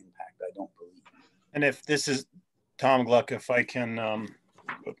damaging impact, I don't believe. And if this is Tom Gluck, if I can,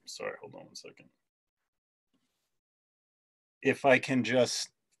 oops, sorry, hold on one second. If I can just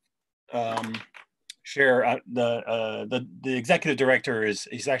share, the executive director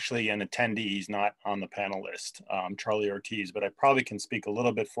he's actually an attendee. He's not on the panel list, Charlie Ortiz, but I probably can speak a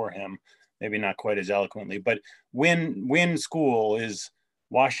little bit for him, maybe not quite as eloquently. But Wynn School is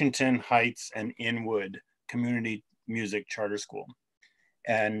Washington Heights and Inwood Community Music Charter School.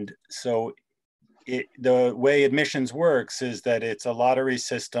 And so the way admissions works is that it's a lottery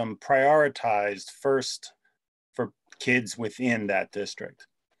system prioritized first for kids within that district.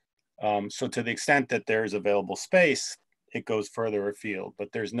 So to the extent that there's available space, it goes further afield,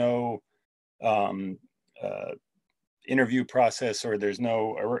 but there's no interview process or there's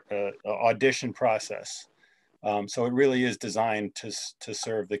no audition process. So it really is designed to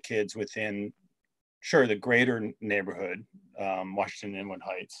serve the kids within, sure, the greater neighborhood, Washington Inwood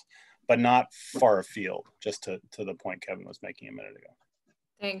Heights, but not far afield, just to the point Kevin was making a minute ago.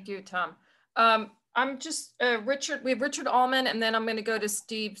 Thank you, Tom. I'm just, Richard, we have Richard Allman, and then I'm going to go to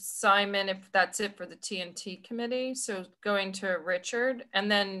Steve Simon if that's it for the TNT committee. So going to Richard, and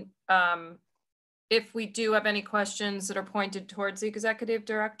then if we do have any questions that are pointed towards the executive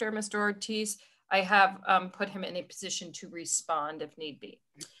director, Mr. Ortiz, I have put him in a position to respond if need be.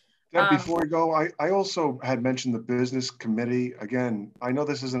 Deb, before we go, I also had mentioned the business committee. Again, I know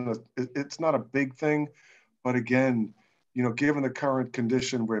this isn't it's not a big thing, but again, you know, given the current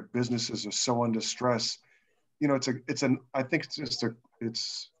condition where businesses are so under stress, you know, I think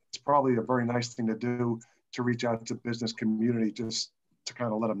it's probably a very nice thing to do, to reach out to business community just to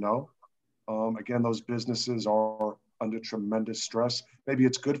kind of let them know. Again, those businesses are under tremendous stress. Maybe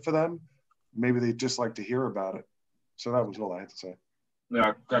it's good for them. Maybe they just like to hear about it. So that was all I had to say.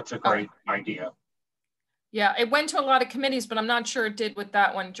 Yeah, that's a great idea. Yeah, it went to a lot of committees, but I'm not sure it did with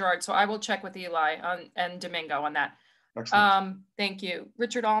that one, Gerard. So I will check with Eli and Domingo on that. Excellent. Thank you.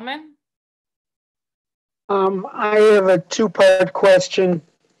 Richard Allman? I have a two-part question,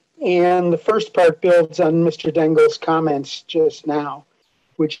 and the first part builds on Mr. Dengel's comments just now,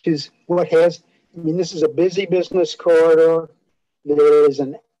 which is this is a busy business corridor. There is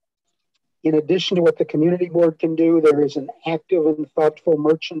in addition to what the community board can do, there is an active and thoughtful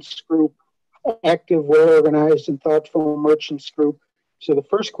merchants group, active, well-organized and thoughtful merchants group. So the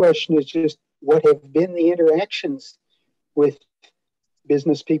first question is just, what have been the interactions with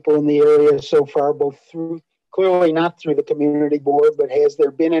business people in the area so far, both through, clearly not through the community board, but has there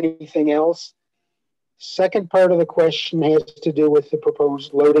been anything else? Second part of the question has to do with the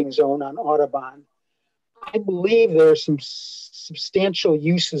proposed loading zone on Audubon. I believe there are some substantial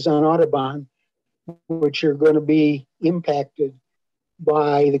uses on Audubon which are going to be impacted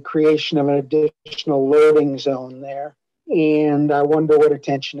by the creation of an additional loading zone there. And I wonder what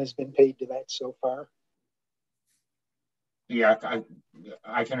attention has been paid to that so far. Yeah,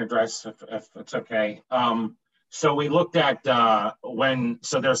 I can address if it's okay. So we looked at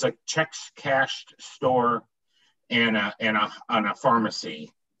so there's a checks cashed store and a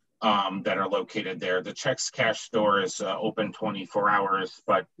pharmacy that are located there. The checks cash store is open 24 hours,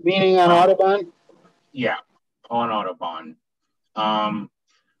 but meaning on Audubon? Yeah, on Audubon.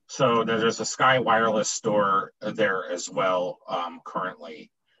 So there's a Sky Wireless store there as well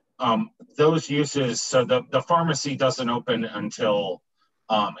currently. Those uses, so the pharmacy doesn't open until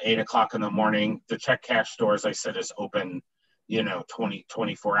 8 o'clock in the morning. The check cash store, as I said, is open,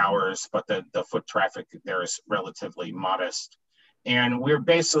 24 hours, but the foot traffic there is relatively modest. And we're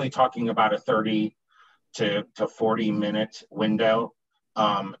basically talking about a 30 to 40 minute window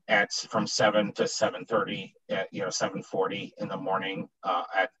from 7 to 7:30, 7:40 in the morning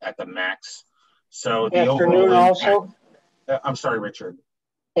at the max. So the afternoon also? I'm sorry, Richard.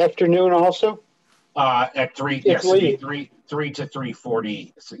 Afternoon also? At 3, yes, 3 to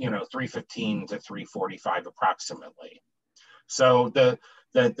 3:40, 3:15 to 3:45 approximately. So the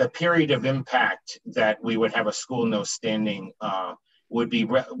period of impact that we would have a school no standing would be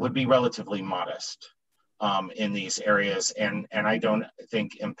relatively modest in these areas, and I don't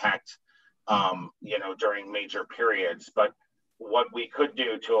think impact during major periods. But what we could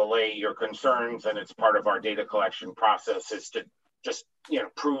do to allay your concerns, and it's part of our data collection process, is to just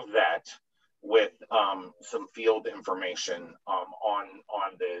prove that with some field information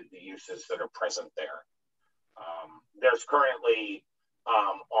on the uses that are present there. There's currently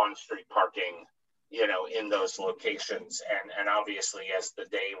on-street parking, in those locations, and obviously as the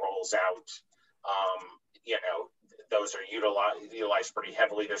day rolls out, those are utilized pretty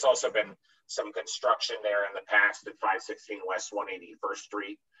heavily. There's also been some construction there in the past at 516 West 181st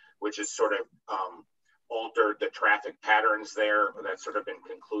Street, which has sort of altered the traffic patterns there. That's sort of been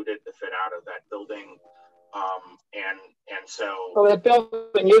concluded to fit out of that building. And so... Well, that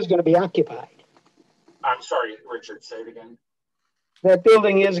building is going to be occupied. I'm sorry, Richard, say it again. That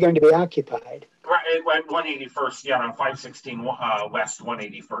building is going to be occupied. Right, at 181st, yeah, on 516 West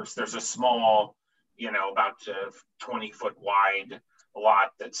 181st. There's a small, about 20-foot wide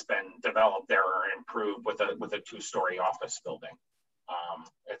lot that's been developed there or improved with a 2-story office building.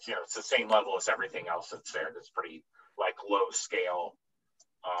 It's the same level as everything else that's there. That's pretty low scale.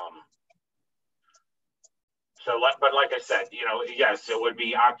 But like I said, yes, it would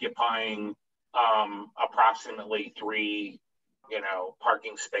be occupying approximately 3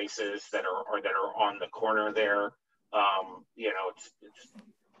 parking spaces that are on the corner there. It's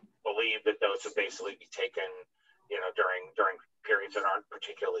believed that those would basically be taken, during periods that aren't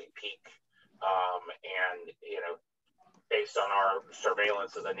particularly peak. And based on our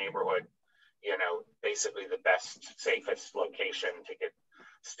surveillance of the neighborhood, basically the best, safest location to get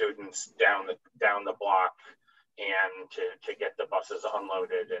students down the block, and to get the buses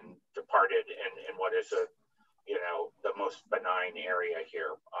unloaded and departed in what is a, you know, the most benign area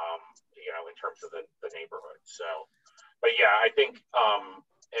here, you know, in terms of the neighborhood. So, but yeah, I think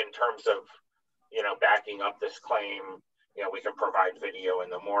in terms of, you know, backing up this claim, you know, we can provide video in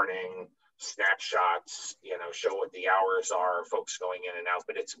the morning, snapshots, you know, show what the hours are, folks going in and out,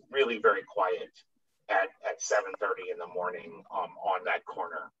 but it's really very quiet at 7:30 in the morning on that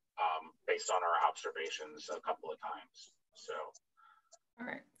corner, based on our observations a couple of times. So. All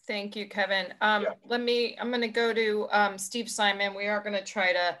right, thank you, Kevin. I'm going to go to Steve Simon. We are going to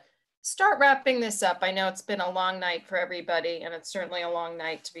try to start wrapping this up. I know it's been a long night for everybody, and it's certainly a long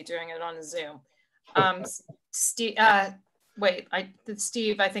night to be doing it on Zoom. Steve,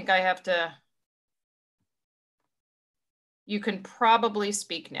 Steve, I think I have to, you can probably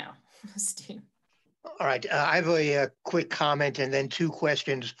speak now, Steve. All right, I have a quick comment and then two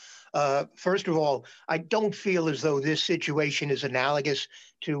questions. First of all, I don't feel as though this situation is analogous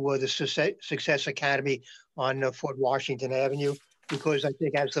to the Success Academy on Fort Washington Avenue, because I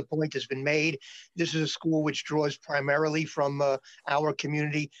think, as the point has been made, this is a school which draws primarily from our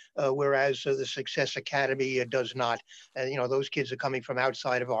community, whereas the Success Academy does not. You know, those kids are coming from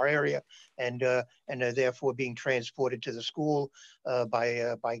outside of our area, and are therefore being transported to the school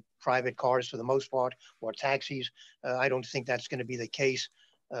by private cars for the most part, or taxis. I don't think that's going to be the case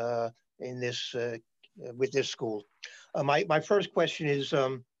in this with this school. My first question is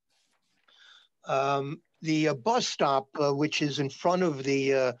the bus stop, which is in front of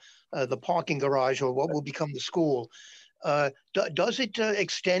the parking garage, or what will become the school. Does it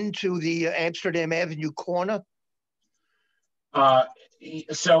extend to the Amsterdam Avenue corner?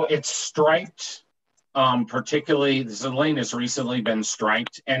 So it's striped. Particularly, the lane has recently been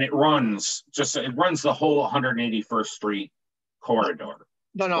striped, and it runs the whole 181st Street corridor.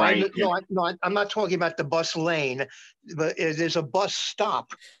 No, right? I'm not talking about the bus lane, but there's a bus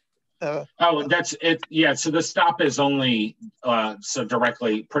stop. Oh, that's it. Yeah. So the stop is only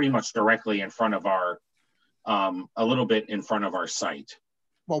pretty much directly in front of our, a little bit in front of our site.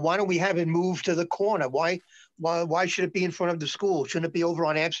 Well, why don't we have it moved to the corner? Why should it be in front of the school? Shouldn't it be over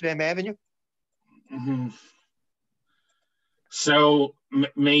on Amsterdam Avenue? Mm-hmm. So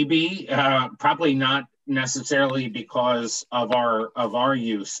maybe, probably not necessarily because of our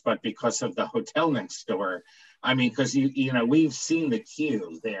use, but because of the hotel next door. I mean, because you know, we've seen the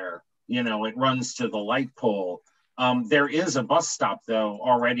queue there. You know, it runs to the light pole. There is a bus stop though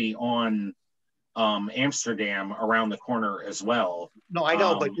already on Amsterdam around the corner as well. No, I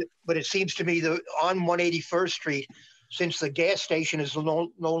know, but it seems to me that on 181st Street, since the gas station is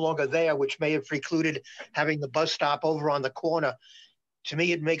no longer there, which may have precluded having the bus stop over on the corner, to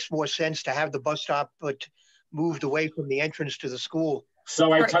me it makes more sense to have the bus stop but moved away from the entrance to the school.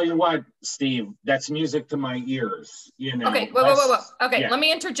 So I tell you what, Steve, that's music to my ears. You know. Okay, whoa. Okay, let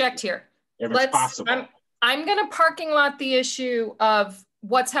me interject here. If it's possible. I'm going to parking lot the issue of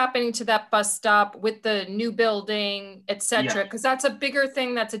what's happening to that bus stop with the new building, et cetera, because that's a bigger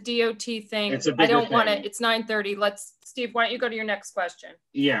thing. That's a DOT thing. I don't want it. It's 9:30. Steve, why don't you go to your next question?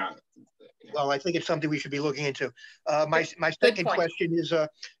 Yeah. Well, I think it's something we should be looking into. My second question is,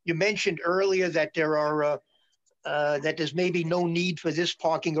 you mentioned earlier that there are that there's maybe no need for this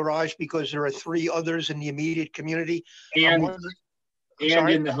parking garage because there are 3 others in the immediate community. And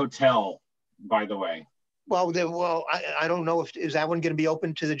in the hotel, by the way. Well, I don't know is that one going to be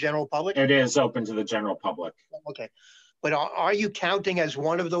open to the general public? It is open to the general public. Okay. But are you counting as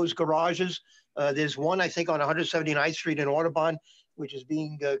one of those garages? There's one, I think, on 179th Street in Audubon, which is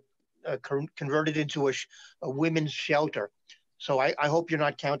being converted into a women's shelter. So I hope you're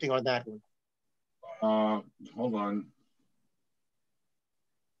not counting on that one. Hold on.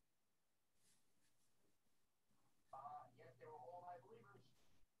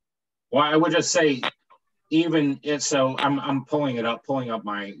 Well, I would just say, so I'm pulling up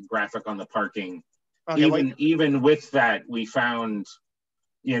my graphic on the parking. Okay, even with that, we found,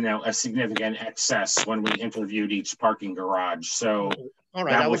 you know, a significant excess when we interviewed each parking garage. So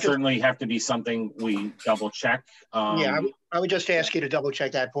that would certainly have to be something we double check. Yeah, I would just ask you to double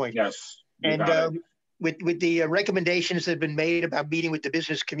check that point. Yes. And with the recommendations that have been made about meeting with the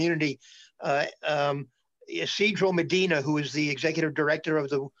business community, Isidro Medina, who is the executive director of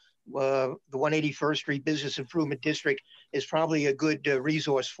the 181st Street Business Improvement District, is probably a good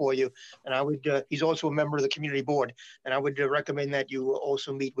resource for you. And I would, he's also a member of the community board, and I would recommend that you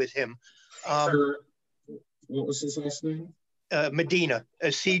also meet with him. What was his last name? Medina,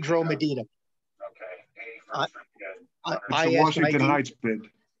 Isidro Medina. Okay. It's the Washington Heights bid.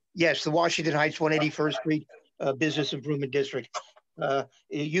 Yes, the Washington Heights 181st Street Business Improvement District.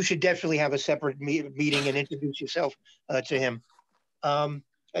 you should definitely have a separate meeting and introduce yourself to him.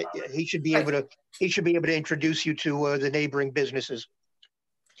 He should be able to introduce you to the neighboring businesses.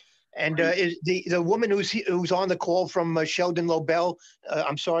 And is the woman who's on the call from Sheldon Lobel?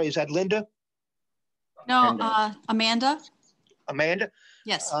 I'm sorry, is that Linda? No, Amanda. Amanda.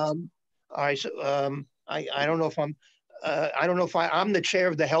 Yes. All right. So I don't know if I'm the chair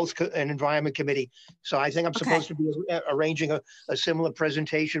of the Health and Environment Committee. So I think I'm supposed to be arranging a similar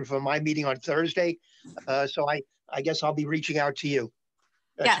presentation for my meeting on Thursday. So I guess I'll be reaching out to you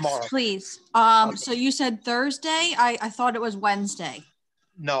tomorrow. Please. So you said Thursday? I thought it was Wednesday.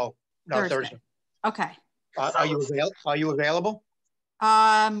 No, Thursday. Okay. Are you available?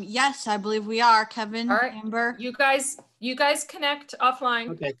 Yes, I believe we are. Kevin, Amber. You guys connect offline.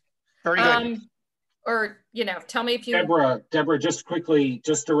 Okay. Very good. Or, tell me if you... Deborah, just quickly,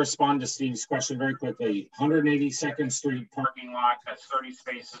 just to respond to Steve's question very quickly. 182nd Street parking lot, that's 30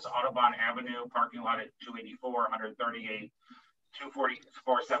 spaces. Audubon Avenue parking lot at 284, 138,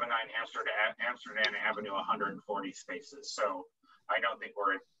 24479 Amsterdam Avenue, 140 spaces. So I don't think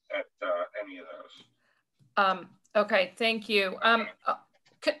we're at any of those. Okay, thank you.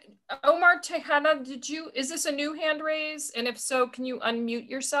 Omar Tejada, is this a new hand raise? And if so, can you unmute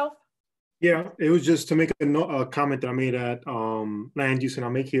yourself? Yeah, it was just to make a comment that I made at land use, and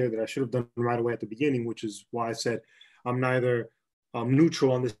I'll make here that I should have done right away at the beginning, which is why I said I'm neither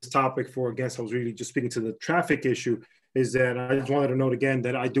neutral on this topic for or against. I was really just speaking to the traffic issue. Is that I just wanted to note again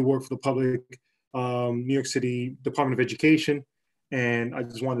that I do work for the public New York City Department of Education, and I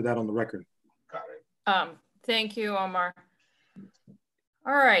just wanted that on the record. Got it. Thank you, Omar.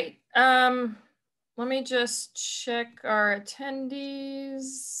 All right. Let me just check our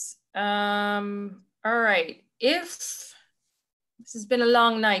attendees. All right. If this has been a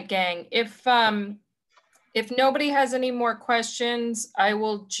long night, gang. If nobody has any more questions, I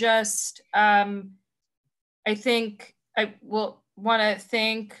will just I think I will want to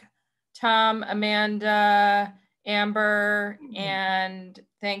thank Tom, Amanda, Amber, and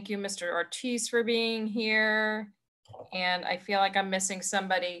thank you, Mr. Ortiz, for being here. And I feel like I'm missing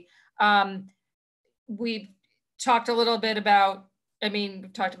somebody. We've talked a little bit about,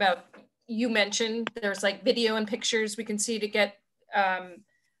 we've talked about, you mentioned there's like video and pictures we can see to get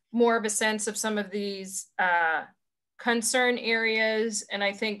more of a sense of some of these concern areas. And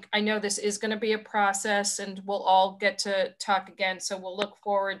I know this is going to be a process and we'll all get to talk again. So we'll look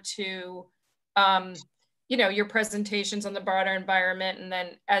forward to, your presentations on the broader environment. And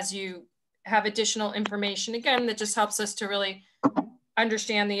then as you have additional information, again, that just helps us to really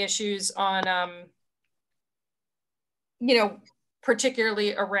understand the issues on,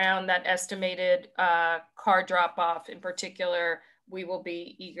 particularly around that estimated car drop off in particular, we will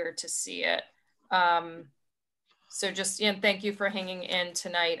be eager to see it. So just, thank you for hanging in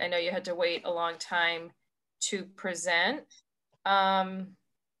tonight. I know you had to wait a long time to present.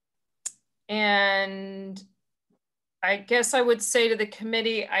 And I guess I would say to the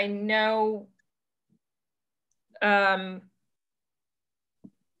committee, I know, I'm,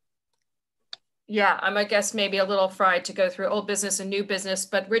 I guess maybe a little fried to go through old business and new business,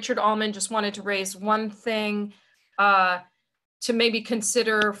 but Richard Allman just wanted to raise one thing to maybe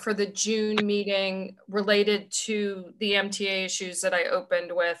consider for the June meeting related to the MTA issues that I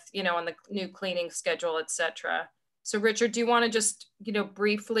opened with, on the new cleaning schedule, et cetera. So Richard, do you want to just,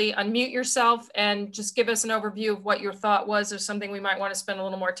 briefly unmute yourself and just give us an overview of what your thought was or something we might want to spend a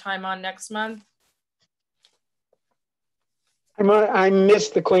little more time on next month? I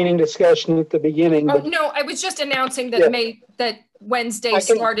missed the cleaning discussion at the beginning. Oh, no, I was just announcing that that Wednesday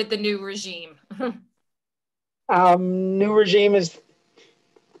started the new regime. New regime is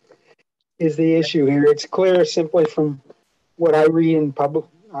the issue here. It's clear simply from what I read in public,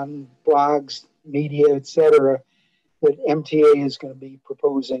 on blogs, media, etc., that MTA is going to be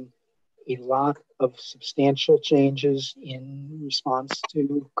proposing a lot of substantial changes in response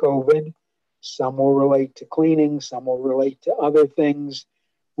to COVID. Some will relate to cleaning, some will relate to other things.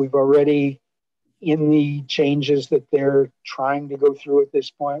 We've already, in the changes that they're trying to go through at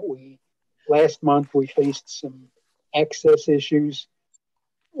this point, last month we faced some access issues.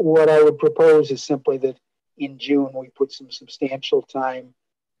 What I would propose is simply that in June we put some substantial time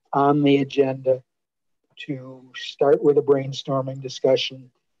on the agenda to start with a brainstorming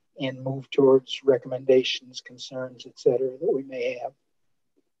discussion and move towards recommendations, concerns, et cetera, that we may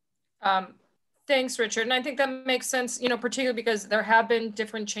have. Thanks, Richard. And I think that makes sense, particularly because there have been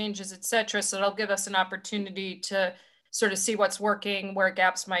different changes, et cetera. So it'll give us an opportunity to sort of see what's working, where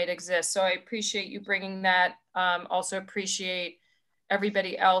gaps might exist. So I appreciate you bringing that. Also appreciate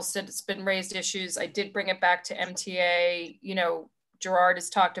everybody else that's been raised issues. I did bring it back to MTA, Gerard has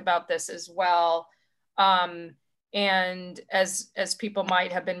talked about this as well. And as people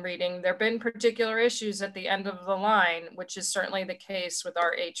might have been reading, there have been particular issues at the end of the line, which is certainly the case with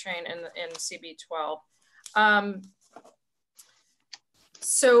our A train and CB12.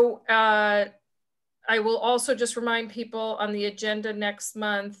 So I will also just remind people on the agenda next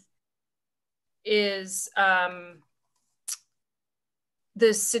month is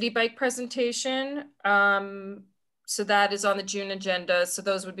the city bike presentation. So that is on the June agenda. So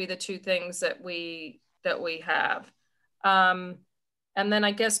those would be the two things that we have. And then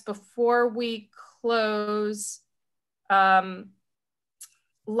I guess before we close, Lyle,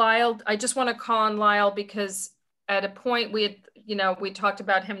 I just want to call on Lyle because at a point we had, we talked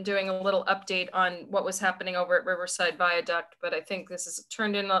about him doing a little update on what was happening over at Riverside Viaduct, but I think this has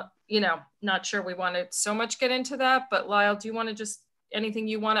turned into, not sure we want to so much get into that, but Lyle, do you want to just, anything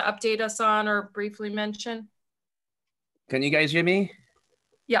you want to update us on or briefly mention? Can you guys hear me?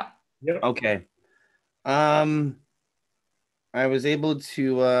 Yeah. Yep. Okay. I was able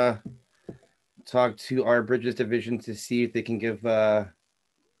to talk to our Bridges division to see if they can give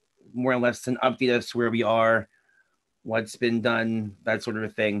more or less an update as to where we are, what's been done, that sort of a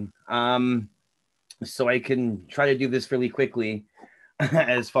thing. So I can try to do this fairly quickly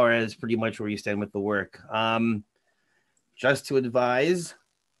as far as pretty much where you stand with the work. Just to advise,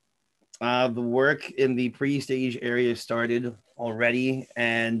 the work in the pre-stage area started already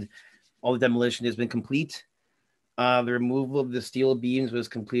and all the demolition has been complete. The removal of the steel beams was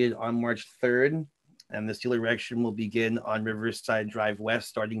completed on March 3rd, and the steel erection will begin on Riverside Drive West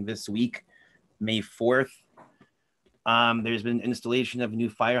starting this week, May 4th. There's been installation of a new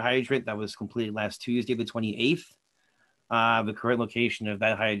fire hydrant that was completed last Tuesday, the 28th. The current location of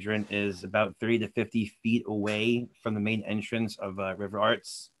that hydrant is about 30 to 50 feet away from the main entrance of River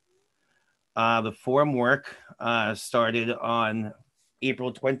Arts. The form work started on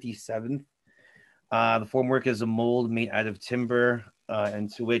April 27th. The formwork is a mold made out of timber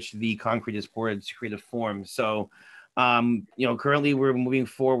into which the concrete is poured to create a form. So, currently we're moving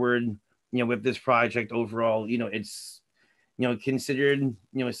forward, with this project overall, it's, considered,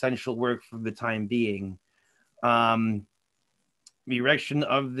 essential work for the time being. The erection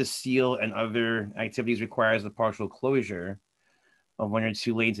of the steel and other activities requires the partial closure of 1 or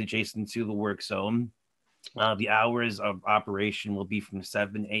 2 lanes adjacent to the work zone. The hours of operation will be from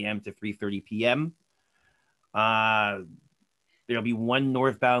 7 a.m. to 3:30 p.m. There'll be 1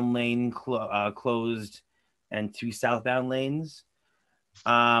 northbound lane closed and 2 southbound lanes.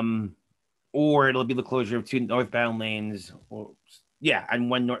 Or it'll be the closure of 2 northbound lanes. And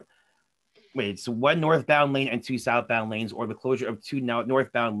 1 northbound lane and 2 southbound lanes, or the closure of 2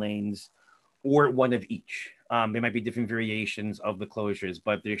 northbound lanes, or 1 of each. There might be different variations of the closures,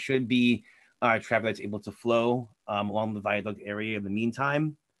 but there should be traffic that's able to flow along the viaduct area in the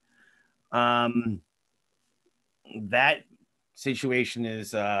meantime. That situation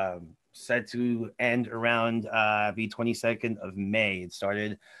is set to end around the 22nd of May. It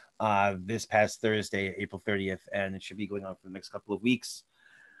started this past Thursday, April 30th, and it should be going on for the next couple of weeks.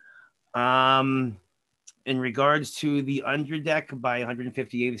 In regards to the underdeck by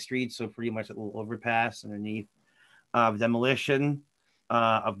 158th Street, so pretty much a little overpass underneath demolition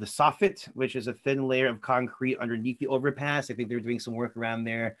of the soffit, which is a thin layer of concrete underneath the overpass. I think they were doing some work around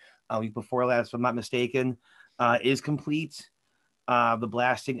there a week before last, if I'm not mistaken, is complete. The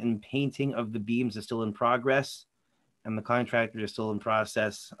blasting and painting of the beams is still in progress, and the contractor is still in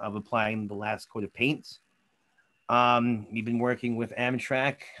process of applying the last coat of paint. We've been working with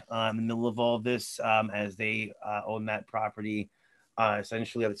Amtrak in the middle of all this as they own that property,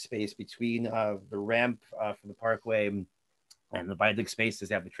 essentially of the space between the ramp for the parkway and the viaduct spaces.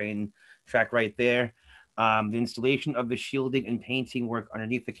 They have the train track right there. The installation of the shielding and painting work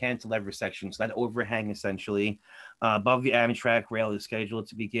underneath the cantilever section, so that overhang essentially above the Amtrak rail, is scheduled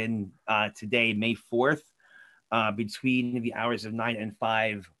to begin today, May 4th. Between the hours of 9 and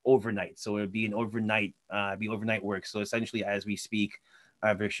 5 overnight. So it would be an overnight, overnight work. So essentially, as we speak,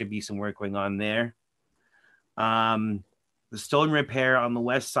 there should be some work going on there. The stone repair on the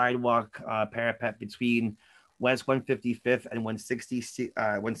west sidewalk parapet between West 155th and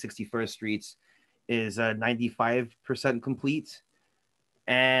 161st Streets is 95% complete.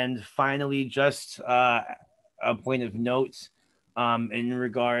 And finally, just a point of note, in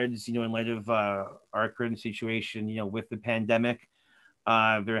regards, in light of our current situation, with the pandemic,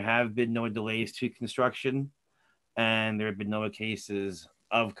 there have been no delays to construction, and there have been no cases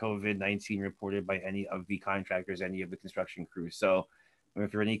of COVID-19 reported by any of the contractors, any of the construction crews. So if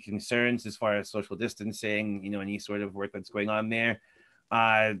there are any concerns as far as social distancing, any sort of work that's going on there,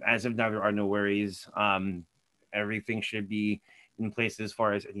 as of now, there are no worries. Everything should be, in place as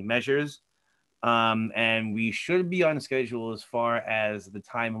far as any measures. And we should be on schedule as far as the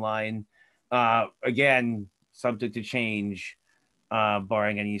timeline. Again, subject to change,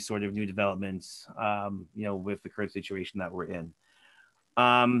 barring any sort of new developments, with the current situation that we're in.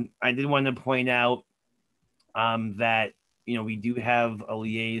 I did want to point out that, we do have a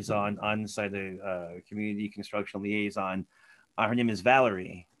liaison on site, a community construction liaison. Her name is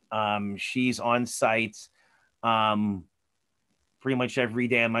Valerie. She's on site pretty much every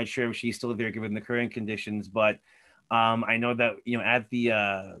day. I'm not sure if she's still there given the current conditions, but I know that, at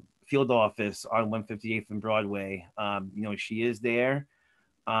the field office on 158th and Broadway, she is there.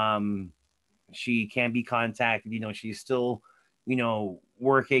 She can be contacted, she's still,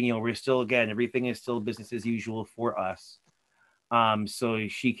 working, we're still, again, everything is still business as usual for us. So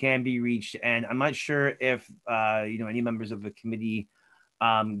she can be reached, and I'm not sure if, any members of the committee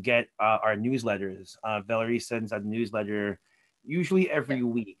get our newsletters. Valerie sends out a newsletter usually every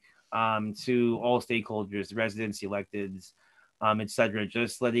week to all stakeholders, residents, electeds, etc.,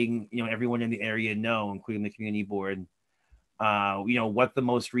 just letting everyone in the area know, including the community board, what the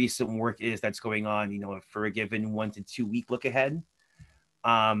most recent work is that's going on, for a given 1 to 2 week look ahead.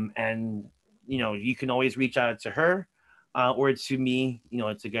 And you can always reach out to her or to me,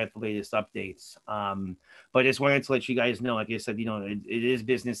 to get the latest updates. But I just wanted to let you guys know, like I said, it is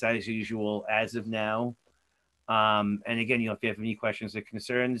business as usual as of now. And again, if you have any questions or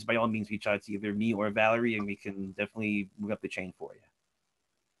concerns, by all means, reach out to either me or Valerie, and we can definitely move up the chain for you.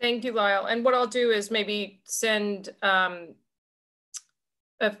 Thank you, Lyle. And what I'll do is maybe send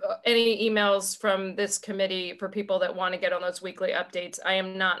any emails from this committee for people that want to get on those weekly updates. I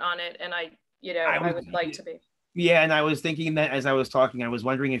am not on it, and I would like to be. Yeah, and I was thinking that as I was talking, I was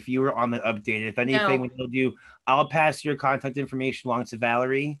wondering if you were on the update. If anything, what we'll do, I'll pass your contact information along to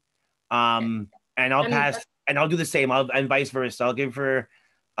Valerie, and I'll do the same. And vice versa. I'll give her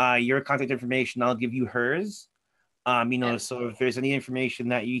your contact information. I'll give you hers. So if there's any information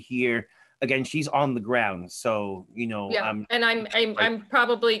that you hear, again, she's on the ground, so and I'm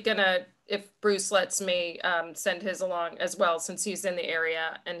probably gonna, if Bruce lets me, send his along as well, since he's in the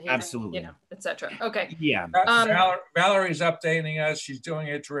area and he's, absolutely, etc. Okay. Yeah. Valerie's updating us. She's doing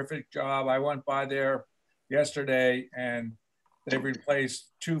a terrific job. I went by there yesterday, and they've replaced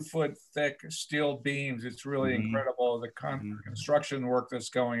 2-foot thick steel beams. It's really incredible, the construction work that's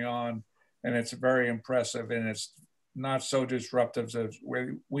going on, and it's very impressive, and it's not so disruptive as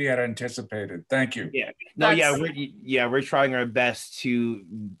we had anticipated. Thank you. Yeah. No, we're trying our best to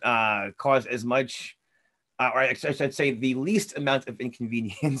cause as much, or I should say the least amount of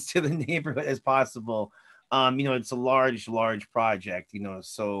inconvenience to the neighborhood as possible. It's a large project,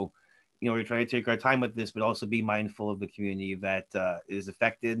 so, we're trying to take our time with this, but also be mindful of the community that is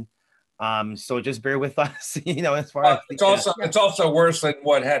affected. So just bear with us, as far as it's also worse than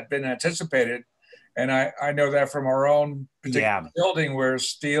what had been anticipated. And I know that from our own particular building, where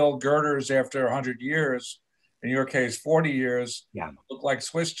steel girders after 100 years, in your case 40 years, look like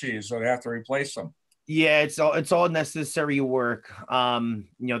Swiss cheese, so they have to replace them. Yeah, it's all necessary work,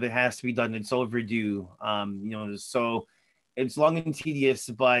 that has to be done. It's overdue, so it's long and tedious,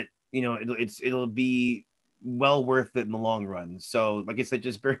 but it'll be well worth it in the long run. So like I said,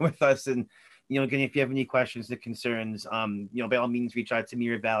 just bear with us, and again, if you have any questions or concerns, by all means, reach out to me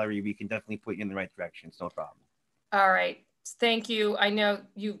or Valerie. We can definitely put you in the right direction. It's no problem. All right. Thank you. I know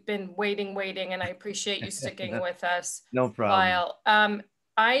you've been waiting, and I appreciate you sticking with us. No problem. Lyle.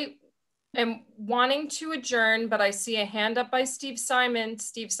 I am wanting to adjourn, but I see a hand up by Steve Simon.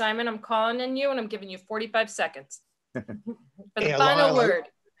 Steve Simon, I'm calling on you, and I'm giving you 45 seconds for the final word.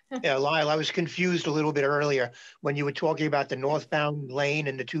 Yeah, Lyle, I was confused a little bit earlier when you were talking about the northbound lane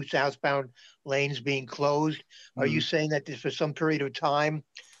and the 2 southbound lanes being closed. Are you saying that for some period of time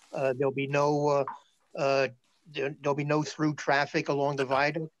there'll be no through traffic along the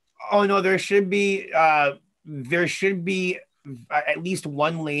viaduct? Oh no, there should be at least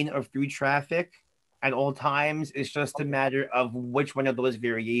one lane of through traffic at all times. It's just a matter of which one of those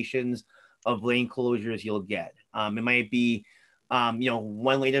variations of lane closures you'll get. It might be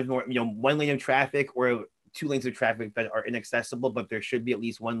one lane of traffic or 2 lanes of traffic that are inaccessible, but there should be at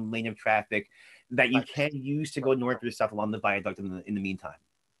least 1 lane of traffic that you can use to go north or south along the viaduct in the meantime.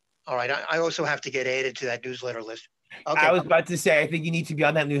 All right. I also have to get added to that newsletter list. Okay. I was about to say, I think you need to be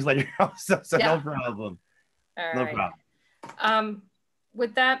on that newsletter also, so no problem. All no right. problem.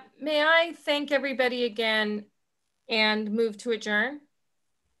 With that, may I thank everybody again and move to adjourn?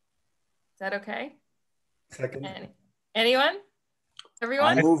 Is that okay? Second. Anyone?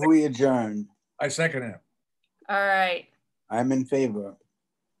 Everyone? I move we adjourn. I second it. All right. I'm in favor.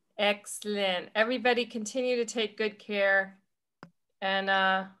 Excellent. Everybody continue to take good care. And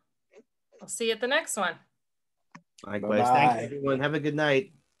I'll see you at the next one. Likewise. Bye-bye. Thank you, everyone. Have a good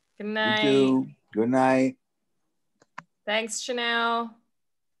night. Good night. You too. Good night. Thanks, Chanel.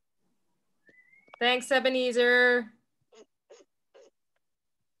 Thanks, Ebenezer.